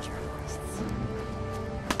other journalists.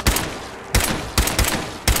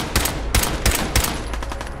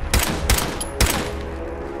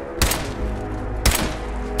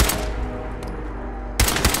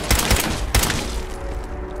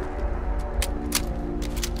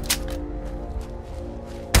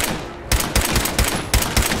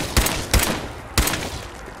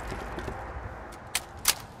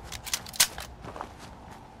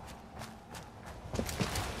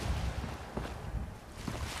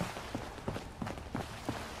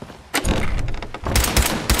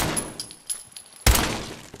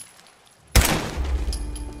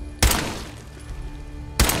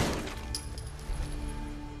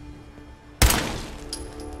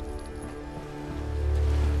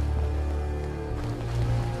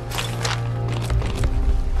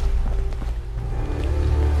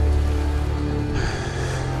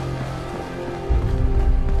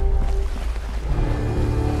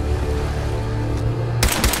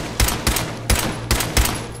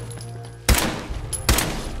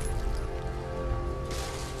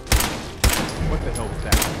 What the hell was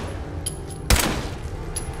that?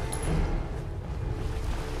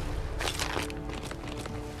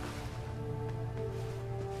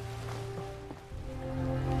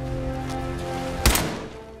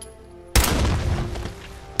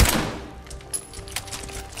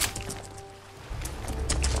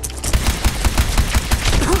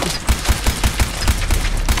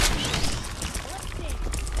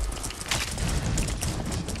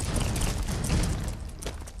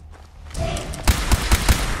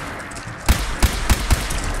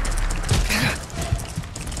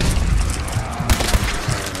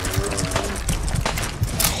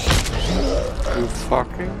 You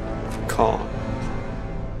fucking can't.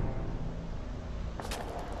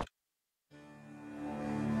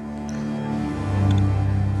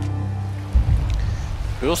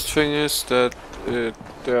 First thing is that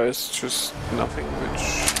there is just nothing which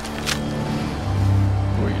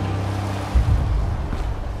really.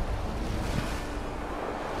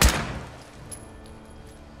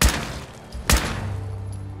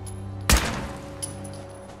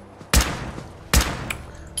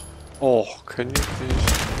 Oh, can you please?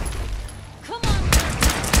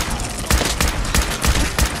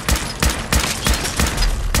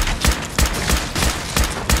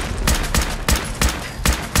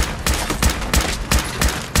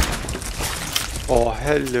 Oh,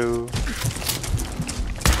 hello.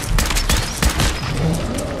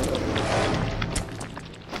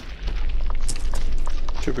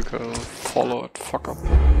 Typical Fallout fuck up.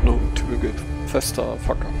 No, typical Festa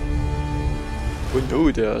fuck up. Oh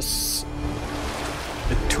no, there's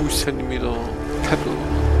a 2 centimeter pebble.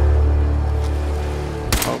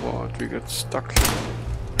 How about we get stuck here?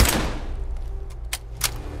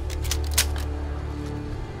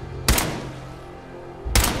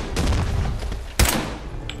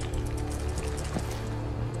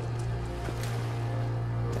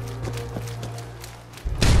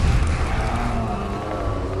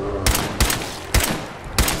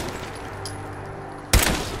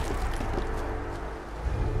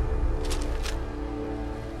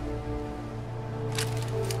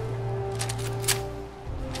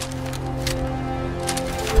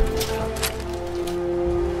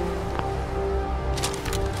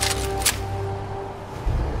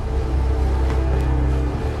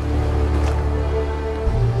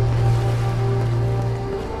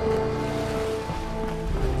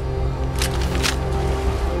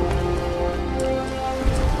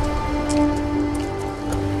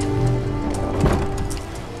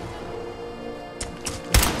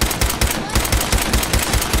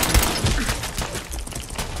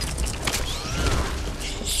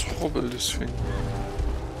 This thing.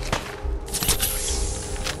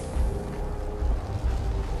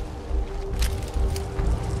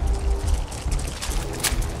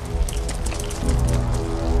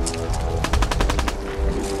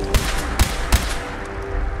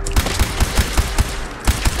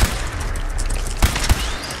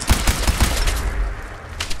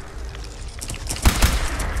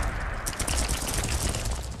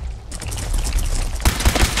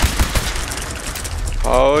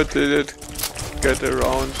 How did it get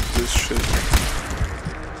around this shit?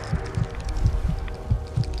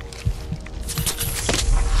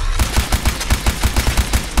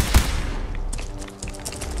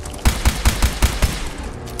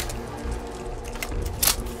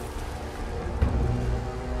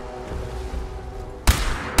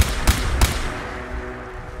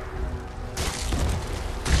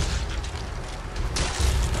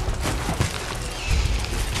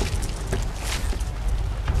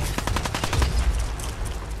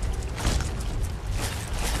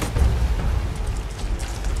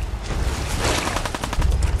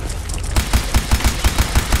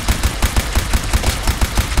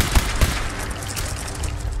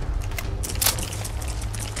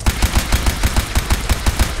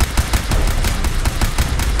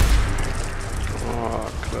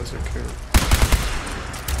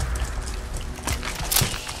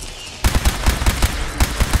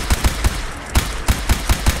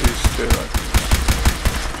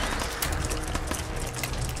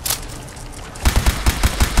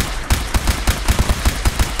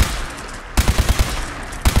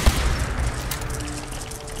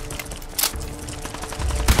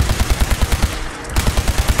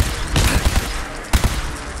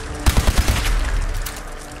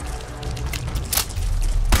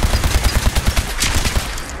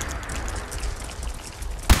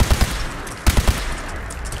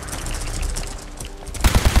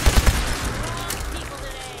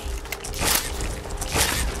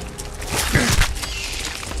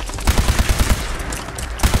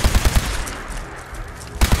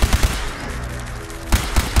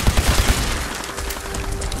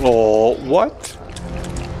 Oh, what?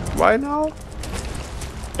 Why now?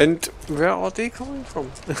 And where are they coming from?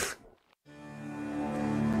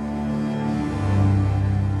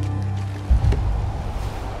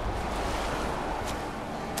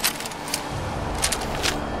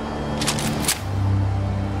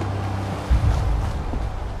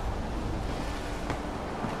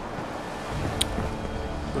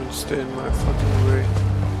 Don't stay in my fucking way.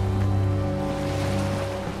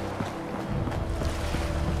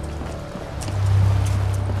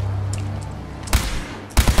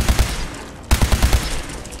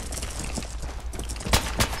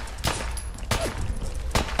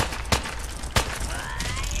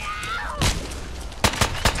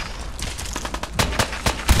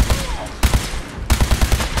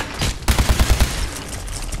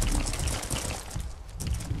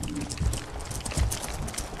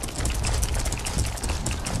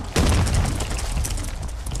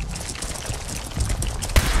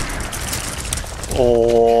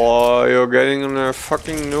 Oh, you're getting on their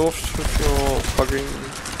fucking nerves with your fucking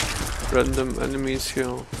random enemies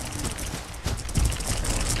here.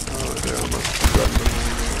 random.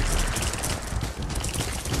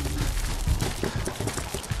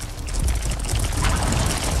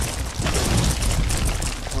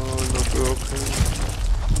 Oh, not broken.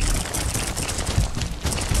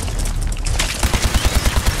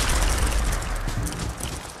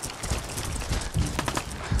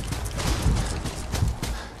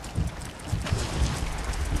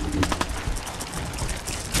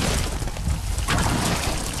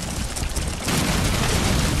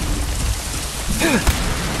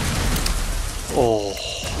 Oh.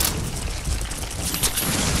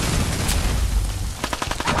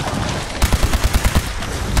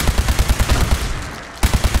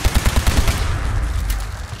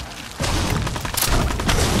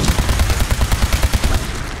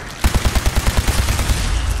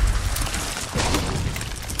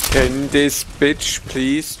 Can this bitch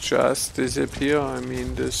please just disappear? I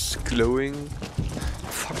mean, this glowing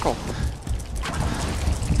fucker.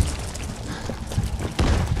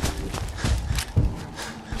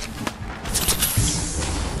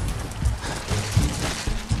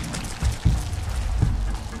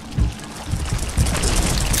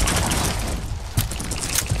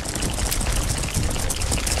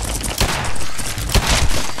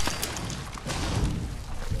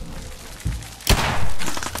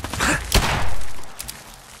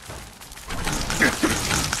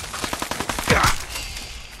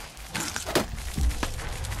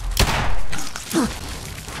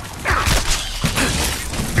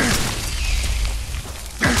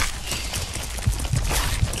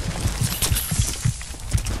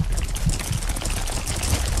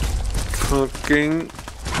 Fucking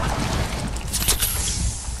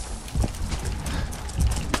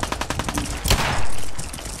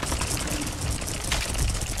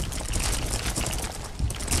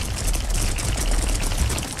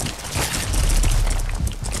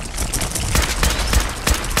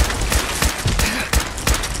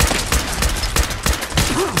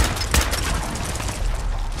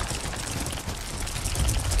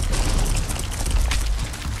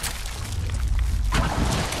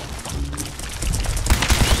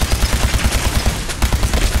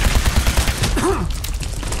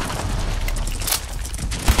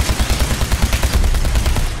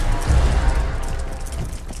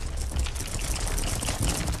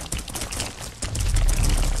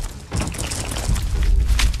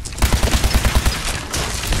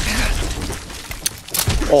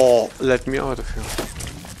oh, let me out of here.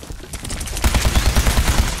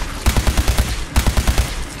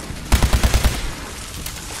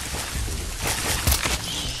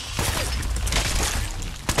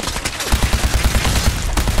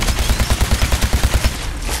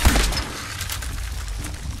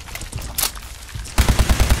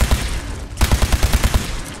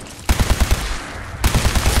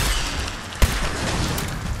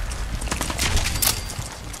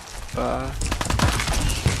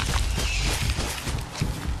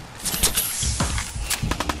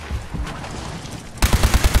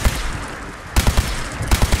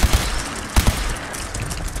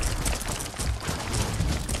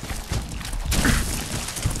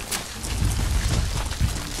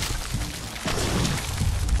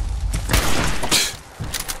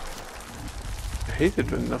 I hate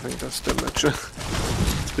it when nothing does damage.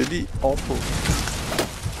 It's really awful.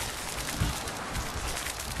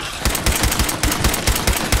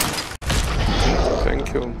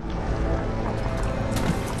 Thank you.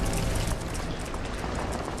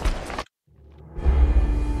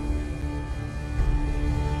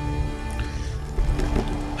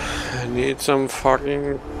 I need some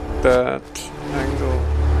fucking dead angle.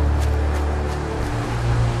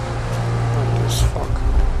 What this fuck?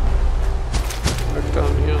 Back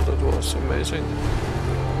down here, that was amazing.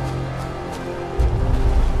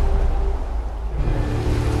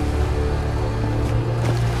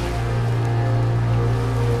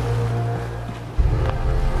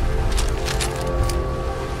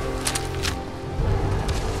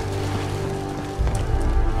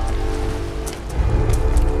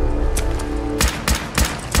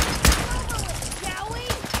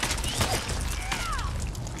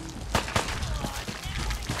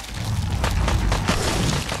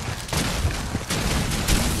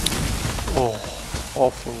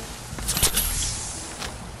 Awful.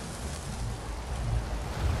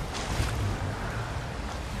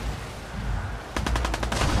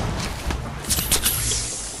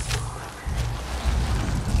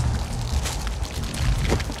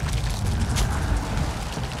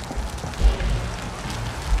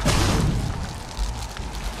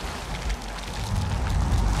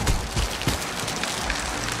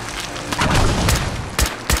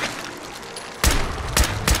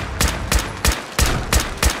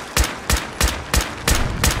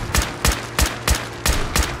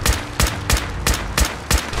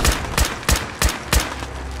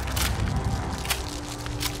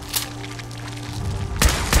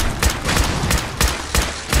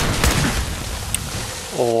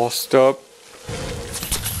 Oh, stop.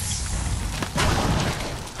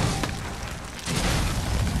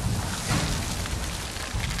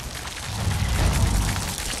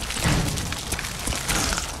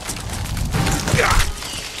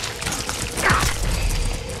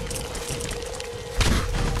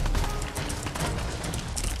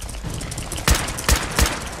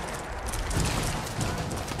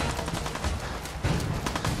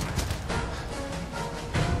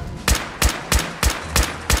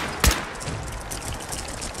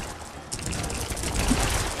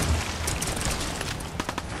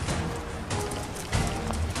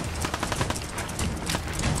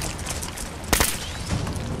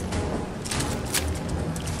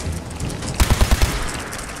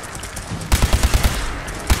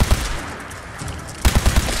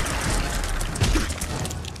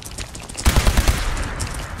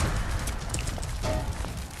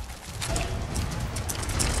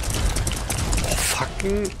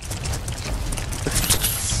 Fucking...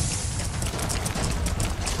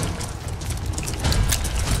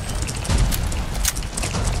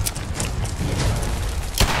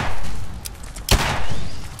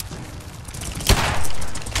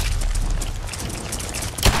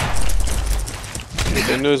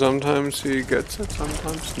 Nintendo, sometimes he gets it,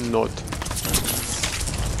 sometimes not.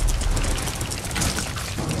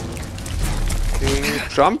 King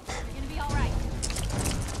jump.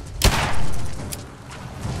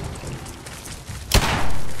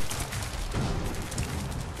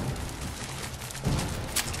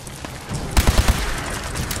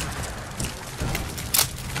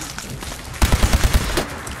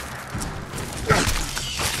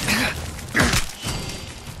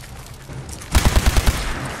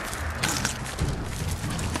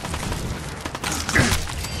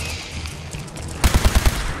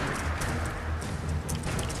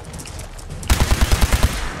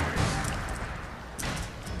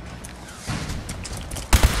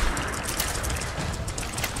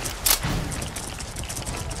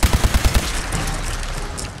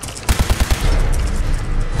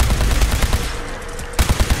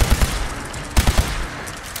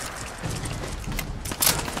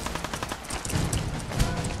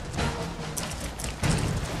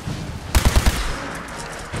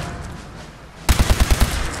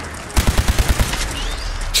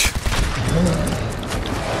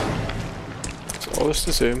 Always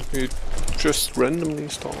the same, he just randomly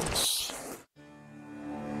starts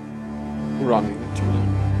running to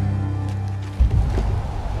them.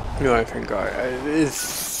 No, I think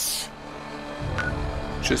it's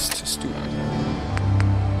just stupid.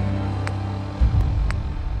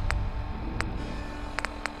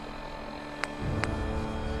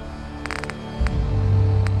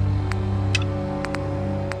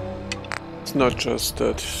 It's not just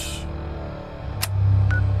that.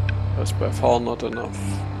 That's by far not enough.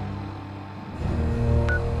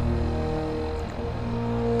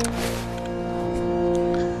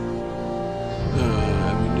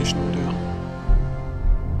 Ammunition there.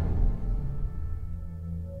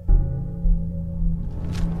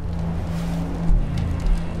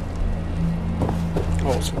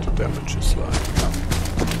 Also the damage is like...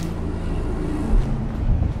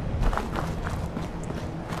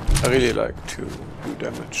 I really like to do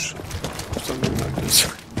damage. Something like this.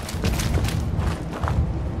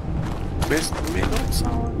 This may not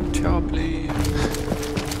sound terribly...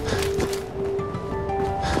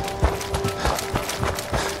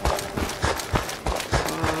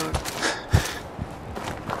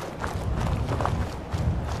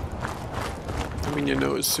 I mean, you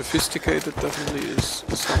know, sophisticated definitely is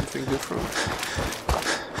something different.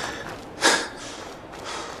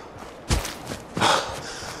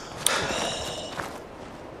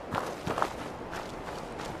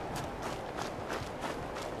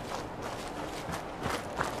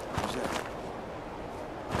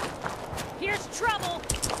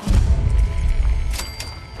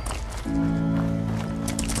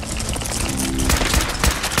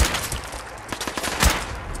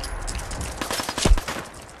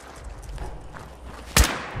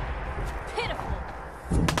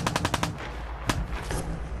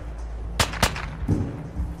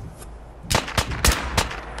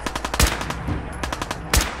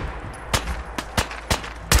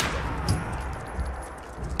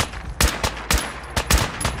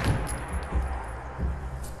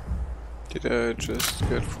 Did I just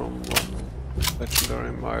get from one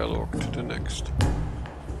legendary Mirelurk to the next?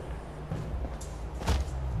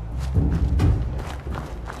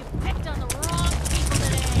 You picked on the wrong people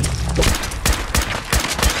today.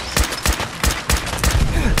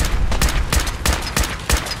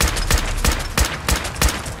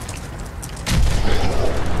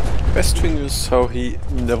 best thing is how he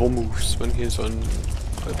never moves when he's on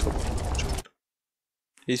the top of an object.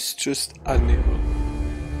 He's just unable.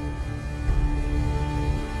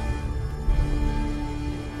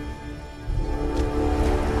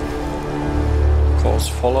 Of course,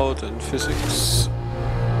 Fallout and physics.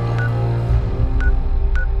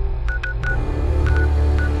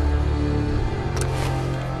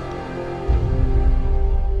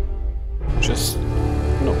 Just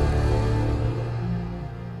no.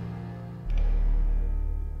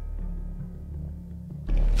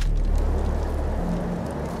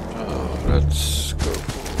 Let's go.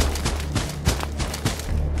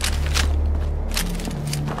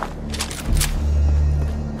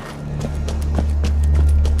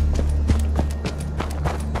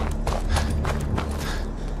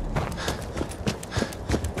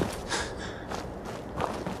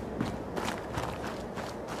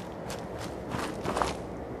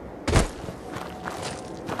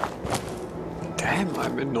 Damn,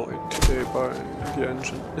 I'm annoyed today by the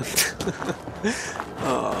engine.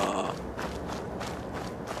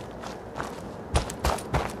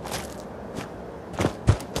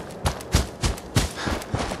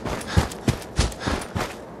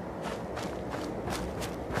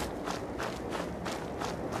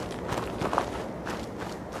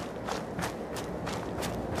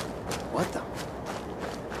 What the?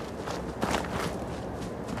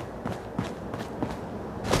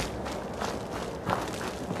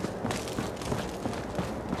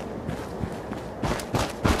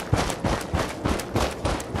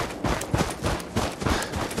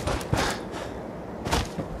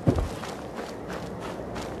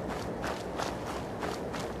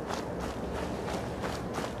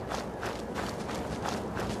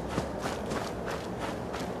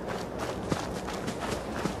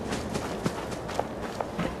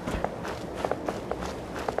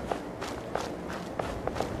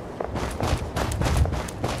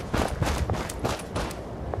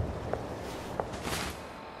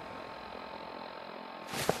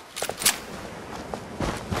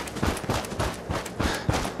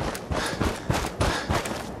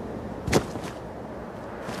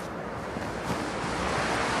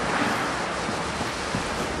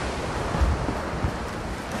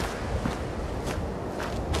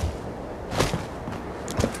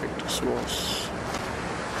 Was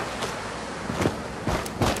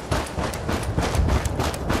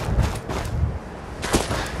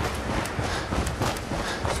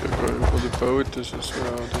if you're going for the boat, this is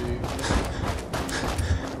where the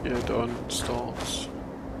add-on starts.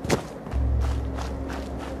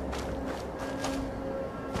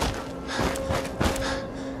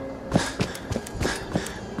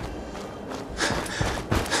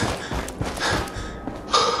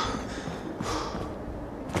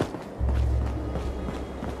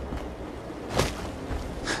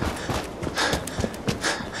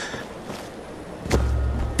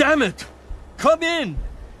 Damn it! Come in!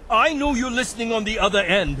 I know you're listening on the other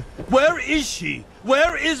end. Where is she?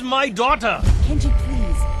 Where is my daughter? Kenji,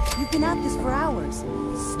 please. You've been at this for hours.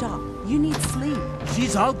 Stop. You need sleep.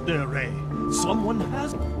 She's out there, Ray. Someone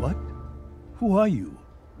has... What? Who are you?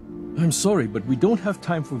 I'm sorry, but we don't have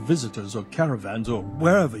time for visitors or caravans or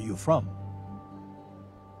wherever you're from.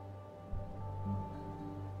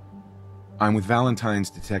 I'm with Valentine's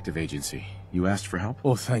detective agency. You asked for help?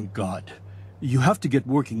 Oh, thank God. You have to get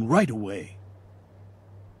working right away.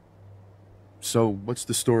 So, what's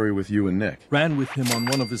the story with you and Nick? Ran with him on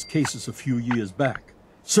one of his cases a few years back,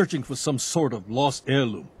 searching for some sort of lost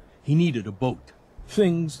heirloom. He needed a boat.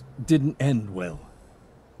 Things didn't end well.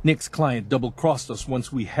 Nick's client double-crossed us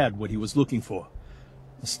once we had what he was looking for.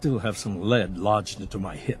 I still have some lead lodged into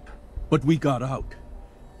my hip. But we got out.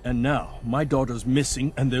 And now, my daughter's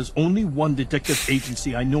missing, and there's only one detective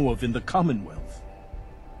agency I know of in the Commonwealth.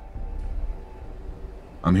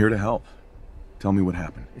 I'm here to help. Tell me what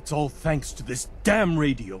happened. It's all thanks to this damn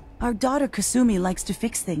radio. Our daughter Kasumi likes to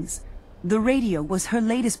fix things. The radio was her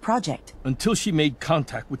latest project. Until she made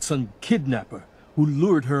contact with some kidnapper who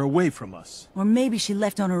lured her away from us. Or maybe she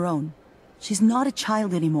left on her own. She's not a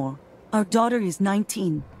child anymore. Our daughter is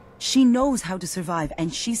 19. She knows how to survive,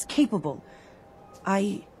 and she's capable.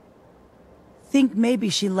 I think maybe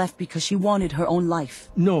she left because she wanted her own life.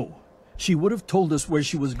 No. She would have told us where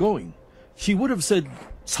she was going. She would have said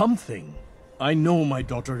something. I know my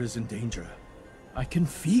daughter is in danger. I can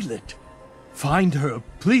feel it. Find her,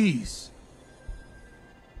 please.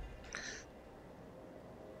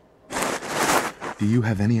 Do you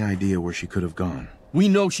have any idea where she could have gone? We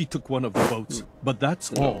know she took one of the boats, but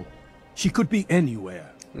that's all. She could be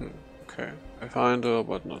anywhere. Okay, I find her,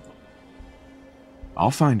 but not.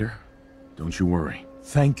 I'll find her. Don't you worry.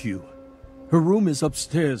 Thank you. Her room is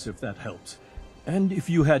upstairs if that helps. And if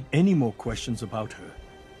you had any more questions about her,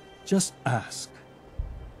 just ask.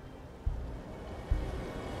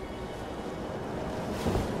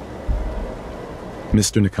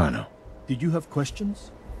 Mr. Nakano. Did you have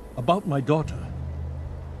questions? About my daughter?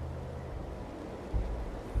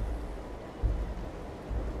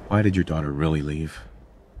 Why did your daughter really leave?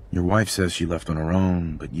 Your wife says she left on her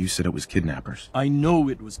own, but you said it was kidnappers. I know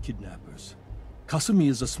it was kidnappers. Kasumi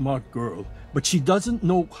is a smart girl, but she doesn't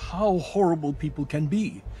know how horrible people can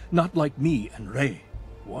be. Not like me and Rei.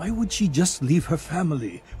 Why would she just leave her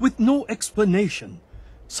family with no explanation?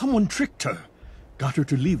 Someone tricked her, got her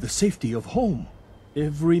to leave the safety of home.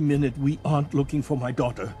 Every minute we aren't looking for my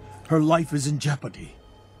daughter, her life is in jeopardy.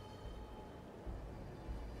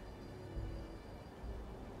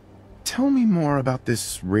 Tell me more about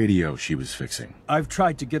this radio she was fixing. I've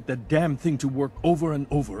tried to get that damn thing to work over and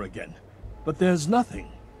over again, but there's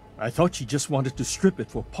nothing. I thought she just wanted to strip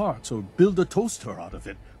it for parts or build a toaster out of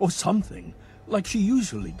it, or something, like she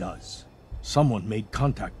usually does. Someone made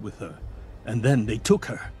contact with her, and then they took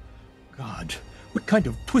her. God, what kind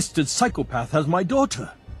of twisted psychopath has my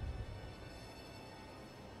daughter?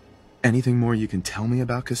 Anything more you can tell me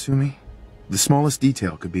about Kasumi? The smallest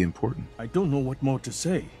detail could be important. I don't know what more to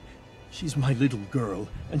say. She's my little girl,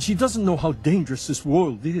 and she doesn't know how dangerous this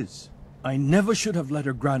world is. I never should have let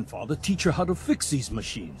her grandfather teach her how to fix these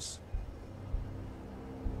machines.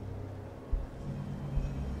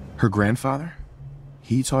 Her grandfather?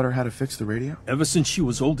 He taught her how to fix the radio? Ever since she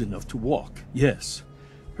was old enough to walk, yes.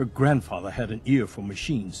 Her grandfather had an ear for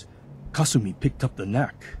machines. Kasumi picked up the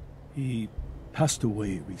knack. He passed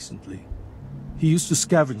away recently. He used to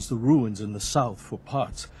scavenge the ruins in the south for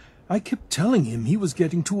parts. I kept telling him he was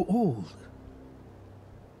getting too old.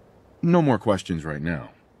 No more questions right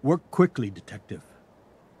now. Work quickly, Detective.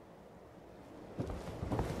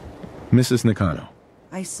 Mrs. Nakano.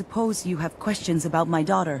 I suppose you have questions about my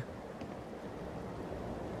daughter.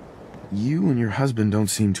 You and your husband don't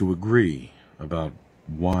seem to agree about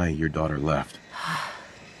why your daughter left.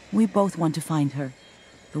 We both want to find her.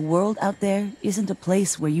 The world out there isn't a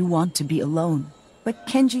place where you want to be alone. But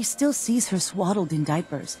Kenji still sees her swaddled in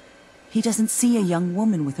diapers. He doesn't see a young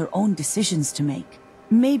woman with her own decisions to make.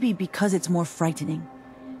 Maybe because it's more frightening.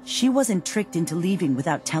 She wasn't tricked into leaving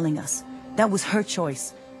without telling us. That was her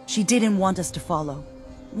choice. She didn't want us to follow.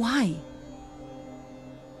 Why?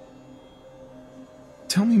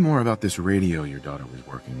 Tell me more about this radio your daughter was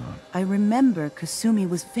working on. I remember Kasumi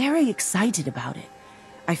was very excited about it.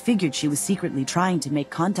 I figured she was secretly trying to make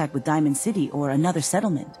contact with Diamond City or another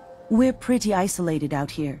settlement. We're pretty isolated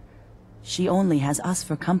out here. She only has us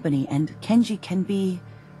for company, and Kenji can be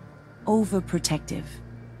overprotective.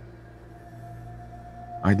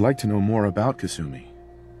 I'd like to know more about Kasumi.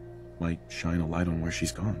 Might shine a light on where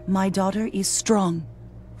she's gone. My daughter is strong,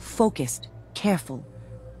 focused, careful.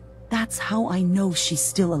 That's how I know she's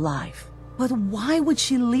still alive. But why would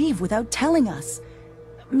she leave without telling us?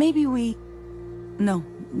 Maybe we... No,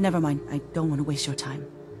 never mind. I don't want to waste your time.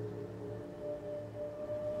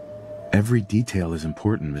 Every detail is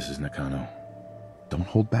important, Mrs. Nakano. Don't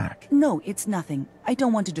hold back. No, it's nothing. I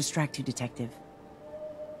don't want to distract you, Detective.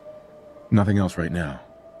 Nothing else right now.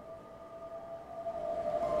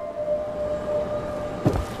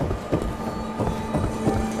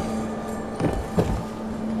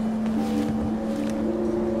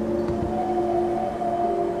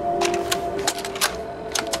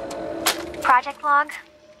 Project log,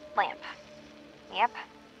 lamp. Yep,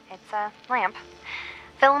 it's a lamp.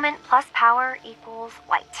 Filament plus power equals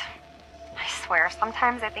light. I swear,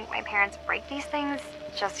 sometimes I think my parents break these things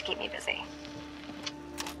just to keep me busy.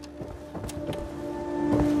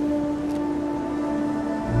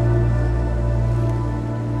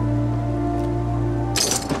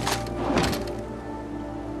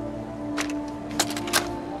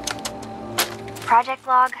 Project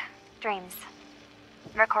log, dreams.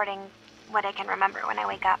 Recording what I can remember when I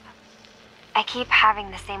wake up. I keep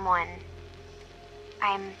having the same one.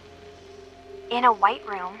 I'm in a white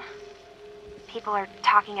room. People are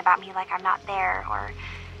talking about me like I'm not there, or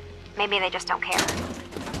maybe they just don't care.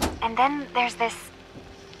 And then there's this,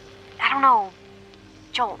 I don't know,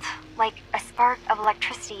 jolt, like a spark of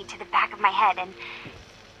electricity to the back of my head, and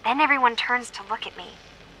then everyone turns to look at me.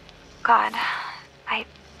 God, I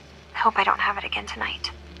hope I don't have it again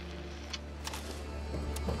tonight.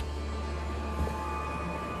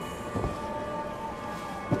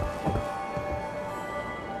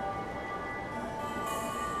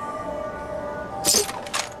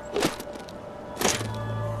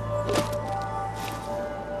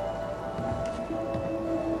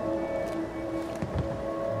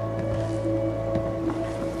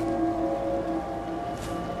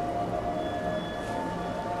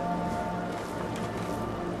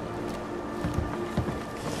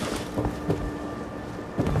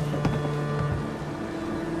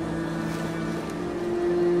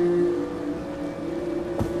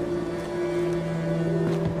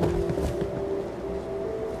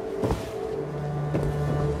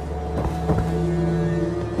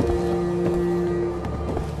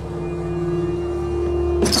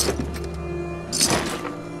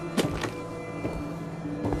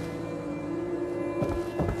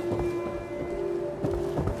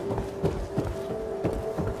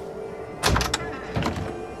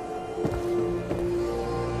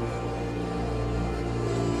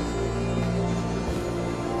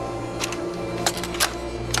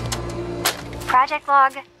 Project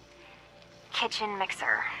log. Kitchen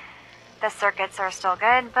mixer. The circuits are still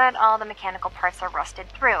good, but all the mechanical parts are rusted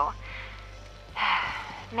through.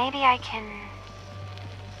 Maybe I can...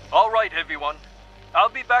 All right, everyone. I'll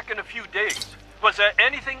be back in a few days. Was there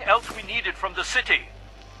anything else we needed from the city?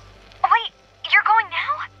 Wait, you're going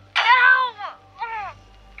now? No!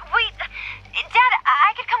 Wait, Dad,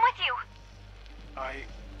 I could come with you.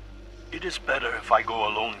 It is better if I go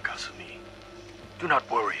alone, Kasumi. Do not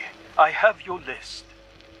worry. I have your list.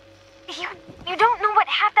 You don't know what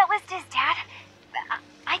half that list is, Dad.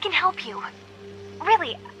 I can help you.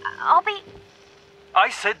 Really, I'll be... I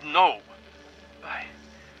said no.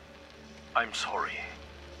 I'm sorry.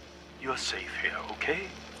 You're safe here, okay?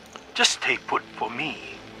 Just stay put for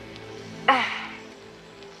me.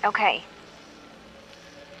 Okay.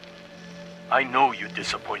 I know you're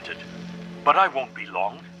disappointed, but I won't be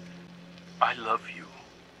long. I love you.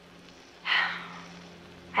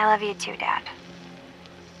 I love you too, Dad.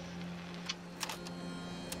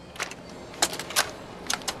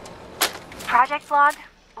 Project log,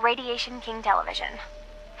 Radiation King Television.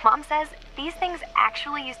 Mom says these things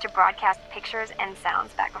actually used to broadcast pictures and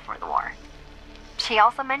sounds back before the war. She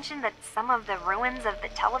also mentioned that some of the ruins of the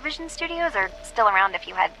television studios are still around if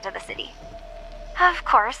you head to the city. Of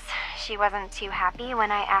course, she wasn't too happy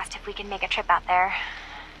when I asked if we could make a trip out there.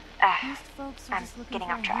 I'm getting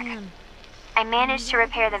off track. I managed to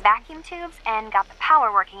repair the vacuum tubes and got the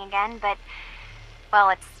power working again, but, well,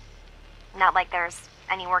 it's not like there's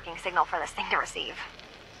any working signal for this thing to receive.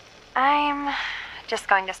 I'm just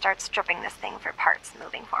going to start stripping this thing for parts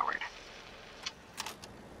moving forward.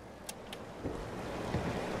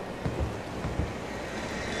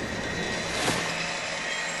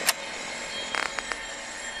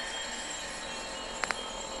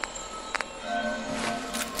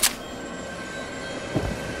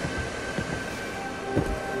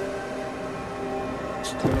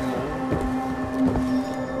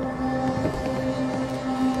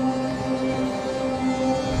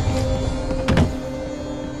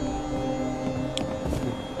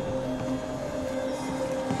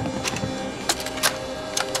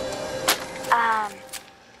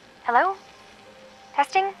 Hello?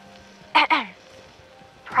 Testing?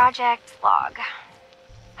 Project log.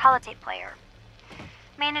 Holotape player.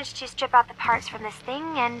 Managed to strip out the parts from this thing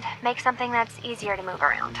and make something that's easier to move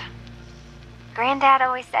around. Granddad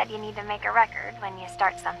always said you need to make a record when you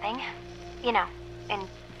start something. You know, in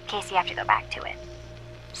case you have to go back to it.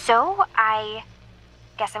 So, I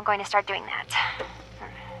guess I'm going to start doing that.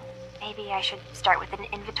 Maybe I should start with an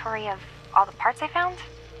inventory of all the parts I found?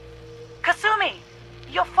 Kasumi!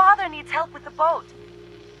 Your father needs help with the boat.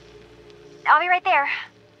 I'll be right there.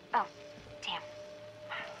 Oh, damn.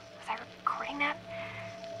 Was I recording that?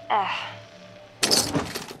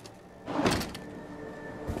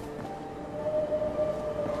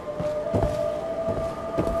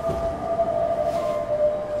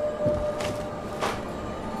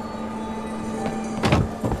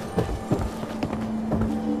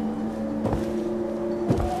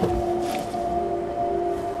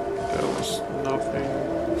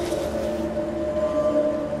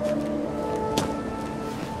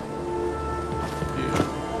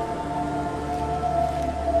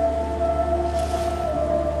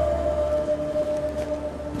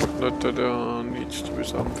 There needs to be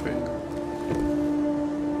something.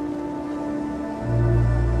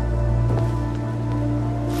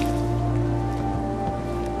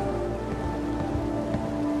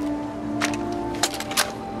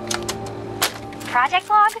 Project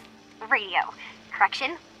log? Radio.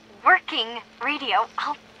 Correction, working radio.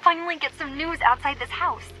 I'll finally get some news outside this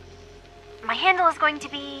house. My handle is going to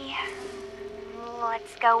be...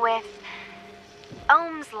 let's go with...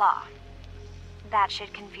 Ohm's Law. That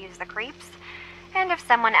should confuse the creeps. And if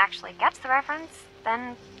someone actually gets the reference,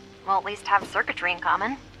 then we'll at least have circuitry in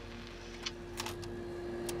common.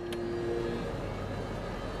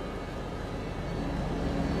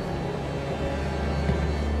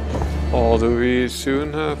 Or do we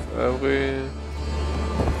soon have every...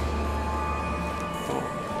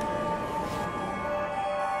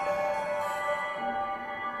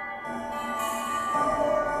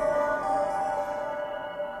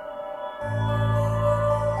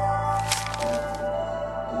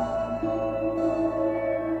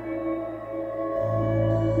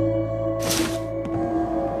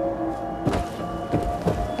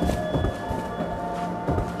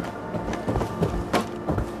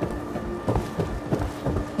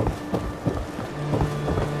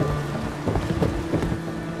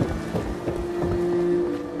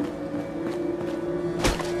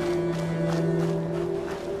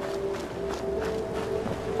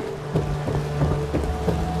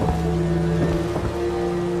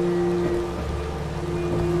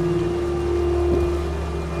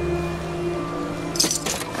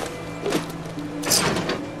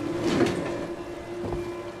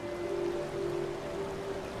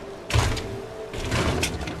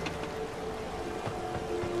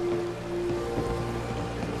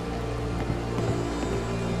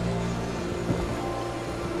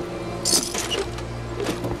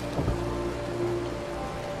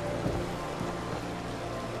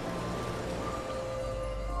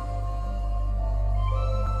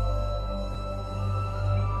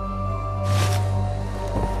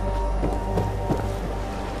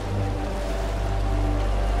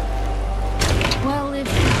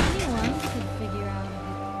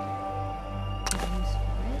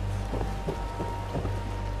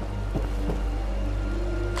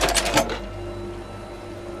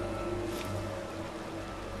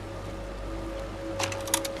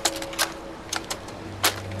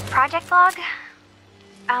 project log?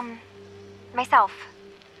 Myself.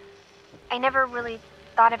 I never really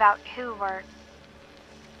thought about who or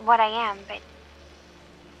what I am, but...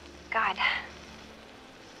 God.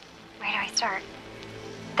 Where do I start?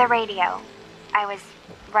 The radio. I was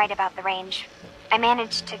right about the range. I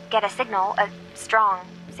managed to get a signal, a strong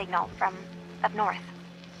signal, from up north.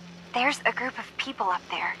 There's a group of people up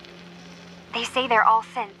there. They say they're all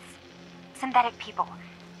synths. Synthetic people.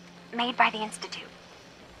 Made by the Institute.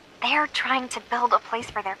 They are trying to build a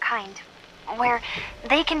place for their kind, where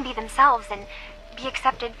they can be themselves and be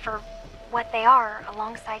accepted for what they are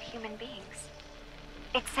alongside human beings.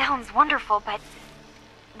 It sounds wonderful, but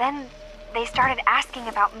then they started asking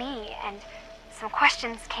about me, and some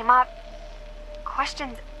questions came up.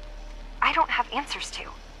 Questions I don't have answers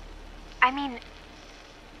to. I mean,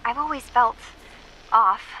 I've always felt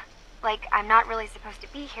off, like I'm not really supposed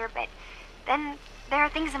to be here, but then there are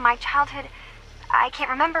things in my childhood I can't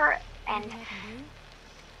remember, and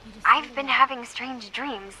I've been having strange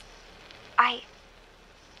dreams. I'm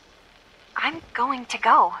going to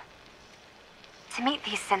go. To meet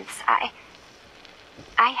these synths, I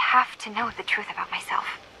have to know the truth about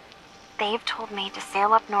myself. They've told me to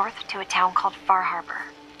sail up north to a town called Far Harbor.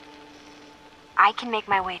 I can make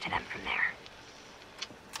my way to them from there.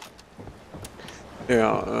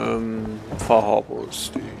 Ja, Far Harbor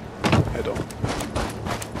ist die Header.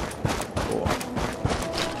 Oh.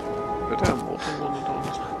 Wird der ermordet worden oder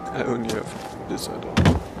nicht? I only have this header.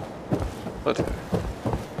 But hey.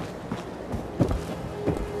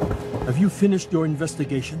 Have you finished your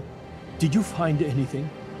investigation? Did you find anything?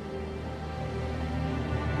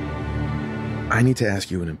 I need to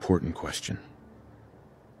ask you an important question.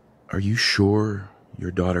 Are you sure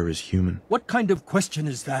your daughter is human? What kind of question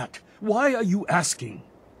is that? Why are you asking?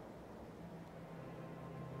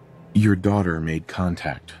 Your daughter made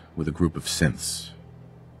contact with a group of synths.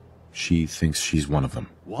 She thinks she's one of them.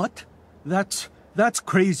 What? That's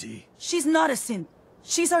crazy. She's not a synth.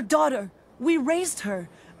 She's our daughter. We raised her.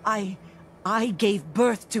 I gave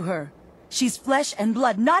birth to her. She's flesh and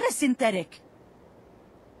blood, not a synthetic.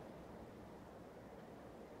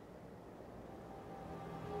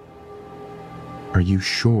 Are you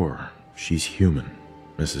sure she's human,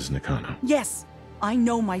 Mrs. Nakano? Yes, I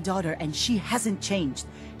know my daughter, and she hasn't changed.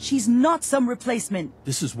 She's not some replacement.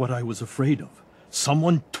 This is what I was afraid of.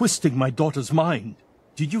 Someone twisting my daughter's mind.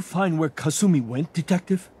 Did you find where Kasumi went,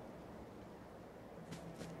 Detective?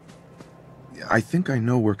 I think I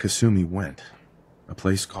know where Kasumi went. A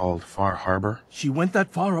place called Far Harbor. She went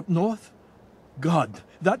that far up north? God,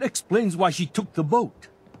 that explains why she took the boat.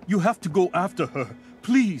 You have to go after her.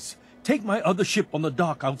 Please, take my other ship on the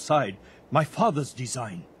dock outside. My father's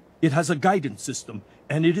design. It has a guidance system,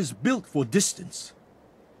 and it is built for distance.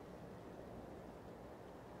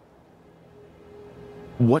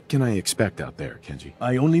 What can I expect out there, Kenji?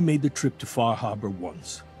 I only made the trip to Far Harbor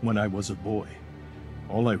once, when I was a boy.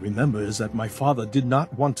 All I remember is that my father did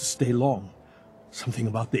not want to stay long. Something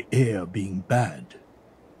about the air being bad.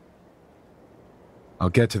 I'll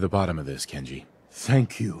get to the bottom of this, Kenji.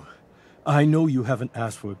 Thank you. I know you haven't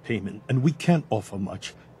asked for a payment, and we can't offer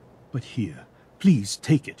much. But here, please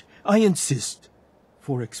take it. I insist.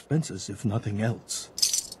 For expenses, if nothing else.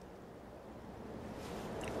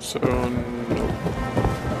 So, no.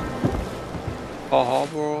 Far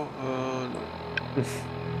Harbor? No.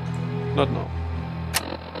 Not now.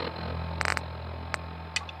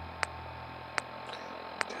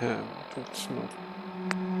 Damn, that's not...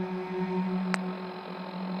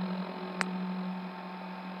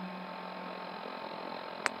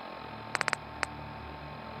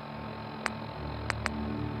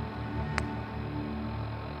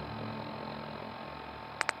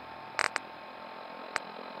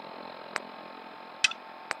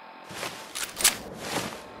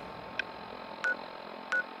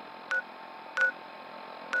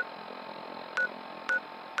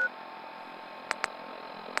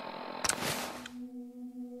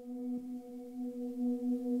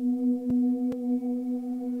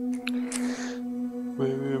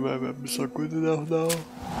 Maybe my maps are good enough now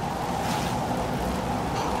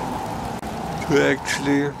to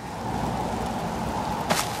actually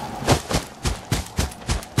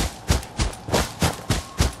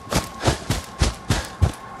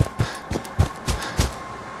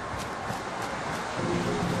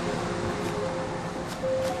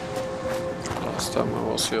last time I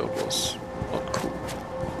was here was not cool.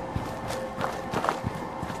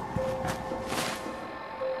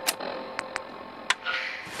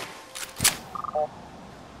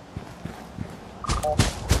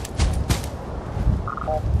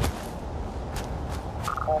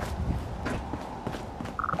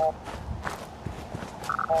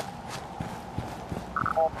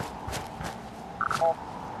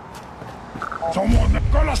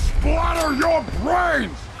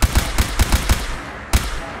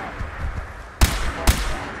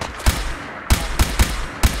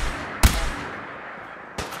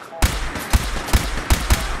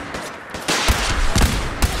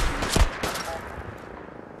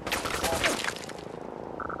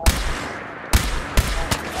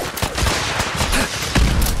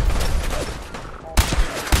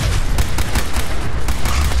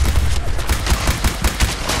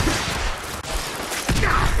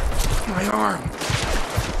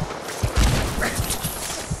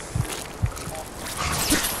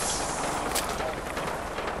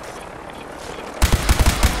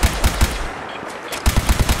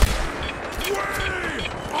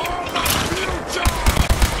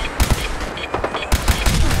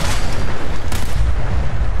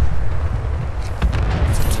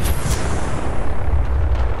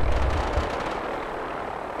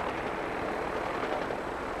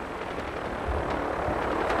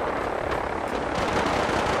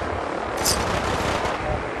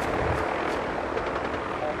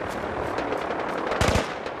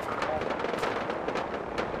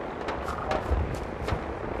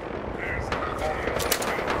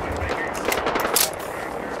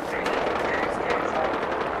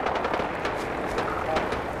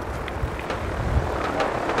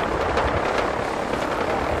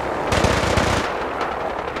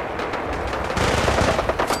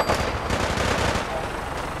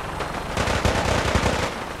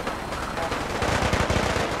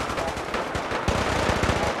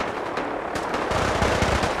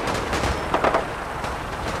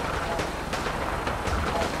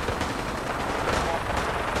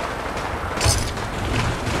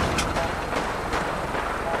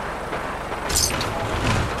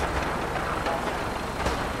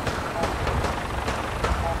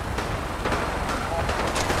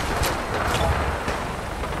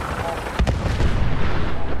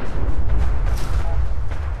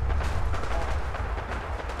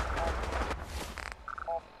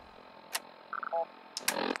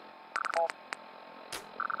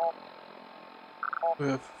 We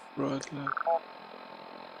have right left.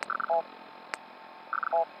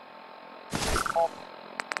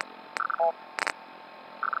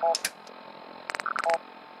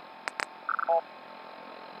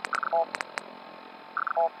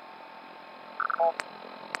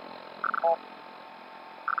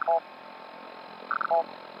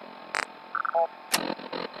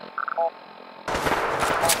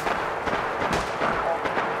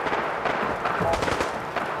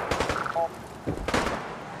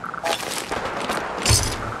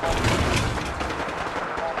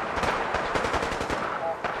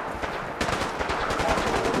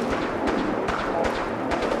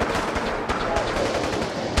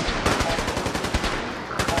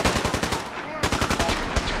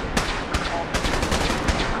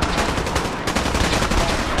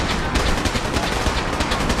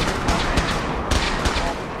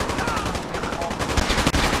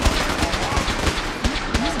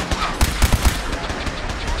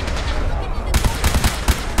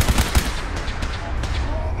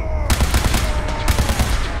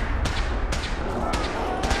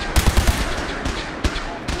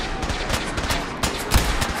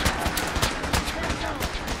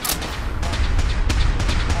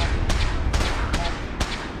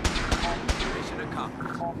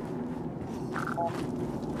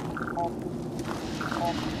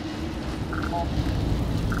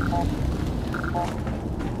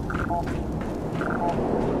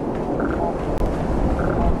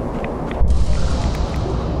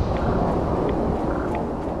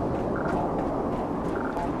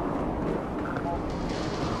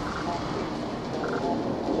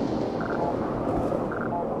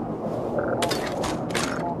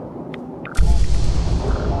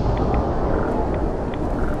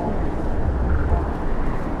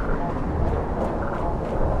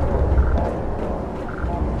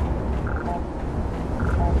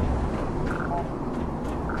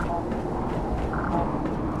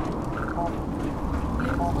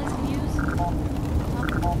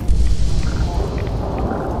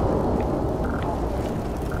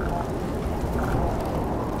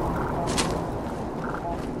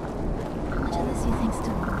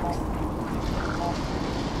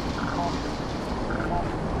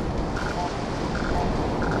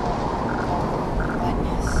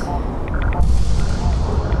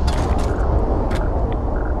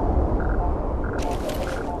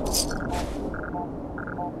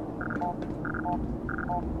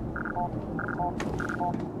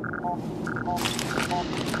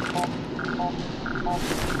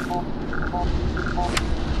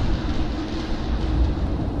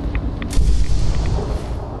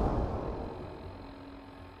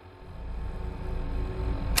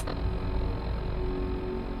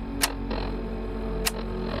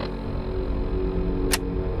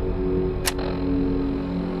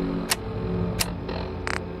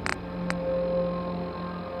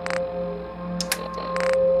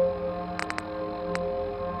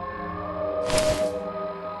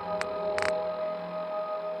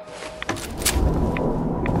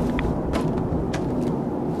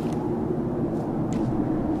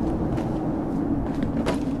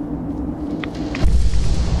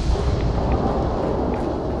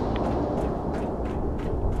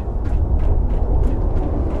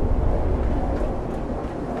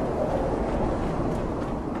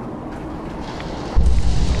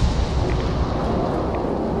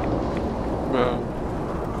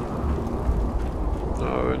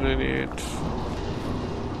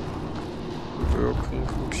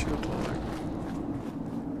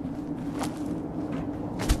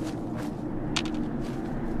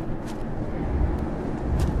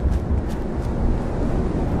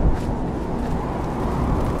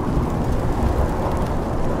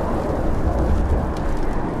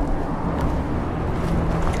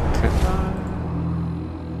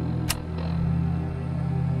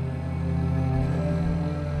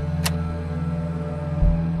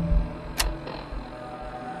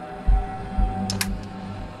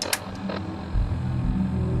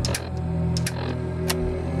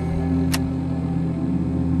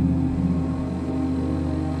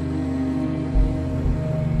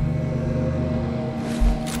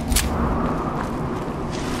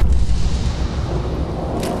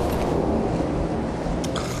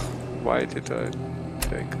 Why did I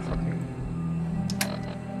take fucking...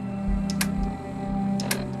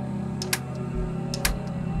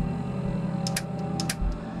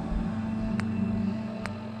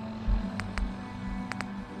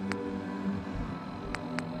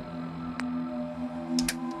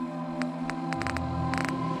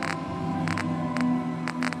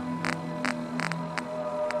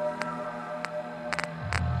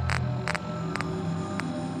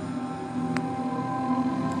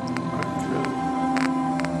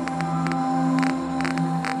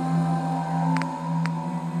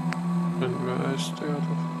 Men hvad er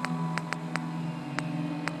det?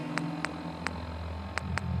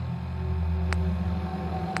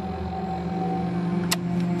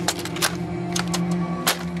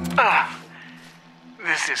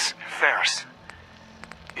 This is Ferris.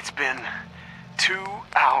 It's been 2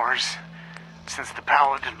 hours since the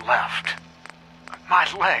Paladin left. My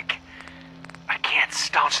leg. I can't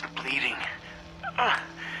staunch the bleeding.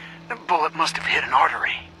 The bullet must have hit an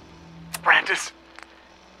artery. Brandis,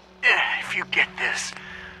 if you get this,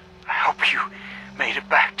 I hope you made it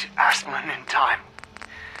back to Aslan in time.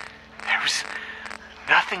 There was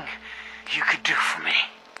nothing you could do for me.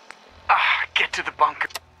 Get to the bunker.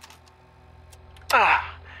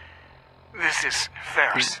 This is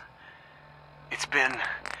Ferris. It's been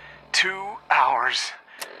 2 hours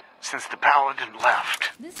since the Paladin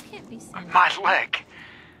left. This can't be sent. My leg.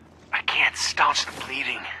 I can't staunch the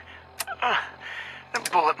bleeding. The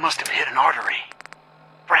bullet must have hit an artery.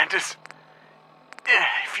 Brandis,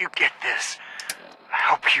 if you get this, I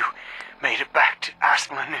hope you made it back to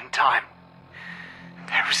Aslan in time.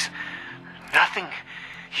 There was nothing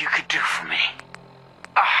you could do for me.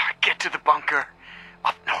 Get to the bunker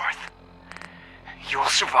up north. You'll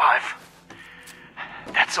survive.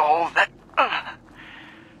 That's all that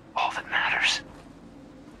matters.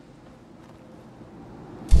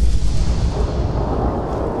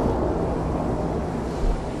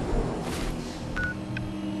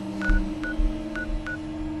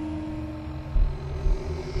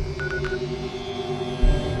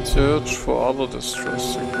 Search for other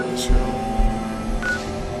distress signals here.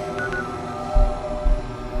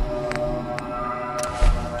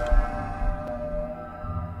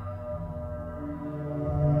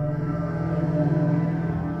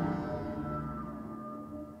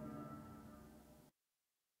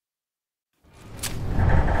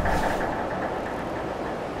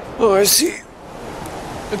 Oh, I see.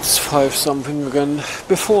 It's 5 something again.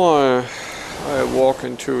 Before I walk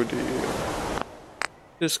into the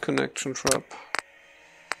disconnection trap,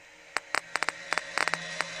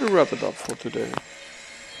 we'll wrap it up for today.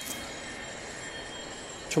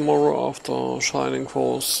 Tomorrow after Shining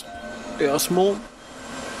Force, there's more.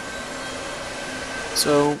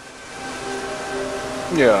 So,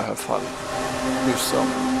 yeah, have fun. Do some.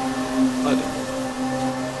 I don't know.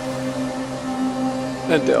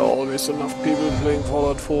 And there are always enough people playing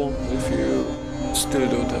Fallout 4 if you still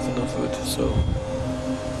don't have enough of it, so